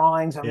injected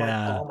drawings. I'm like,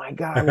 Yeah. oh my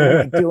God, what am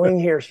I doing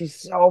here? She's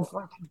so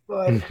fucking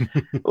good.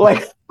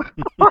 Like,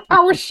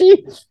 how was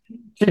she?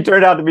 She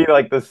turned out to be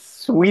like the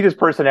sweetest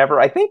person ever.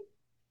 I think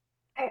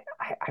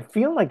I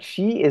feel like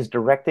she is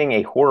directing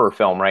a horror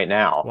film right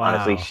now.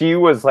 Honestly, Wow. she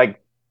was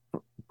like,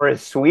 for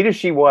as sweet as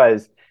she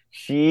was,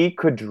 she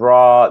could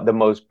draw the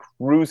most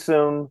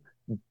gruesome,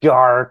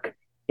 dark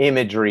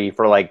imagery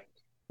for like,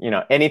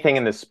 anything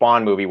in the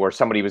Spawn movie where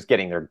somebody was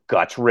getting their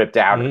guts ripped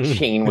out, a Mm.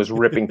 chain was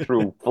ripping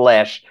through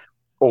flesh,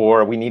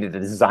 or we needed a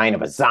design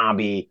of a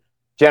zombie.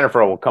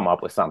 Jennifer will come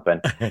up with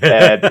something.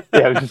 And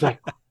yeah, it was just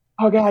like,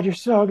 oh God, you're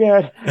so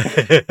good.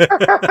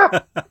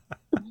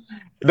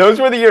 Those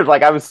were the years.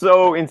 Like I was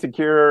so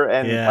insecure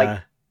and like,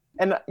 Yeah.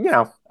 and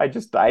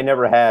I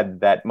never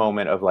had that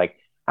moment of like,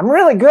 I'm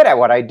really good at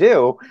what I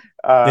do.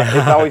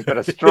 It's always been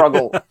a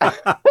struggle,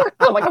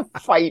 like a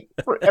fight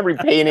for every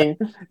painting.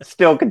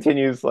 Still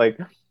continues. Like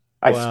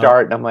I Wow.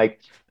 start and I'm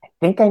like, I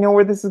think I know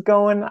where this is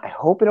going. I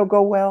hope it'll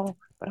go well,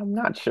 but I'm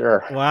not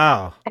sure.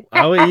 Wow.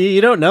 Oh,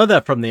 you don't know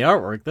that from the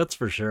artwork, that's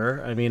for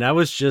sure. I mean, I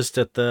was just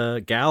at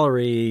the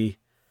gallery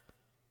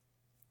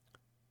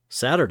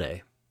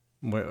Saturday.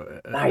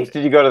 Nice.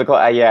 Did you go to the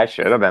club? Yeah, I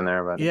should have been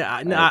there, but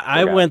Yeah,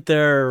 I I forgot. went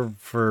there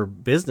for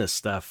business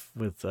stuff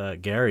with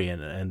Gary,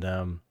 and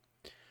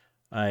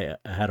I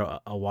had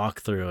a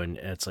walkthrough, and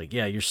it's like,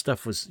 yeah, your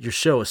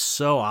show was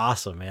so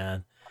awesome,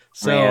 man,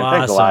 so Man,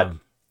 thanks a lot.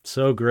 awesome,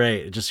 so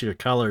great. Just your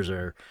colors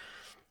are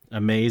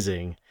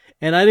amazing,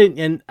 and I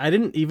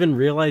didn't even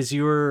realize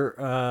you were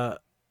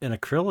an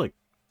acrylic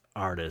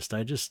artist.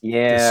 I just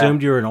Yeah,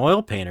 assumed you were an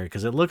oil painter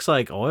because it looks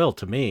like oil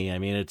to me. I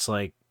mean, it's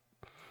like,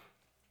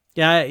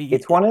 yeah,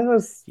 it's one of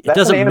those. it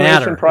That's an doesn't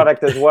animation matter.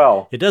 product as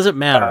well. It doesn't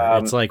matter.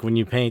 It's Um, like when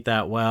you paint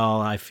that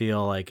well, I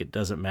feel like it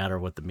doesn't matter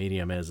what the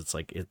medium is. It's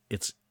like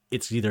it's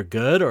either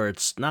good or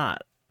it's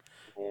not.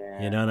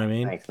 You Yeah, know what I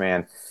mean? thanks,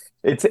 man.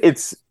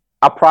 It's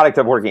a product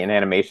of working in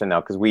animation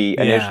though, because we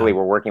initially Yeah.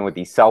 were working with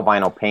these cell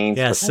vinyl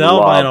paints, Yeah, which I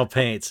cell love. vinyl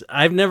paints.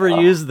 I've never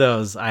Oh, used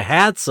those. I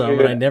had some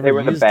and I dude, never they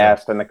were the used them.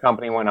 best, and the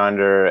company went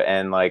under.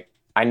 And like,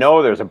 I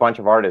know there's a bunch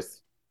of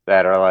artists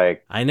that are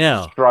like I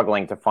know.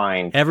 struggling to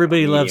find a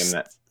Everybody medium loves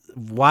that,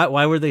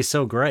 why were they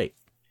so great?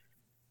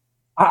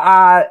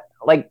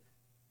 like,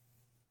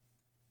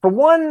 for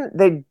one,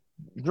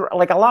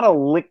 like a lot of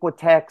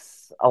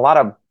Liquitex, a lot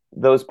of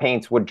those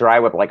paints would dry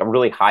with like a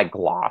really high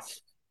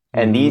gloss.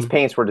 And these Mm-hmm.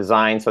 paints were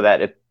designed so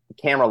that if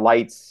camera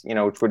lights,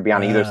 which would be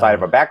on either side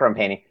of Oh. a background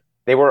painting,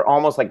 they were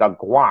almost like a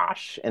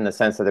gouache in the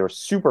sense that they were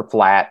super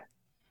flat,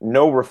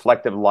 no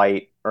reflective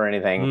light or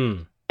anything.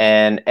 Hmm.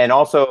 And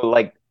also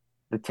like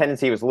the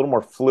tendency was a little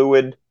more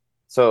fluid,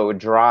 so it would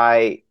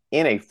dry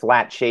in a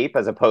flat shape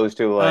as opposed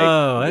to like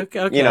Oh, okay.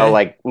 Okay.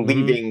 like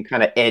Mm-hmm. leaving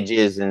kind of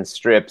edges and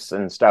strips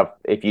and stuff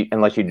if you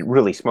unless you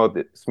really smoothed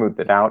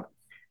it out.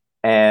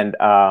 And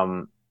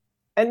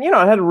it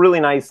had a really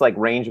nice like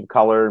range of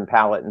color and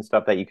palette and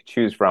stuff that you could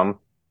choose from.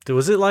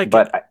 Was it like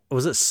But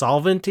was it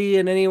solventy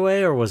in any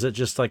way or was it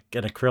just like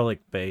an acrylic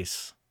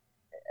base?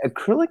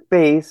 acrylic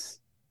base,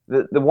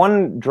 the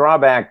one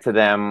drawback to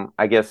them,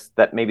 I guess,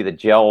 that maybe the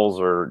gels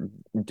or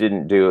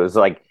didn't do is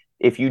like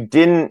if you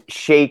didn't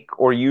shake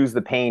or use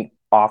the paint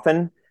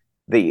often,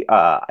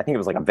 I think it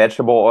was like a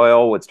vegetable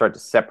oil would start to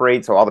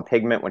separate, so all the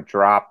pigment would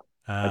drop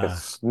like a Uh,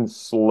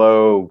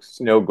 slow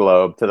snow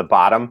globe to the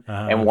bottom.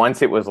 And uh,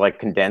 once it was like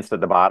condensed at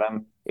the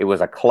bottom, it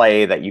was a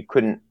clay that you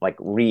couldn't like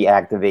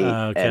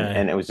reactivate, okay.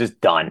 and it was just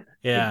done.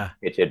 You Yeah.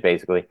 pitch it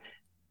basically.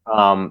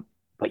 Um,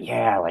 but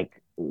yeah,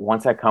 like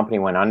once that company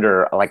went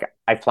under, like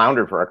I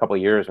floundered for a couple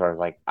of years where I was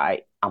like,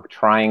 I'm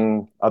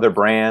trying other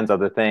brands,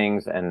 other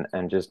things, and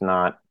just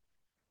not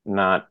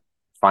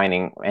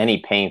finding any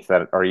paints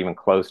that are even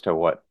close to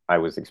what I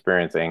was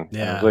experiencing.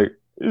 And I was Yeah. like,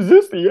 is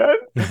this the end?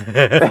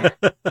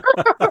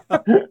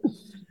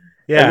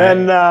 And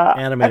then Yeah.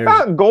 I Animators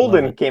found love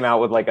Golden it. came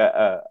out with like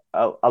a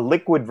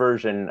liquid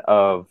version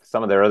of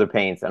some of their other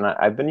paints, and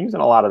I've been using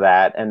a lot of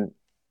that. And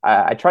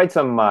I tried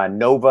some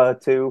Nova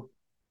too.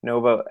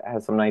 Nova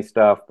has some nice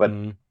stuff, but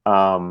Mm.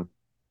 um,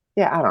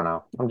 yeah, I don't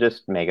know. I'm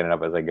just making it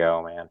up as I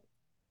go, man.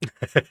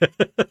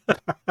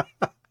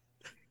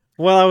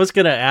 Well, I was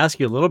going to ask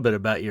you a little bit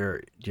about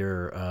your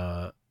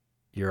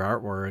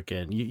artwork,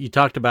 and you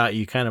talked about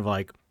you kind of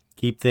like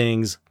keep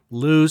things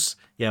loose.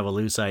 You have a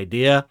loose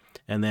idea,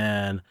 and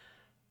then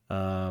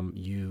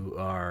you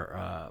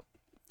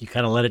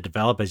kind of let it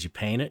develop as you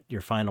paint it.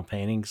 Your final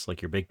paintings,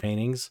 like your big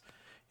paintings,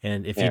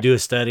 and if you Yeah. do a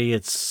study,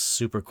 it's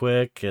super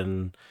quick,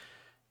 and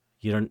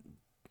you don't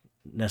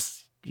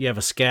you have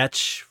a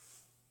sketch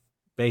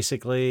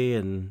basically,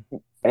 and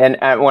And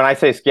when I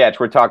say sketch,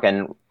 we're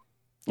talking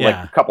like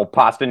a yeah. couple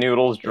pasta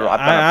noodles Yeah,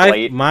 dropped on a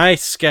plate. my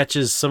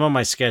sketches. Some of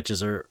my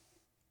sketches are,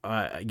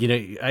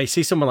 I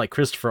see someone like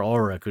Christopher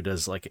Ulrich who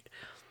does like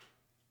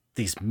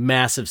these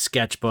massive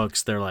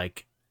sketchbooks. They're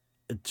like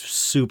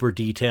super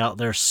detailed.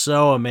 They're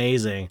so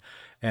amazing,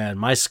 and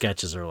my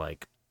sketches are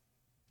like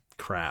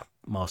crap.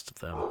 Most of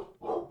them.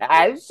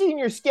 I've seen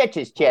your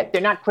sketches, Chet.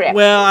 They're not crap.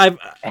 Well,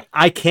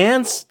 I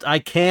can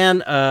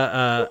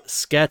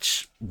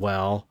sketch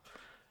well.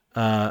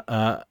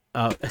 Okay.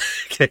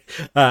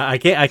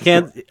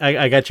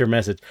 I got your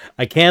message.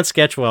 I can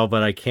sketch well,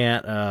 but I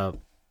can't. I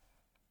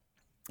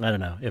don't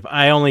know if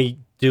I only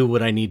do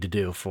what I need to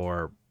do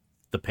for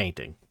the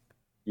painting,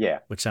 Yeah.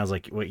 which sounds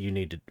like what you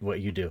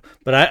do.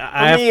 But For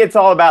I have, me, it's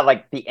all about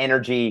like the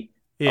energy.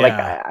 Like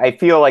yeah, I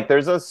feel like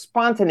there's a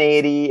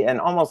spontaneity and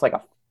almost like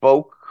a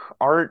folk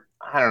art.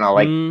 I don't know,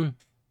 like mm,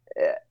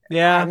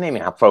 yeah. maybe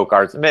not folk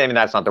arts. Maybe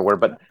that's not the word,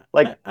 but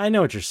like I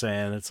know what you're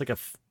saying. It's like a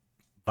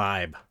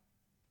vibe.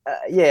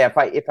 yeah,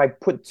 if I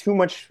put too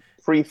much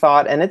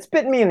pre-thought, and it's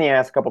bitten me in the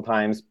ass a couple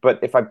times, but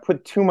if I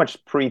put too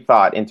much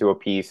pre-thought into a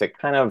piece, it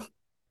kind of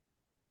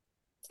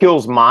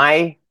kills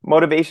my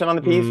motivation on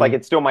the piece. Like Mm,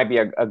 it still might be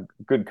a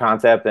good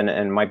concept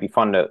and might be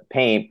fun to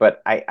paint,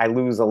 but I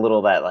lose a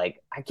little that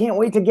like I can't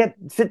wait to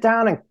sit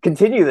down and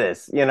continue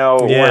this,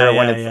 yeah, where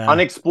when it's yeah,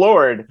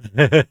 unexplored,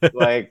 yeah.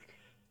 like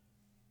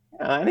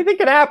anything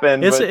can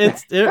happen, it's but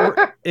it's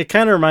it it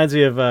kind of reminds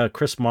me of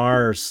Chris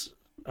Marr's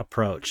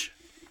approach.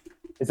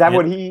 is that And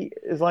what he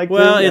is like too?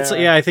 well, it's Yeah.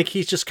 yeah. I think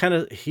he's just kind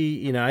of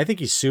I think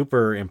he's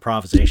super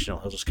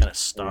improvisational. He'll just kind of Yeah.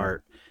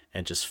 start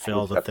and just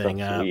fill His the stuff's so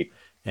thing up, sweet.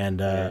 and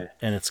Yeah.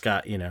 it's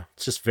got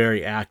it's just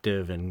very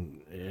active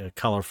and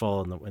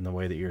colorful in the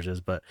way that yours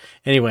is. But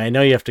anyway, I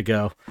know you have to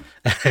go.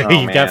 Oh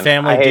You've got man,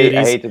 family I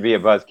duties. hate to be a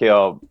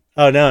buzzkill,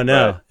 Oh no,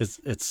 no, but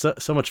it's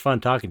so much fun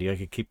talking to you. I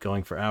could keep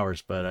going for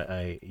hours,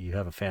 but you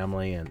have a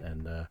family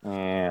and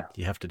yeah,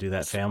 you have to do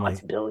that family.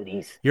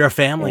 responsibilities. You're a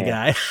family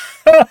Yeah.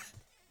 guy.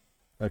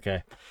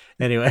 Okay.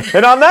 Anyway,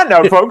 And on that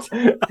note, folks.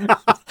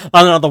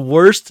 on the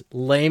worst,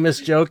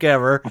 lamest joke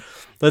ever.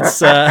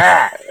 Let's.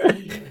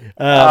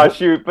 Oh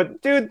shoot!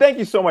 But dude, thank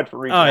you so much for Oh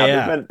reaching out.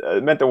 This yeah,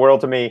 meant the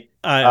world to me,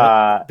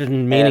 I've been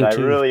and meaning I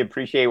to really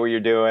appreciate what you're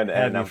doing, have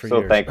and you I'm for so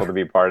years. thankful to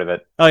be part of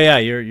it. Oh yeah,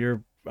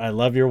 you're. I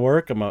love your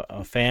work. I'm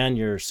a fan.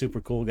 You're a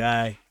super cool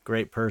guy,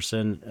 great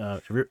person.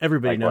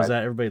 Everybody knows Likewise.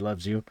 that. Everybody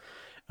loves you.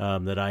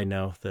 That I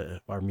know,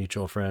 that our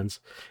mutual friends,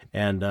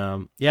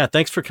 and yeah,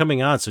 thanks for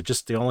coming on. So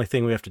just the only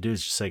thing we have to do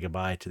is just say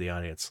goodbye to the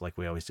audience, like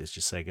we always do. Is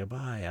just say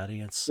goodbye,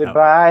 audience.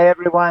 Goodbye,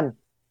 everyone.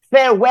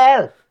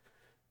 Farewell.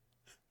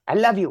 I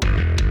love you.